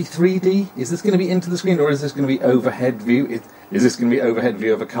 3D? Is this going to be into the screen, or is this going to be overhead view? Is this going to be overhead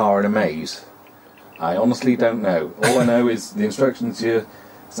view of a car in a maze? I honestly don't know. All I know is the instructions here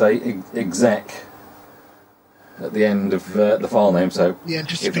say exec at the end of the file name. So The if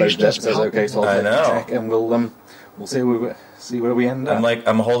anticipation that is says okay, so I'll I click know. check, and we'll see where we end up.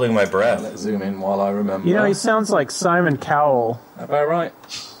 I'm holding my breath. Let's zoom in while I remember. You know, he sounds like Simon Cowell. About right.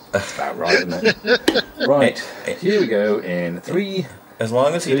 That's about right, isn't it? Right, here we go in 3. As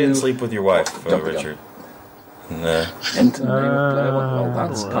long as he didn't sleep with your wife, Richard. No. Enter name of player one. Well,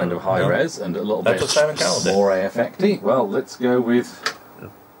 that's kind of high res and a little That's bit what Simon Cowell did. more AFX-y. Well, let's go with.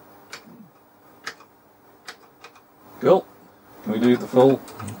 Cool. Can we do the full?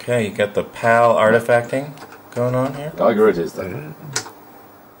 Okay, you got the PAL artifacting going on here. Geiger it is then.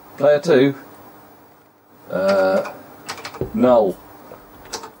 Player 2. Null.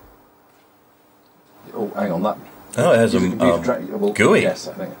 Oh, hang on, that. Oh, it has Is a computer track- well, GUI. Yes,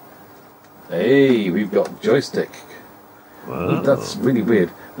 I think. Hey, we've got joystick. Wow. That's really weird.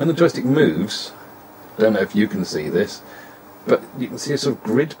 When the joystick moves, I don't know if you can see this, but you can see a sort of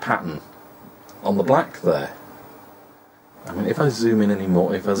grid pattern on the black there. I mean, if I zoom in any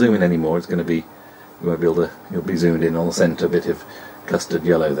more, it's going to be, you won't be able to, you'll be zoomed in on the centre bit of custard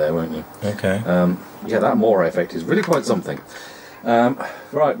yellow there, won't you? Okay. Yeah, that Moray effect is really quite something.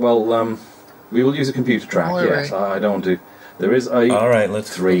 Right, well, we will use a computer track, Moray. yes. I don't want to. There is a All right,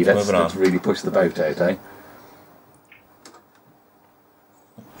 let's 3. move it on. Let's really push the boat out, eh?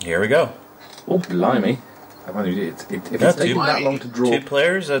 Here we go. Oh, blimey. If Yeah, it's taking that long to draw 2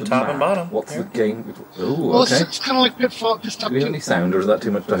 players, the top and map, bottom. what's Here. the game? Oh, Well, okay. it's kind of like Pitfall, just Do up we have to. any sound, or is that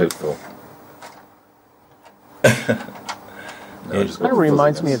too much to hope for? No, just got That the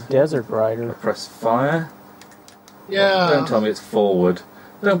reminds me fuzziness. of Desert Rider. Press fire. Yeah. Don't tell me it's forward.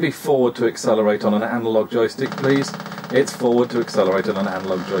 Don't be forward to accelerate on an analog joystick, please. It's forward to accelerate on an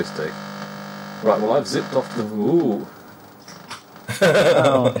analog joystick. Right, well, I've zipped off the... Ooh.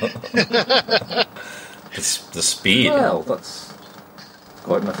 The speed. Well, that's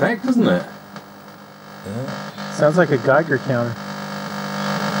quite an effect, isn't it? Sounds like a Geiger counter.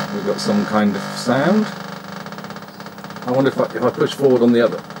 We've got some kind of sound. I wonder if I push forward on the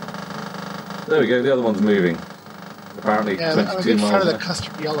other. There we go, the other one's moving. Apparently Yeah, 22 I was in miles front of an the hour.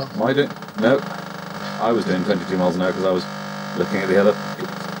 custard yellow. Am I doing? No. I was doing 22 miles an hour because I was looking at the other.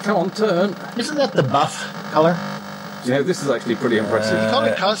 Come on, turn. Isn't that the buff color? You know, this is actually pretty impressive. Call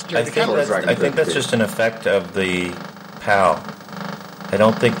it custard. I The think, color- I think that's just an effect of the PAL. I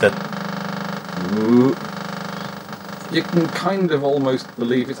don't think that... Ooh. You can kind of almost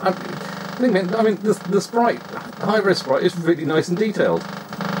believe it's... I mean, the sprite, the high-res sprite, is really nice and detailed.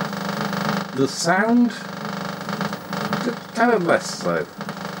 The sound, just kind of less so.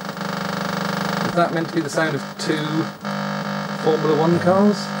 Is that meant to be the sound of 2 Formula One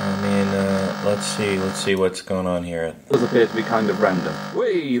cars? I mean, let's see what's going on here. It does appear to be kind of random.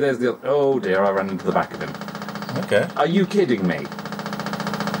 Whee, there's the... Oh dear, I ran into the back of him. Okay. Are you kidding me?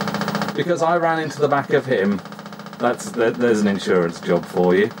 Because I ran into the back of him. There's an insurance job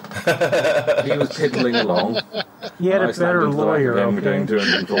for you. He was piddling along. He had I a slammed better into the back of lawyer, him, okay? doing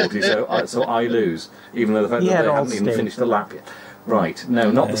 240, so I lose, even though the fact He that had they haven't even Allstate. finished the lap yet. Right,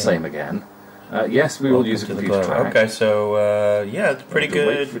 no, not the same again. Yes, we will use a computer track. Okay, so yeah, it's pretty We'll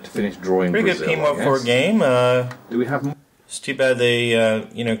wait good. for it to finish drawing Pretty Brazil, good I P-Mode guess. 4 game. Do we have more? It's too bad they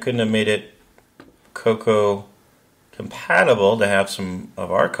couldn't have made it Coco compatible to have some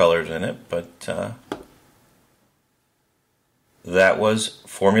of our colors in it, but that was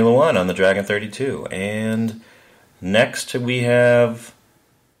Formula One on the Dragon 32. And next we have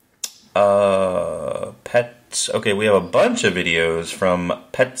Pets. Okay, we have a bunch of videos from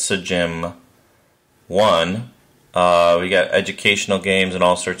Petsagym 1. We got educational games and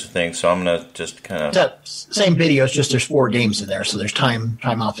all sorts of things, so I'm going to just kind of... Same videos, just there's 4 games in there, so there's time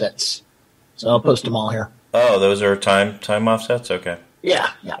offsets. So I'll post them all here. Oh, those are time offsets? Okay.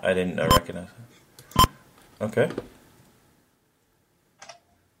 Yeah. I didn't recognize that. Okay.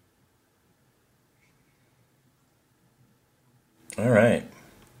 All right.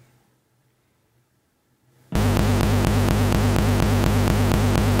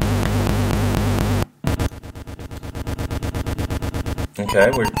 Okay,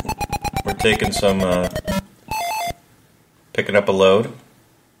 we're taking some picking up a load.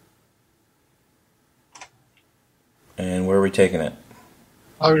 And where are we taking it?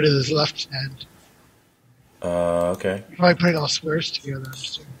 Over to this left hand. Okay. You're probably putting all squares together. I'm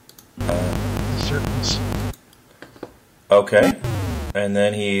assuming. Circles. Okay. And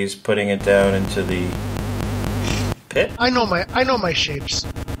then he's putting it down into the pit. I know my shapes.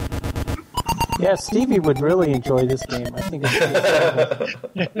 Yeah, Stevie would really enjoy this game. I think it's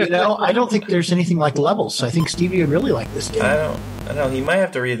I don't think there's anything like levels. I think Stevie would really like this game. I don't know. He might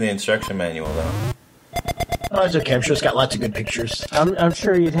have to read the instruction manual though. Oh, it's okay. I'm sure it's got lots of good pictures. I'm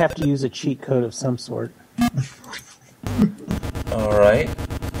sure you'd have to use a cheat code of some sort. All right.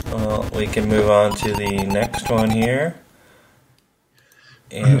 Well, we can move on to the next one here.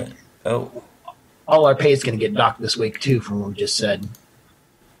 And all our pay is going to get docked this week too, from what we just said.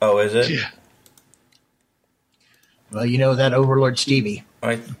 Oh, is it? Yeah. Well, you know that Overlord Stevie.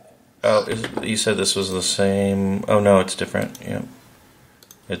 You said this was the same. Oh no, it's different. Yeah,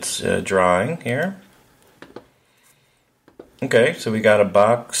 it's drawing here. Okay, so we got a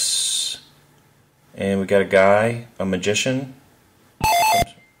box, and we got a guy, a magician,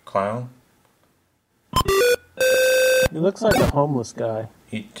 clown. He looks like a homeless guy.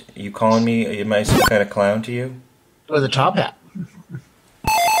 You calling me? Am I some kind of clown to you? With a top hat.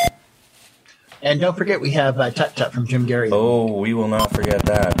 And don't forget, we have Tut Tut from Jim Gary. Oh, we will not forget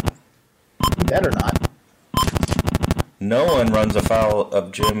that. You better not. No one runs afoul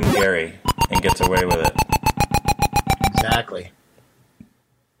of Jim Gary and gets away with it. Exactly.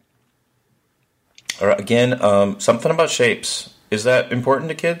 All right, again, something about shapes. Is that important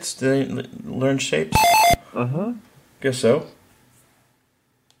to kids? Do they learn shapes? Uh-huh. Guess so.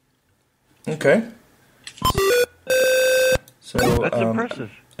 Okay. So that's impressive.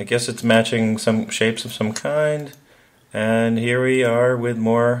 I guess it's matching some shapes of some kind. And here we are with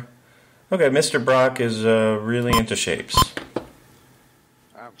more. Okay, Mr. Brock is really into shapes.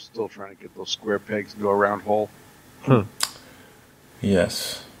 I'm still trying to get those square pegs into a round hole.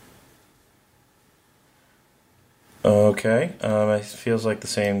 Yes. Okay, it feels like the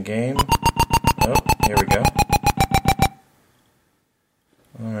same game. Oh, here we go.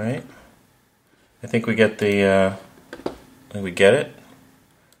 All right. I think we get the. I think we get it.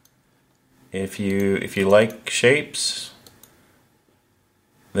 If you like shapes,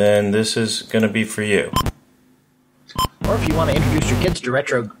 then this is going to be for you. Or if you want to introduce your kids to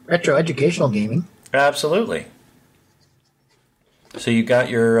retro educational gaming. Absolutely. So you got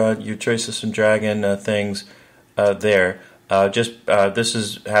your Choice of some Dragon things there.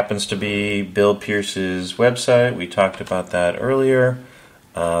 This happens to be Bill Pierce's website. We talked about that earlier.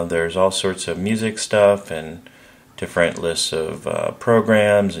 There's all sorts of music stuff and different lists of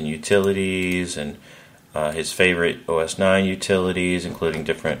programs and utilities and his favorite OS 9 utilities, including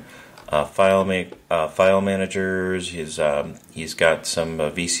different file managers. He's got some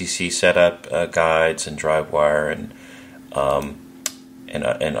VCC setup guides and DriveWire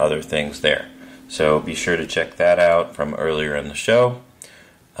and other things there. So be sure to check that out from earlier in the show.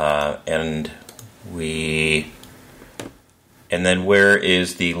 And then where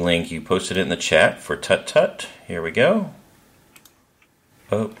is the link? You posted it in the chat for Tut Tut. Here we go.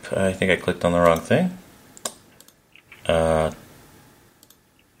 Oh, I think I clicked on the wrong thing. But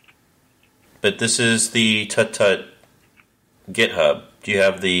this is the Tut Tut GitHub. Do you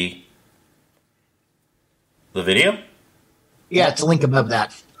have the video? Yeah, it's a link above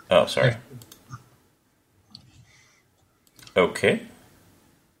that. Oh, sorry. Okay.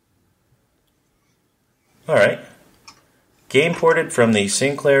 All right. Game ported from the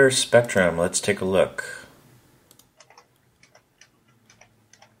Sinclair Spectrum. Let's take a look.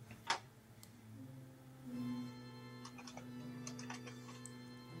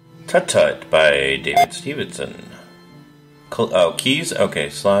 Tut Tut by David Stevenson. Keys? Okay,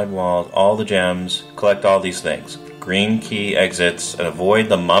 slide walls, all the gems, collect all these things. green key exits, and avoid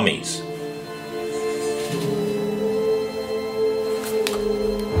the mummies.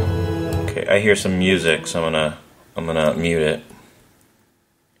 Okay, I hear some music, so I'm gonna mute it.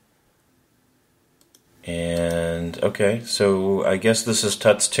 And okay, so I guess this is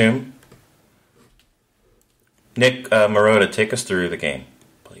Tut's Tomb. Nick Marotta, take us through the game,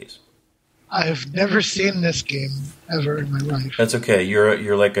 please. I've never seen this game ever in my life. That's okay.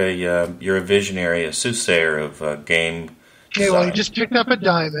 You're like you're a visionary, a soothsayer of game. Okay, well, you just picked up a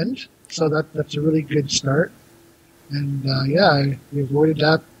diamond, so that's a really good start. And you avoided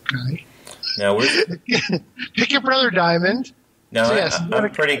that guy. Now pick your brother diamond. No, so yes, I'm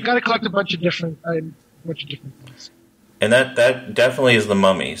pretty. Got to collect a bunch of different things. And that definitely is the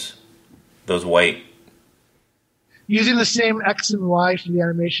mummies. Those white. Using the same X and Y for the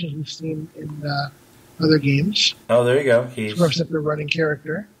animations we've seen in other games. Oh, there you go. He's except a running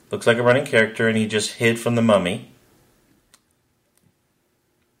character. Looks like a running character, and he just hid from the mummy.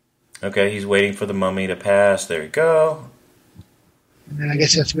 Okay, he's waiting for the mummy to pass. There you go. And then I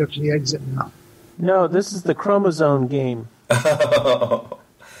guess he has to go up to the exit now. No, this is the chromosome game.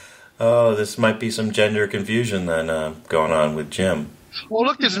 Oh, this might be some gender confusion then going on with Jim. Well,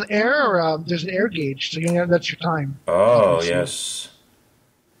 look, there's an air gauge, so that's your time. Oh, yes.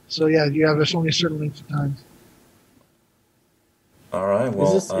 So yeah, there's only a certain length of time. All right.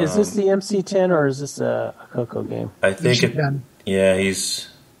 Well, is this the MC10 or is this a Coco game? I think he's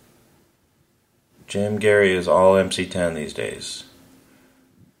Jim Gary is all MC10 these days.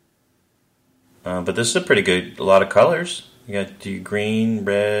 But this is a pretty good. A lot of colors. You got green,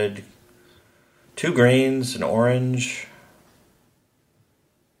 red, 2 greens, an orange.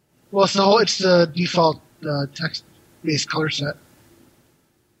 Well, it's the default text-based color set.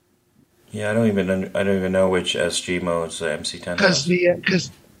 Yeah, I don't even know which SG modes the MC10 has. Because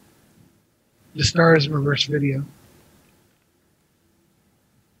the star is in reverse video.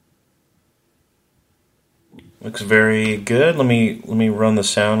 Looks very good. Let me run the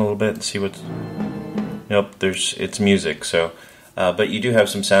sound a little bit and see what's. Nope, it's music. So, but you do have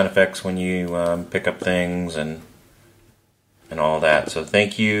some sound effects when you pick up things and all that. So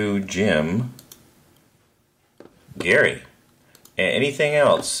thank you, Jim. Gary, anything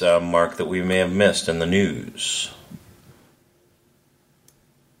else, Mark, that we may have missed in the news?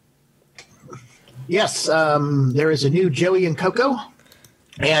 Yes, there is a new Joey and Coco,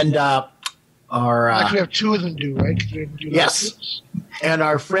 and actually, we have 2 of them due, right? Yes, and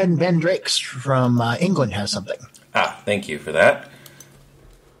our friend Ben Drakes from England has something. Thank you for that.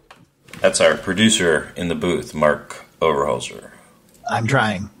 That's our producer in the booth, Mark Overholzer. I'm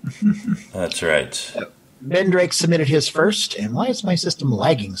trying. That's right. Ben Drake submitted his first, and why is my system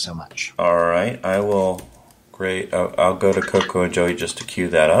lagging so much? All right, I will. Great. I'll go to Coco and Joey just to cue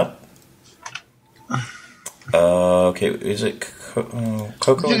that up. Okay, is it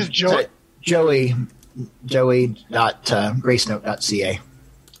Coco? This is Joey. Joey.gracenote.ca.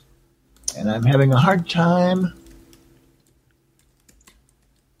 And I'm having a hard time.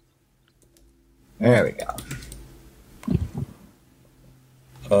 There we go.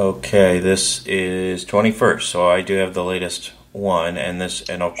 Okay, this is 21st, so I do have the latest one, and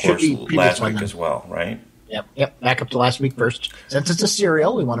of course last week as well, right? Yep. Back up to last week first. Since it's a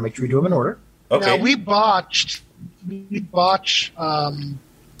serial, we want to make sure we do them in order. Okay. Now we botched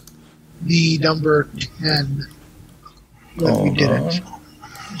the number 10 when we did it.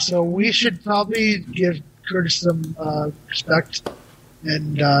 So we should probably give Curtis some respect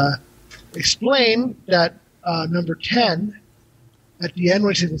and explain that number 10 at the end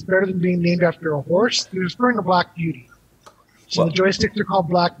when he says it's better than being named after a horse, he was referring to Black Beauty. So the joysticks are called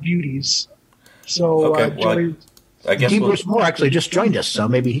Black Beauties. So Joey, I guess Bruce Moore actually just joined us, so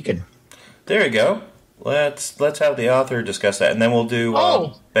maybe he can. There you go. Let's have the author discuss that, and then we'll do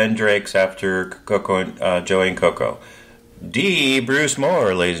Ben Drakes after Coco and Joey and Coco. D. Bruce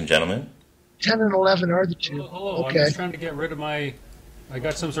Moore, ladies and gentlemen. 10 and 11 are the 2. Hello. Okay. I'm just trying to get rid of I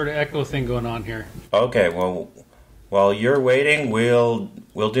got some sort of echo thing going on here. Okay. Well, while you're waiting, we'll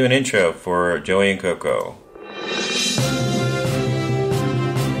do an intro for Joey and Coco.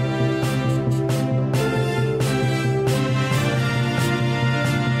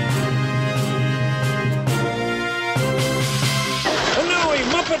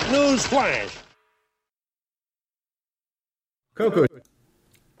 News Flash. Coco.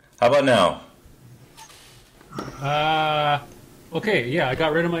 How about now? Okay, yeah, I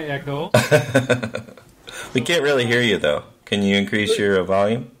got rid of my echo. We can't really hear you, though. Can you increase your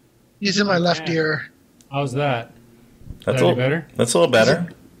volume? He's in my left ear. How's that? That's a little better. That's a little better.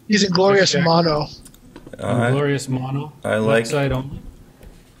 He's in glorious mono. Glorious mono. I like. Left side only.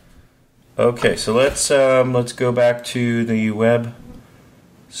 Okay, so let's go back to the web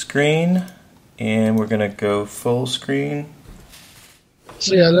screen, and we're gonna go full screen.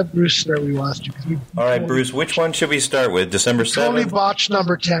 So yeah, let Bruce start. We lost you. All right, Bruce. Which one should we start with? December 7th? Totally botched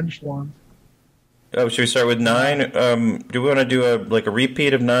number 10 for him. Oh, should we start with 9? Do we want to do a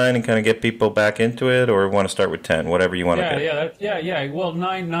repeat of 9 and kind of get people back into it, or want to start with 10? Whatever you want to do. Yeah. Well,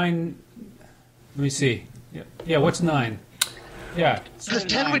 9. Let me see. Yeah. What's 9? Yeah. Because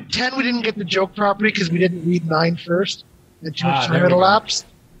 10 we didn't get the joke properly because we didn't read 9 first, and too much time had elapsed.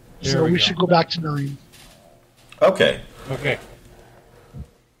 So we should go back to 9. Okay. Okay.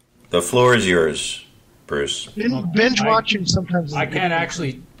 The floor is yours, Bruce. Binge watching sometimes. I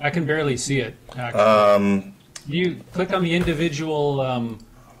can barely see it. Actually. You click on the individual.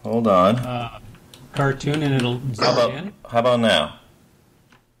 Hold on. Cartoon and it'll zoom in. How about now?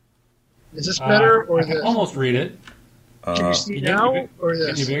 Is this better or I can this? almost read it. Can you see now or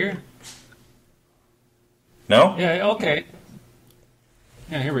this? Can you bigger? No? Yeah. Okay.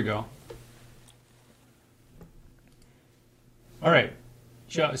 Yeah. Here we go. All right.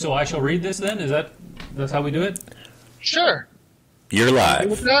 So I shall read this then? That's how we do it? Sure. You're live.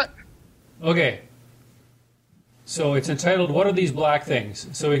 With that? Okay. So it's entitled, What Are These Black Things?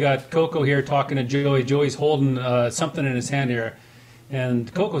 So we got Coco here talking to Joey. Joey's holding something in his hand here.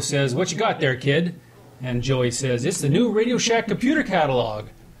 And Coco says, what you got there, kid? And Joey says, it's the new Radio Shack computer catalog.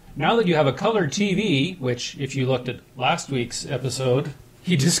 Now that you have a color TV, which if you looked at last week's episode,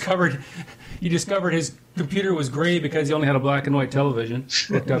 he discovered his computer was gray because he only had a black and white television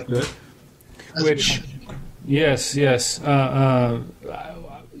hooked up to it. Which, yes.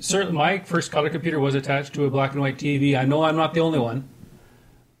 Certainly, my first color computer was attached to a black and white TV. I know I'm not the only one.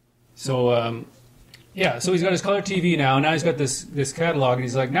 So, so he's got his color TV now. Now he's got this catalog, and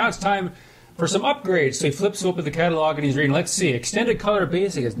he's like, now it's time for some upgrades. So he flips open the catalog, and he's reading, let's see, Extended Color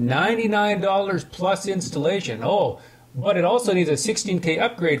Basic is $99 plus installation. Oh, but it also needs a 16K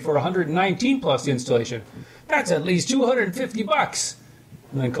upgrade for $119 plus installation. That's at least $250.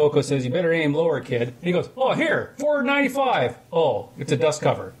 And then Coco says, you better aim lower, kid. And he goes, oh, here, $495. Oh, it's a dust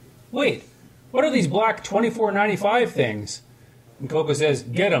cover. Wait, what are these black $24.95 things? And Coco says,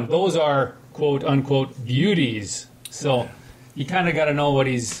 get them. Those are, quote, unquote, beauties. So you kind of got to know what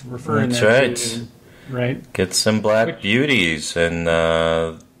he's referring That's there right. to. Right. Get some black beauties, and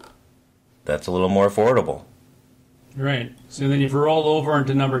that's a little more affordable. Right. So then if you roll over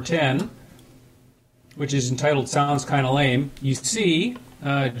into number 10, which is entitled Sounds Kinda Lame, you see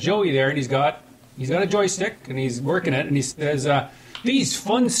Joey there, and he's got a joystick, and he's working it, and he says, these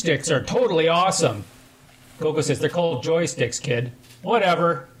fun sticks are totally awesome. Coco says, they're called joysticks, kid.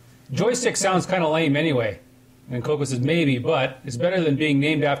 Whatever. Joystick sounds kind of lame anyway. And Coco says, maybe, but it's better than being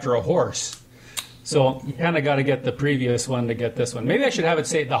named after a horse. So you kind of got to get the previous one to get this one. Maybe I should have it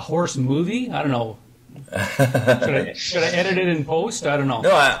say the horse movie. I don't know. Should I edit it in post? I don't know.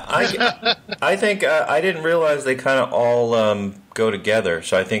 No, I think I didn't realize they kind of all go together.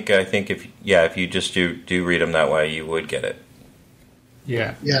 So I think if you just do read them that way, you would get it.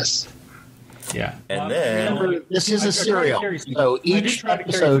 Yeah. Yes. Yeah. And then remember, this is a serial, so each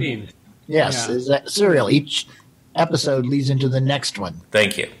episode. Yes, is a serial. Each episode leads into the next one.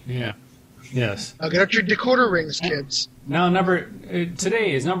 Thank you. Yeah. Yes. Now get out your decoder rings, kids. Now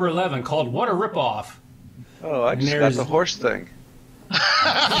today is number 11, called What a Ripoff. Oh, I just got the horse thing.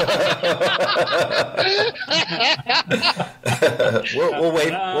 We'll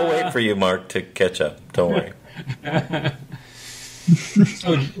wait for you, Mark, to catch up. Don't worry.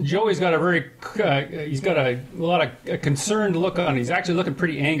 So Joey's got a lot of concerned look on. He's actually looking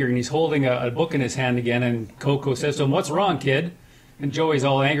pretty angry, and he's holding a book in his hand again. And Coco says to him, "What's wrong, kid?" And Joey's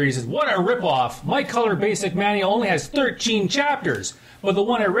all angry. He says, "What a ripoff! My Color Basic manual only has 13 chapters, but the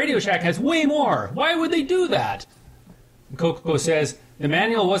one at Radio Shack has way more. Why would they do that?" And Coco says, "The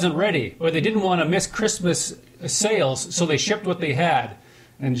manual wasn't ready, but they didn't want to miss Christmas sales, so they shipped what they had."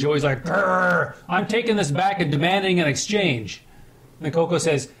 And Joey's like, "Grrr, I'm taking this back and demanding an exchange." And Coco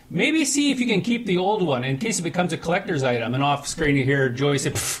says, "Maybe see if you can keep the old one in case it becomes a collector's item." And off screen you hear Joey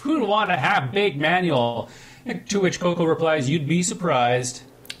say, "Who'd want a half-baked manual?" And to which Coco replies, "You'd be surprised."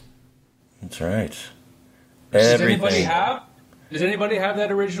 That's right. Does anybody have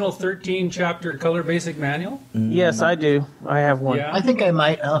that original 13-chapter Color Basic manual? Yes, I do. I have one. Yeah. I think I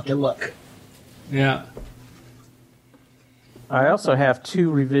might. I'll have to look. Yeah. I also have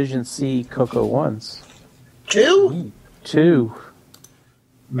 2 Revision C Coco 1s. 2? 2.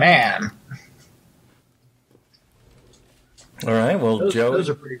 Man. All right. Well, those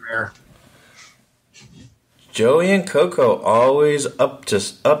are pretty rare. Joey and Coco always up to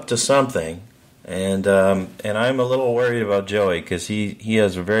something, And I'm a little worried about Joey because he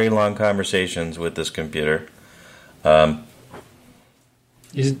has very long conversations with this computer.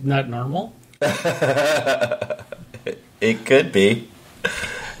 Is it not normal? It could be.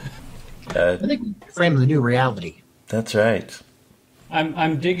 I think we frame the new reality. That's right.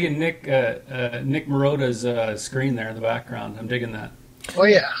 I'm digging Nick Marota's screen there in the background. I'm digging that. Oh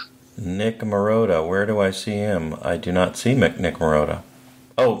yeah. Nick Marota. Where do I see him? I do not see Nick Marota.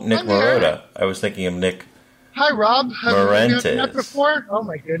 Oh, Nick I'm there. Marota. I was thinking of Nick. Hi, Rob. Have you Morentes. done that before? Oh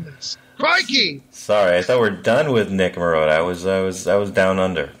my goodness. Crikey! Sorry, I thought we're done with Nick Marota. I was down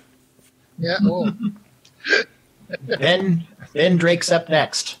under. Yeah. Oh. Ben Drake's up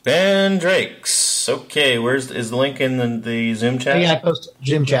next. Ben Drake's. Okay, is the link in the Zoom chat? Yeah, I posted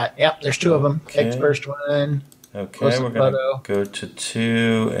Zoom chat. Yep, there's two of them. Okay. Take the first one. Okay, we're going to go to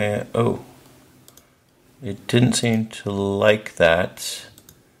 2 and... Oh. It didn't seem to like that.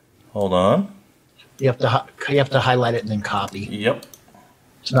 Hold on. You have to highlight it and then copy. Yep.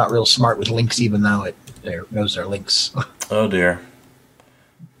 It's not real smart with links, even though it knows they're links. Oh, dear.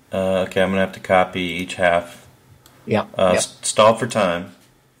 Okay, I'm going to have to copy each half. Yep. Stall for time.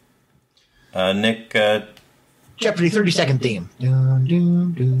 Nick... Jeopardy 30-second theme. Dun,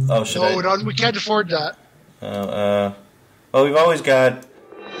 dun, dun. Oh, should I... No, we can't afford that. Well, we've always got...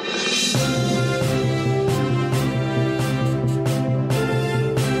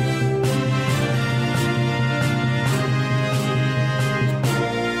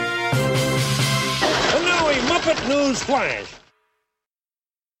 And now a Muppet News Flash.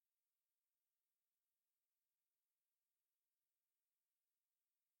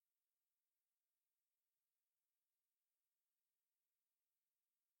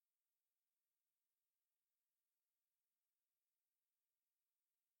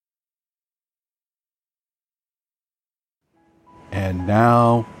 And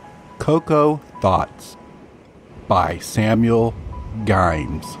now, Cocoa Thoughts by Samuel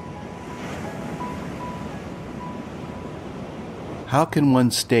Gimes. How can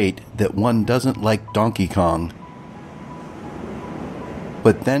one state that one doesn't like Donkey Kong,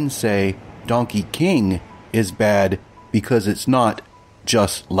 but then say Donkey King is bad because it's not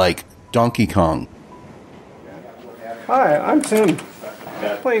just like Donkey Kong? Hi, I'm Tim.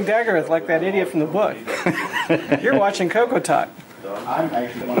 Playing Daggerith like that idiot from the book. You're watching Coco Talk. I'm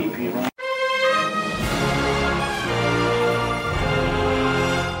actually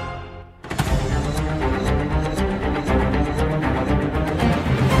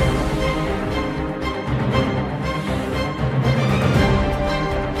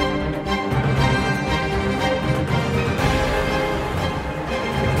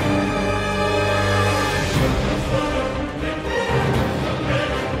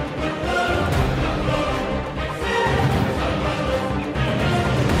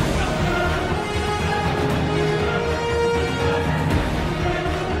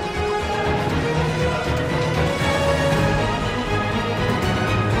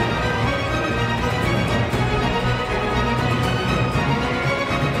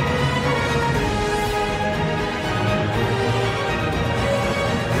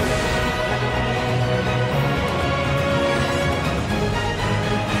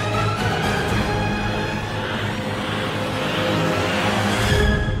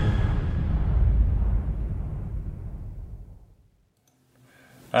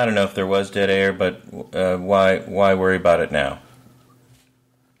I don't know if there was dead air, but why worry about it now?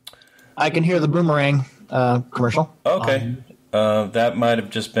 I can hear the boomerang commercial. Okay, that might have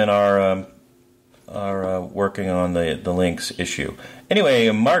just been our working on the links issue.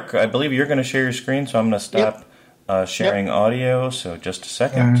 Anyway, Mark, I believe you're going to share your screen, so I'm going to stop sharing audio. So just a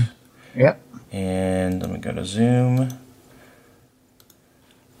second. Yep. And let me go to Zoom.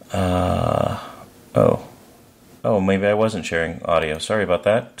 Oh, maybe I wasn't sharing audio. Sorry about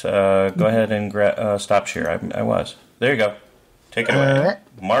that. Go ahead and stop share. I was. There you go. Take it away.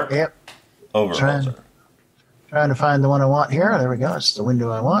 Mark. Yep. Over. Trying to find the one I want here. There we go. It's the window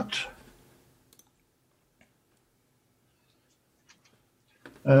I want.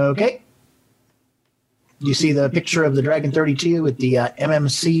 Okay. You see the picture of the Dragon 32 with the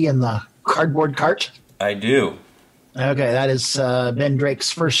MMC and the cardboard cart? I do. Okay, that is Ben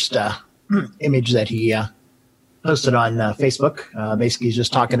Drake's first image that he posted on Facebook. Basically, he's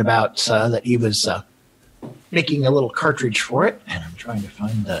just talking about that he was making a little cartridge for it. And I'm trying to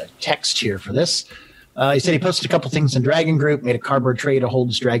find the text here for this. He said he posted a couple things in Dragon Group, made a cardboard tray to hold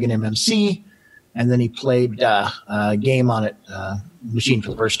his Dragon MMC, and then he played a game on it, machine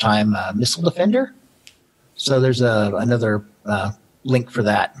for the first time, Missile Defender. So there's another link for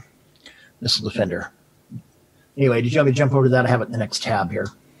that, Missile Defender. Anyway, did you want me to jump over to that? I have it in the next tab here.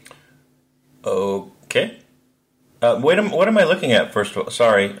 Okay. What am I looking at? First of all,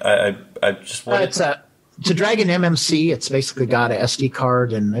 sorry, I just wanted... It's a Dragon MMC. It's basically got a SD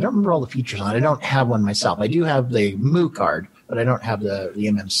card, and I don't remember all the features on it. I don't have one myself. I do have the Mu card, but I don't have the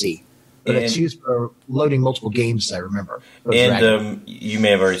MMC. But it's used for loading multiple games, I remember. And you may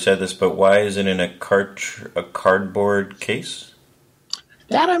have already said this, but why is it in a cardboard case?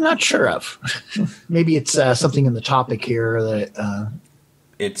 That I'm not sure of. Maybe it's something in the topic here that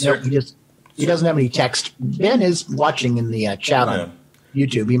he doesn't have any text. Ben is watching in the chat on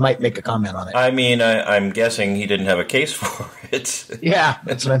YouTube. He might make a comment on it. I mean, I'm guessing he didn't have a case for it. Yeah,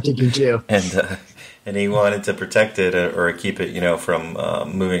 that's what I'm thinking too. And he wanted to protect it or keep it, from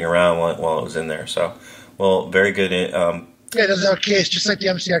moving around while it was in there. So, well, very good. It doesn't have a case, just like the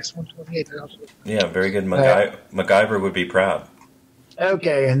MCX 128. Yeah, very good. MacGyver would be proud.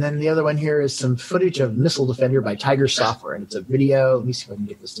 Okay, and then the other one here is some footage of Missile Defender by Tiger Software, and it's a video. Let me see if I can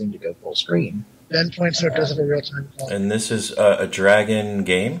get this thing to go full screen. Ben points out it does have a real-time call. And this is a Dragon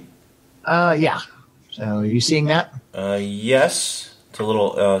game? Yeah. So, are you seeing that? Yes. It's a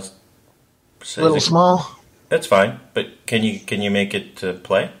little... small. That's fine, but can you make it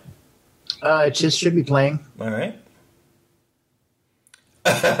play? It just should be playing. All right.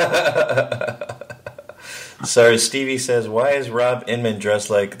 Sorry, Stevie says, why is Rob Inman dressed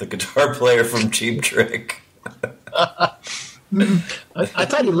like the guitar player from Cheap Trick? I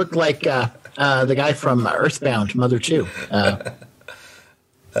thought he looked like the guy from Earthbound, Mother 2.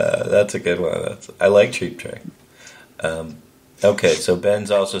 That's a good one. I like Cheap Trick. Okay, so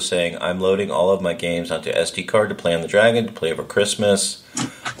Ben's also saying, I'm loading all of my games onto SD card to play on the Dragon, to play over Christmas.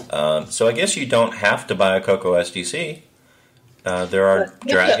 So I guess you don't have to buy a Coco SDC. There are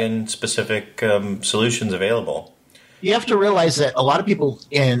Dragon-specific solutions available. You have to realize that a lot of people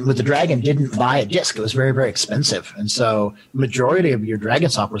with the Dragon didn't buy a disc. It was very, very expensive. And so the majority of your Dragon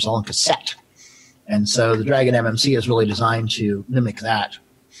software is all on cassette. And so the Dragon MMC is really designed to mimic that.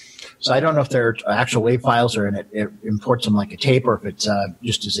 So I don't know if they're actual WAV files or it imports them like a tape or if it's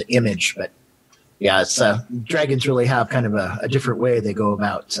just as an image. But yeah, it's Dragons really have kind of a different way they go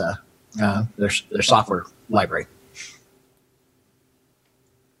about their software library.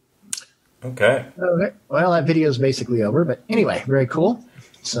 Okay. Well, that video is basically over. But anyway, very cool.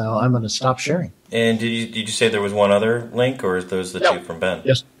 So I'm going to stop sharing. And did you say there was one other link, or is those the two from Ben?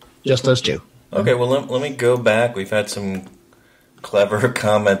 Just those two. Okay. Well, let me go back. We've had some clever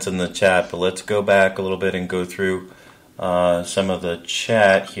comments in the chat, but let's go back a little bit and go through some of the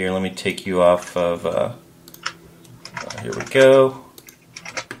chat here. Let me take you off of here we go.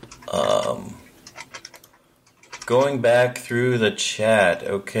 Going back through the chat.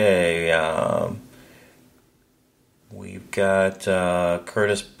 Okay, we've got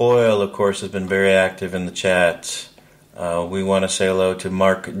Curtis Boyle, of course, has been very active in the chat. We want to say hello to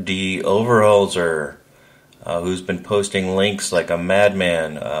Mark D. Overholzer, who's been posting links like a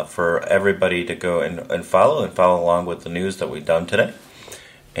madman for everybody to go and follow along with the news that we've done today.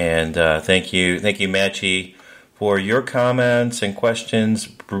 And thank you, Matchy, for your comments and questions.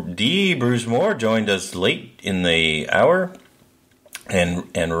 D. Bruce Moore joined us late in the hour and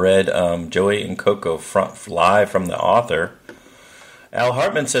read Joey and Coco live from the author. Al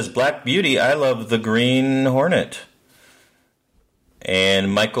Hartman says, Black Beauty, I love the Green Hornet.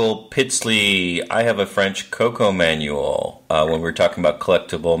 And Michael Pitsley, I have a French Coco manual when we were talking about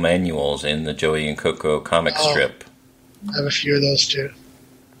collectible manuals in the Joey and Coco comic strip. I have a few of those too.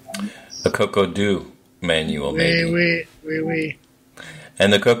 The Coco Do manual, maybe. Oui.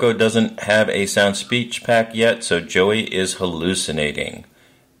 And the Coco doesn't have a sound speech pack yet, so Joey is hallucinating,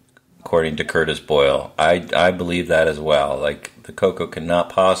 according to Curtis Boyle. I believe that as well. Like, the Coco cannot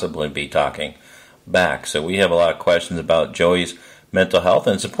possibly be talking back. So we have a lot of questions about Joey's mental health,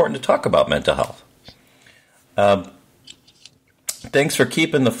 and it's important to talk about mental health. Thanks for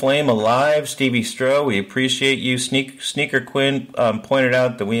keeping the flame alive, Stevie Stroh. We appreciate you. Sneaker Quinn pointed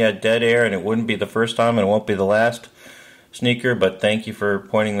out that we had dead air, and it wouldn't be the first time, and it won't be the last, Sneaker, but thank you for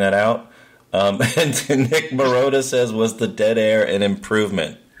pointing that out. And Nick Marotta says, was the dead air an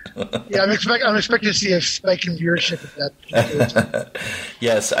improvement? Yeah, I'm expecting to see a spike in viewership at that.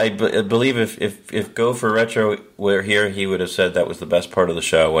 Yes, I believe if Go for Retro were here, he would have said that was the best part of the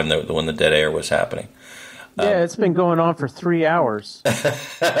show when the dead air was happening. Yeah, it's been going on for 3 hours.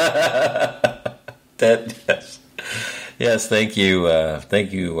 Yes, thank you,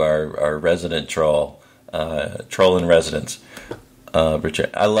 our resident troll in residence, Richard.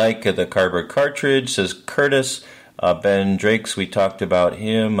 I like the cardboard cartridge, says Curtis. Ben Drakes, we talked about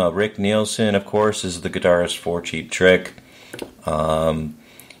him. Rick Nielsen, of course, is the guitarist for Cheap Trick. And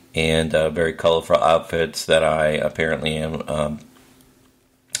very colorful outfits that I apparently am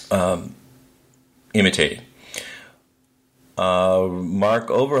imitating. Mark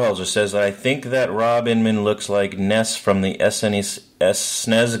Overholzer says, I think that Rob Inman looks like Ness from the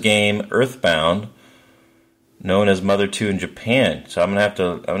SNES game Earthbound, known as Mother 2 in Japan. So I'm gonna have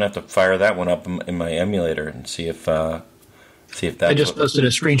to fire that one up in my emulator and see if that's. I just posted a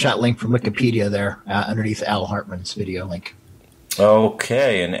screenshot link from Wikipedia there underneath Al Hartman's video link.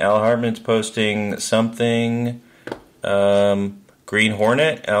 Okay, and Al Hartman's posting something. Green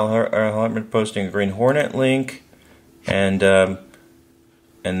Hornet. Al Hartman posting a Green Hornet link, and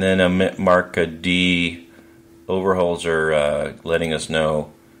then Mark D. Overholzer letting us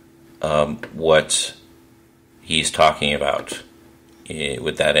know what he's talking about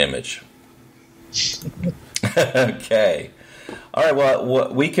with that image. Okay. All right.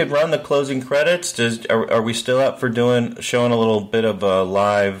 Well, we could run the closing credits. Are we still up for showing a little bit of a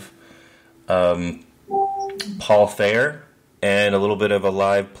live Paul Thayer and a little bit of a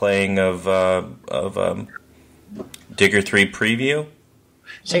live playing of Digger 3 preview?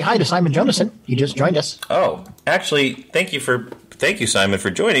 Say hi to Simon Jonasson. He just joined us. Oh, actually, thank you, Simon, for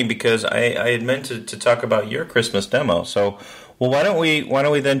joining, because I had meant to talk about your Christmas demo. So, well, why don't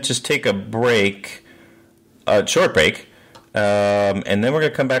we then just take a break, short break, and then we're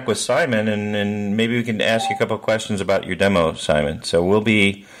going to come back with Simon, and maybe we can ask you a couple of questions about your demo, Simon. So we'll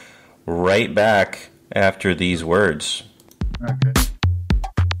be right back after these words. Okay.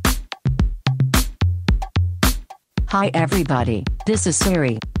 Hi everybody, this is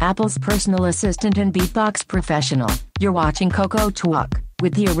Siri, Apple's personal assistant and beatbox professional. You're watching Coco Talk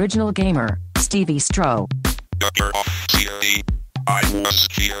with the original gamer, Stevie Stroh. You're off, Siri. I was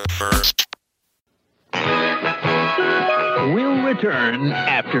here first. We'll return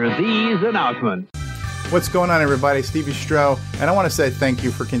after these announcements. What's going on, everybody? Stevie Stroh, and I want to say thank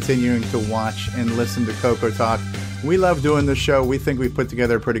you for continuing to watch and listen to Coco Talk. We love doing this show. We think we put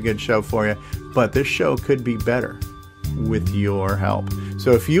together a pretty good show for you, but this show could be better with your help.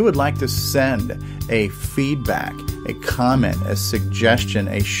 So if you would like to send a feedback, a comment, a suggestion,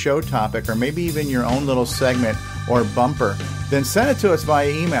 a show topic, or maybe even your own little segment or bumper, then send it to us via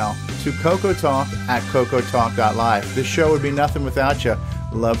email to cocotalk@cocotalk.live. This show would be nothing without you.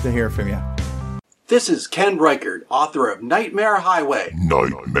 Love to hear from you. This is Ken Reichert, author of Nightmare Highway.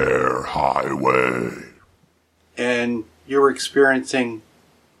 Nightmare Highway. And you're experiencing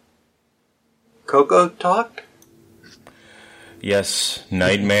Coco Talk? Yes,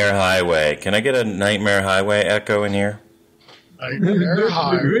 Nightmare Highway. Can I get a Nightmare Highway echo in here? Nightmare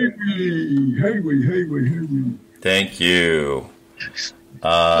Highway. Thank you.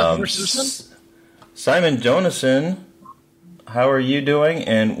 Simon Jonasson, how are you doing,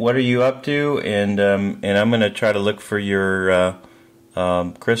 and what are you up to? And I'm going to try to look for your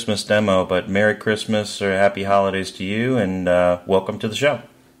Christmas demo, but Merry Christmas or Happy Holidays to you, and welcome to the show.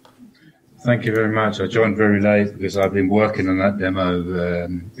 Thank you very much. I joined very late because I've been working on that demo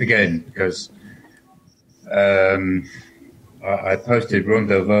again, because I posted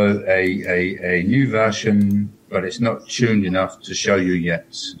Rondeau a new version, but it's not tuned enough to show you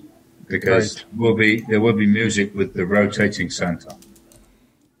yet, because there will be music with the rotating Santa.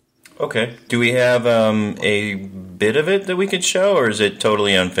 Okay. Do we have a bit of it that we could show, or is it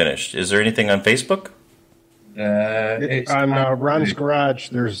totally unfinished? Is there anything on Facebook? On Ron's Garage,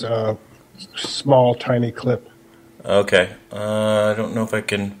 there's a small, tiny clip. Okay. I don't know if I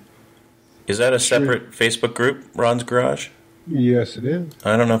can... Is that a separate Facebook group, Ron's Garage? Yes, it is.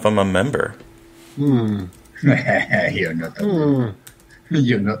 I don't know if I'm a member. You're not.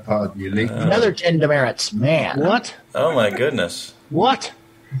 You're not part of the elite. Another 10 demerits, man. What? Oh my goodness! What?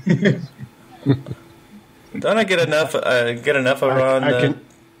 Don't I get enough? Get enough of Ron?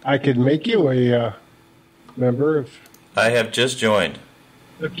 I can make you a member if I have just joined.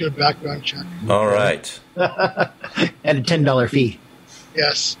 Let's do a background check. All right. And a $10 fee.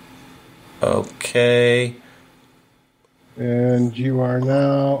 Yes. Okay. And you are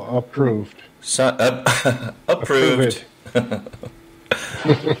now approved. Approved.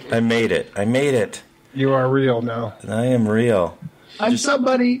 I made it. You are real now. I am real. I'm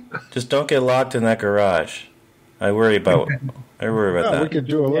somebody. Just don't get locked in that garage. I worry about that. We could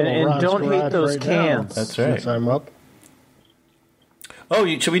do a little and don't garage hate those right cans. now, That's right. Since I'm up. Oh,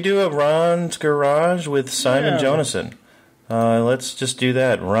 should we do a Ron's Garage with Simon Jonasson? Let's just do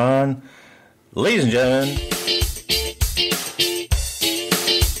that. Ron, ladies and gentlemen.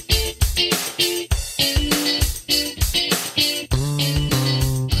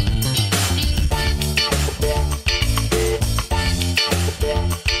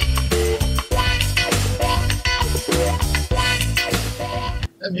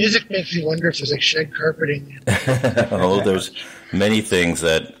 The music makes me wonder if there's like shed carpeting. Oh, many things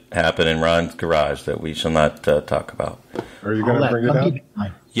that happen in Ron's garage that we shall not talk about. Are you going to bring it up?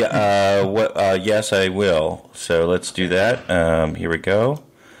 Yeah. Yes, I will. So let's do that. Here we go.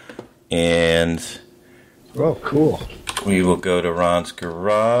 And oh, cool. We will go to Ron's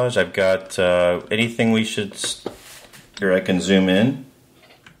garage. I've got anything we should. Here, I can zoom in.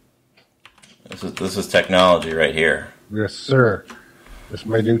 This is technology right here. Yes, sir. That's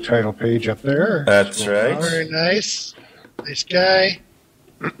my new title page up there. That's right. Very nice. Nice guy.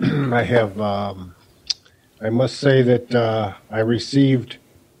 I have. I must say that I received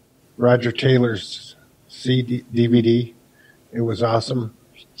Roger Taylor's DVD. It was awesome.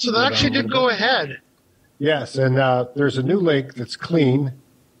 So that actually did go ahead. Yes, and there's a new link that's clean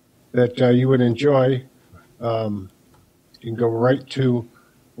that you would enjoy. You can go right to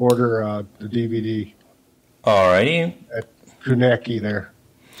order the DVD. Alrighty. At Kunaki there.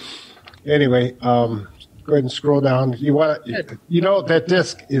 Anyway, go ahead and scroll down. You know that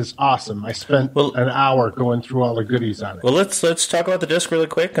disc is awesome. I spent an hour going through all the goodies on it. Well, let's talk about the disc really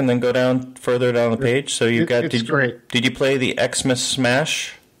quick, and then go down further down the page. So you've got. It's great. Did you play the Xmas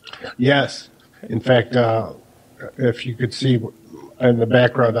Smash? Yes. In fact, if you could see in the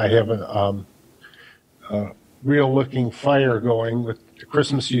background, I have a real-looking fire going with the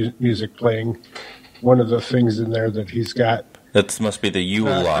Christmas music playing. One of the things in there that he's got. That must be the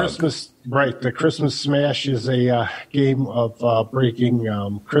Yule log. The Christmas Smash is a game of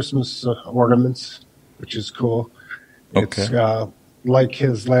breaking Christmas ornaments, which is cool. Okay. It's like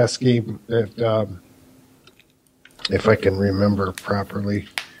his last game that, if I can remember properly,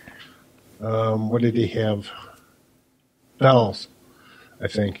 what did he have? Bells, I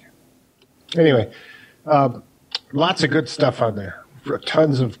think. Anyway, lots of good stuff on there.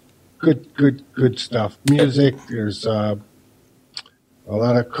 Tons of good stuff. Music. There's a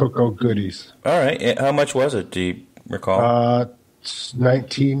lot of Coco goodies. All right. How much was it? Do you recall? It's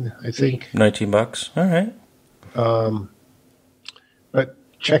 19, I think. $19. All right. But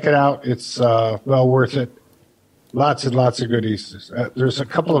check it out. It's well worth it. Lots and lots of goodies. There's a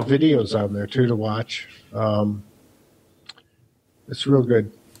couple of videos on there too to watch. It's real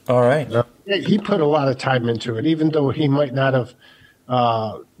good. All right. He put a lot of time into it, even though he might not have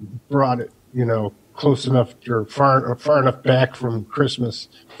brought it, close enough or far enough back from Christmas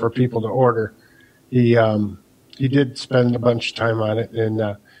for people to order. He did spend a bunch of time on it,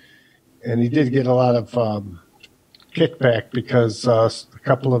 and he did get a lot of kickback because a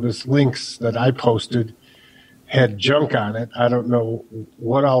couple of his links that I posted had junk on it. I don't know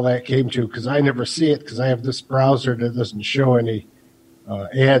what all that came to because I never see it because I have this browser that doesn't show any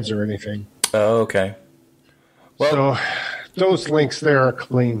ads or anything. Oh, okay. Well, so those links there are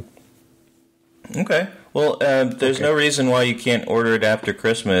clean. Okay. Well, there's no reason why you can't order it after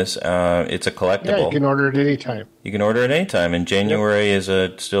Christmas. It's a collectible. Yeah, you can order it anytime. You can order it anytime, and January is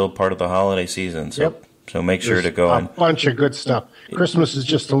still part of the holiday season. So, so make sure to go a bunch of good stuff. Christmas is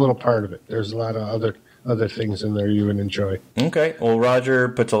just a little part of it. There's a lot of other things in there you would enjoy. Okay. Well, Roger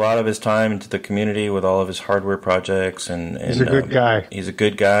puts a lot of his time into the community with all of his hardware projects, and he's a good guy. He's a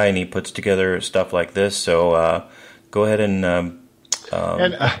good guy, and he puts together stuff like this. So go ahead and.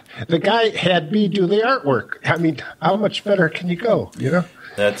 The guy had me do the artwork. I mean, how much better can you go?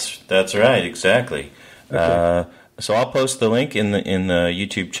 That's right, exactly. Okay. So I'll post the link in the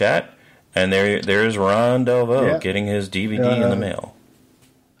YouTube chat, and there's Ron Delvaux getting his DVD in the mail.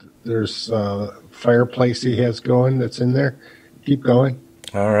 There's a fireplace he has going that's in there. Keep going.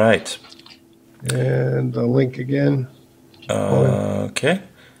 All right. And the link again. Okay.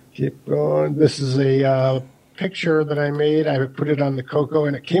 Keep going. This is a picture that I made. I put it on the Coco,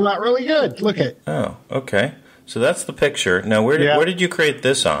 and it came out really good. Look at. Oh, okay. So that's the picture. Now, where did you create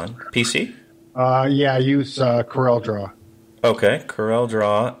this on? PC? I use Corel Draw. Okay, Corel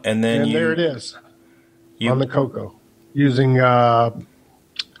Draw, and then there it is on the Coco using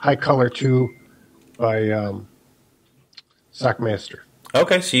High Color 2 by Sockmaster.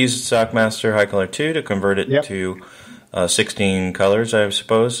 Okay, so you use Sockmaster High Color 2 to convert it to 16 colors, I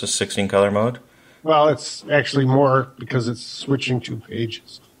suppose, a 16 color mode. Well, it's actually more because it's switching 2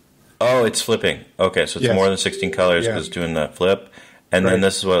 pages. Oh, it's flipping. Okay, so it's more than 16 colors because it's doing that flip. And then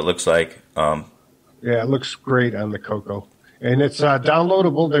this is what it looks like. It looks great on the Coco. And it's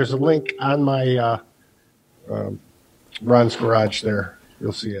downloadable. There's a link on my Ron's Garage there.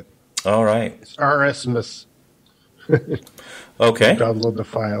 You'll see it. All right. It's RSMS. Okay. Download the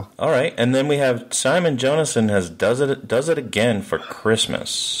file. All right. And then we have Simon Jonason does it again for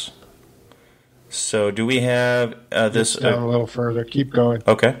Christmas. So do we have this? Down a little further. Keep going.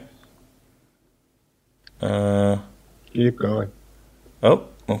 Okay. Keep going. Oh,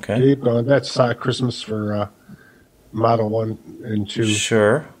 okay. Keep going. That's Christmas for Model 1 and 2.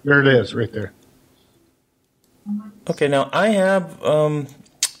 Sure. There it is, right there. Okay, now I have a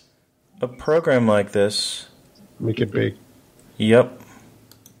program like this. Make it big. Yep.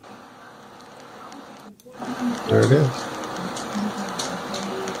 There it is.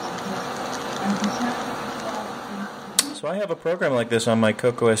 So I have a program like this on my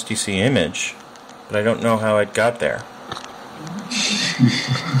Coco STC image, but I don't know how it got there.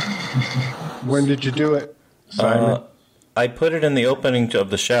 When did you do it, Simon? I put it in the opening of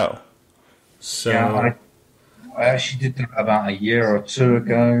the show. So yeah, I actually did that about a year or two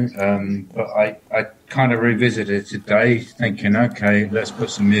ago, but I kind of revisited it today, thinking, okay, let's put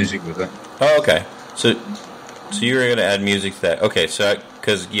some music with it. Oh, okay. So you were going to add music to that. Okay, so,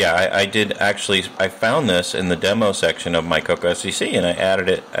 because, I did actually, I found this in the demo section of my Coco STC, and I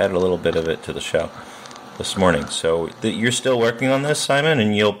added a little bit of it to the show this morning. So you're still working on this, Simon,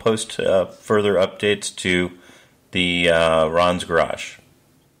 and you'll post further updates to the Ron's Garage.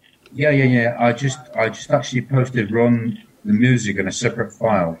 Yeah. I just actually posted Ron the music in a separate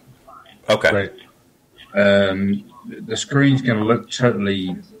file. Okay. Right. The screen's going to look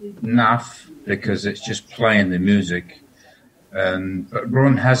totally naff because it's just playing the music. But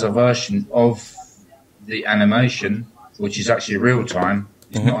Ron has a version of the animation, which is actually real time.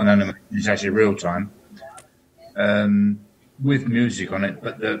 It's not an animation; it's actually real time, with music on it.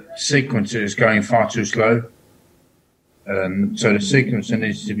 But the sequencer is going far too slow. So the sequencer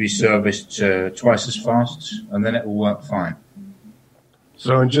needs to be serviced twice as fast, and then it will work fine.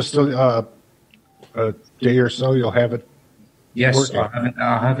 So in just a day or so, you'll have it. Yes, I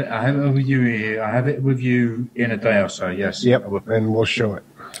have it with you here. I have it with you in a day or so. Yes. Yep, and we'll show it.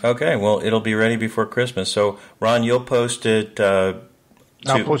 Okay, well, it'll be ready before Christmas. So, Ron, you'll post it. I'll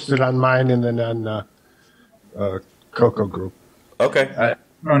post it on mine and then on Coco Group. Okay.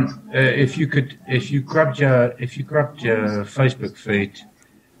 Ron, if you grabbed your Facebook feed,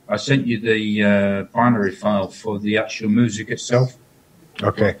 I sent you the binary file for the actual music itself.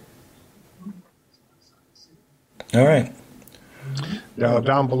 Okay. All right. Now,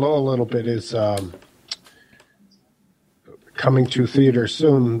 down below a little bit is coming to theater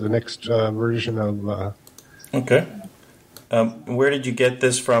soon, the next version of... Okay. Where did you get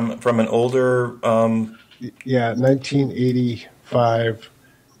this from? From an older... 1985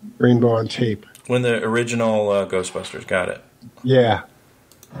 Rainbow on Tape. When the original Ghostbusters got it. Yeah.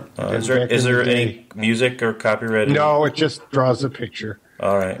 Is there any music or copyright? No, it just draws a picture.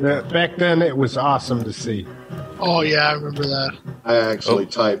 All right. Back then, it was awesome to see. Oh, yeah, I remember that. I actually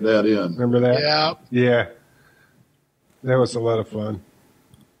typed that in. Remember that? Yeah. Yeah. That was a lot of fun.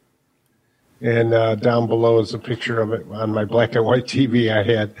 And down below is a picture of it on my black and white TV I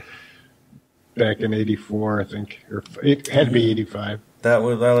had back in '84, I think. Or it had to be '85. That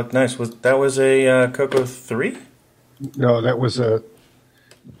looked nice. That was a Coco 3? No, that was a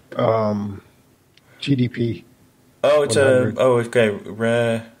GDP. Oh, it's 100.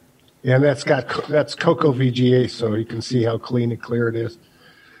 okay. Yeah, and that's Coco VGA, so you can see how clean and clear it is.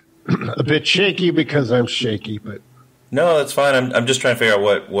 A bit shaky because I'm shaky, but no, that's fine. I'm just trying to figure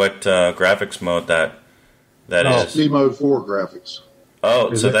out what graphics mode that is. C mode 4 graphics.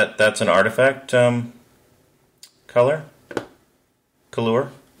 Oh, so that's an artifact color?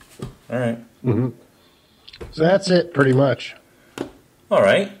 Color? All right. Mm-hmm. So that's it, pretty much. All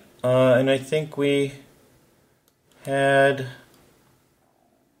right. And I think we had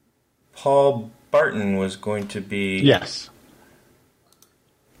Paul Barton was going to be... Yes.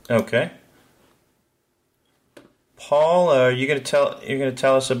 Okay. Paul, are you going to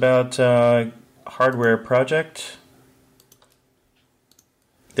tell us about Hardware Project?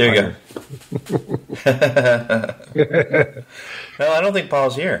 There you go. Well, I don't think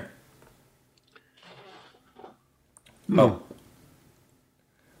Paul's here. Oh.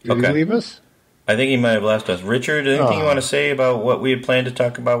 Did he leave us? I think he might have left us. Richard, anything you want to say about what we had planned to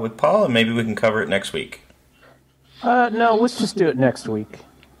talk about with Paul? And maybe we can cover it next week. No, let's just do it next week.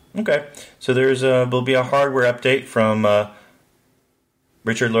 Okay. So there'll be a hardware update from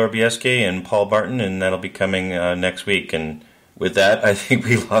Richard Lorobieski and Paul Barton, and that'll be coming next week. And with that, I think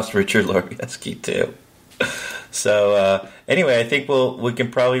we lost Richard Lorobieski too. So anyway, I think we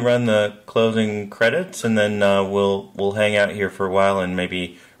can probably run the closing credits, and then we'll hang out here for a while and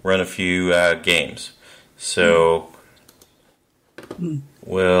maybe run a few games. So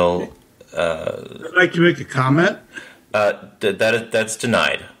we'll. I'd like to make a comment. That's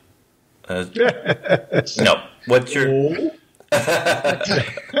denied. No. What's your?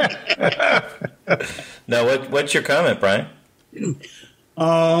 No. What's your comment, Brian?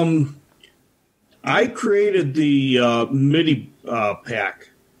 I created the MIDI pack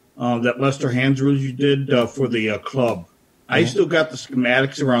that Lester Hansrud you did for the club. I still got the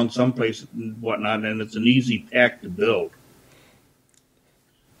schematics around someplace and whatnot, and it's an easy pack to build.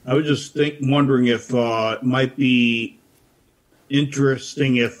 I was just wondering if it might be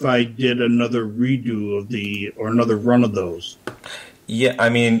interesting if I did another redo or another run of those. Yeah, I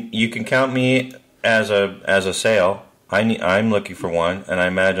mean, you can count me as a sale. I'm looking for one, and I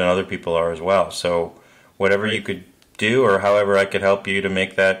imagine other people are as well. So whatever you could do, or however I could help you to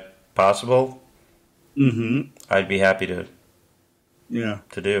make that possible, I'd be happy to. Yeah,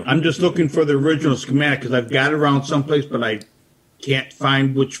 to do. I'm just looking for the original schematic because I've got it around someplace, but I can't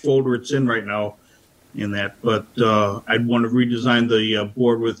find which folder it's in right now. In that, but I'd want to redesign the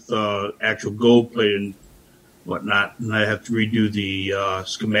board with actual gold plate and whatnot, and I have to redo the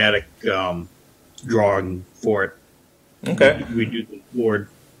schematic drawing for it. Okay. Redo the board.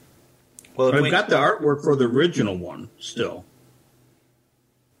 Well, I've got the artwork for the original one still.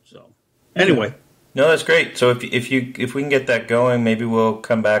 So, anyway. No, that's great. So if we can get that going, maybe we'll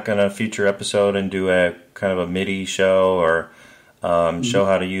come back on a future episode and do a kind of a MIDI show or show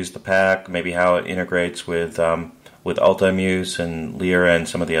how to use the pack, maybe how it integrates with Ultimuse and Lyra and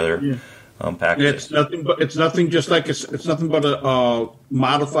some of the other packages. It's nothing but a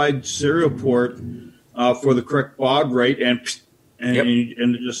modified serial port for the correct baud rate, and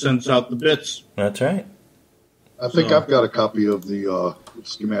it just sends out the bits. That's right. I think I've got a copy of the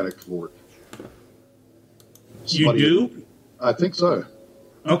schematic for it. You do? I think so.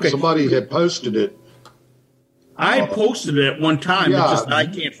 Okay. Somebody had posted it. I posted it at one time. Yeah. It's just I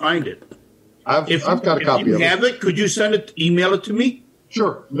can't find it. I've got a copy of it. If you have it, could you email it to me?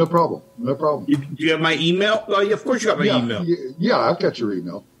 Sure, no problem. No problem. Do you have my email? Oh, yeah, of course you have my email. Yeah, I've got your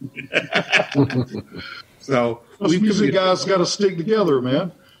email. So us music guys got to stick together,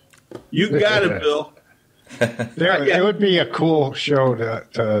 man. You got it, Bill. It would be a cool show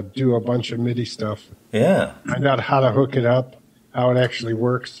to do a bunch of MIDI stuff. Yeah. Find out how to hook it up, how it actually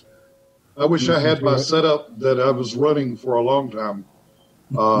works. I wish I had my setup that I was running for a long time.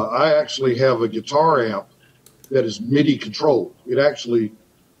 I actually have a guitar amp that is MIDI controlled. It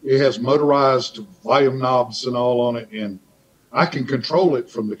has motorized volume knobs and all on it, and I can control it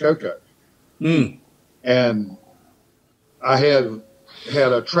from the Coco. And I had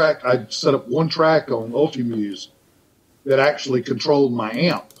a track. I set up one track on Ultimuse that actually controlled my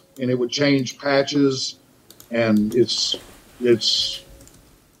amp, and it would change patches, and it's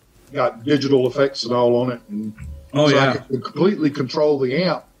got digital effects and all on it, and I could completely control the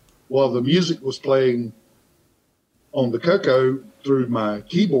amp while the music was playing on the Coco through my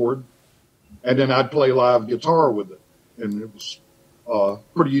keyboard, and then I'd play live guitar with it, and it was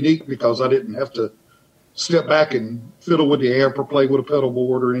pretty unique because I didn't have to step back and fiddle with the amp or play with a pedal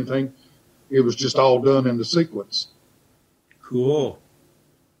board or anything. It was just all done in the sequence. Cool.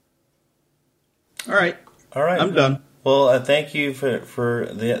 All right. I'm done. Well, thank you for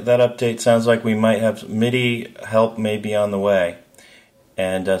that update. Sounds like we might have MIDI help maybe on the way.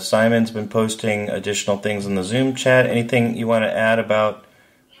 And Simon's been posting additional things in the Zoom chat. Anything you want to add about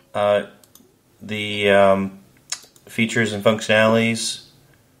the features and functionalities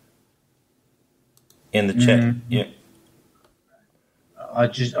in the chat? Yeah. I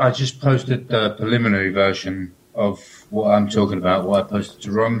just posted the preliminary version of what I'm talking about, what I posted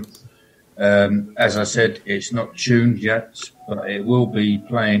to Ron. As I said, it's not tuned yet, but it will be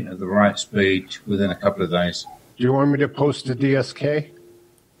playing at the right speed within a couple of days. Do you want me to post the DSK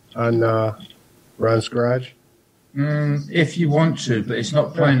on Ron's Garage? If you want to, but it's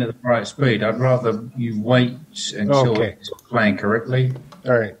not playing at the right speed. I'd rather you wait until it's playing correctly.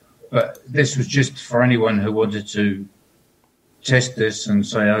 All right. But this was just for anyone who wanted to test this and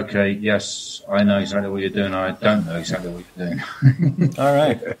say, okay, yes, I know exactly what you're doing. I don't know exactly what you're doing. All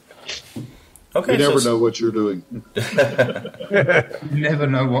right. Okay, you never know what you're doing. You never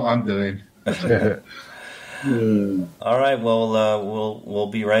know what I'm doing. All right. Well, we'll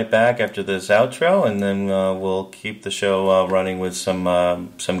be right back after this outro, and then we'll keep the show running with some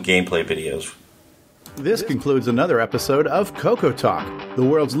gameplay videos. This concludes another episode of Coco Talk, the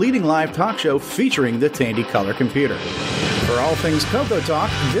world's leading live talk show featuring the Tandy Color Computer. For all things Coco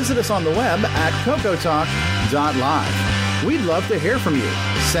Talk, visit us on the web at cocotalk.live. We'd love to hear from you.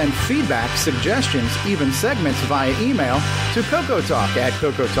 Send feedback, suggestions, even segments via email to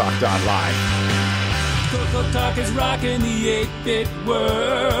cocotalk@cocotalk.live. Coco Talk is rocking the 8-bit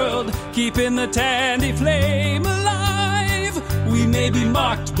world, keeping the Tandy flame alive. We may be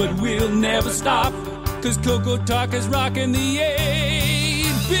mocked, but we'll never stop, 'cause Coco Talk is rocking the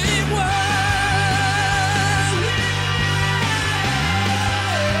 8-bit world.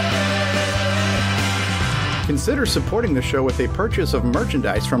 consider supporting the show with a purchase of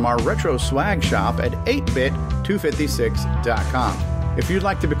merchandise from our retro swag shop at 8bit256.com. If you'd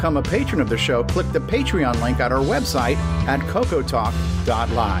like to become a patron of the show, click the Patreon link at our website at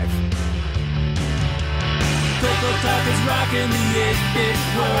cocotalk.live. Coco Talk is rocking the 8-bit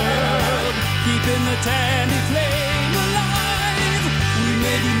world, keeping the tandy flame alive. We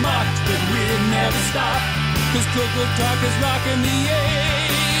may be mocked, but we'll never stop, 'cause Coco Talk is rocking the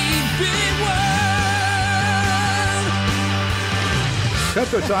 8-bit world.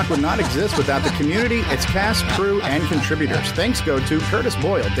 Coco Talk would not exist without the community, its cast, crew, and contributors. Thanks go to Curtis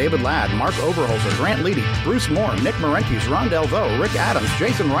Boyle, David Ladd, Mark Overholzer, Grant Leedy, Bruce Moore, Nick Marentes, Ron Delvaux, Rick Adams,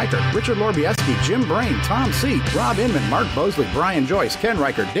 Jason Reichert, Richard Lorbieski, Jim Brain, Tom C., Rob Inman, Mark Bosley, Brian Joyce, Ken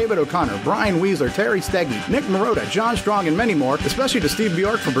Reichert, David O'Connor, Brian Weasler, Terry Steggy, Nick Marotta, John Strong, and many more, especially to Steve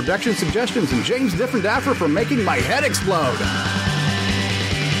Bjork for production suggestions and James Differendaffer for making my head explode.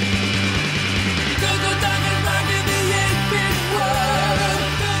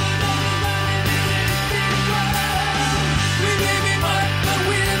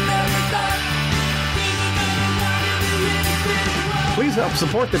 Please help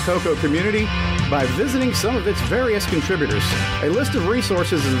support the Coco community by visiting some of its various contributors. A list of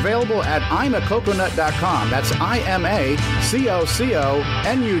resources is available at imacoconut.com. That's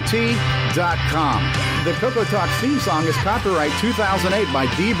IMACOCONUT.com. The Coco Talk theme song is copyright 2008 by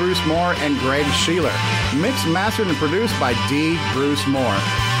D. Bruce Moore and Greg Sheeler. Mixed, mastered, and produced by D. Bruce Moore.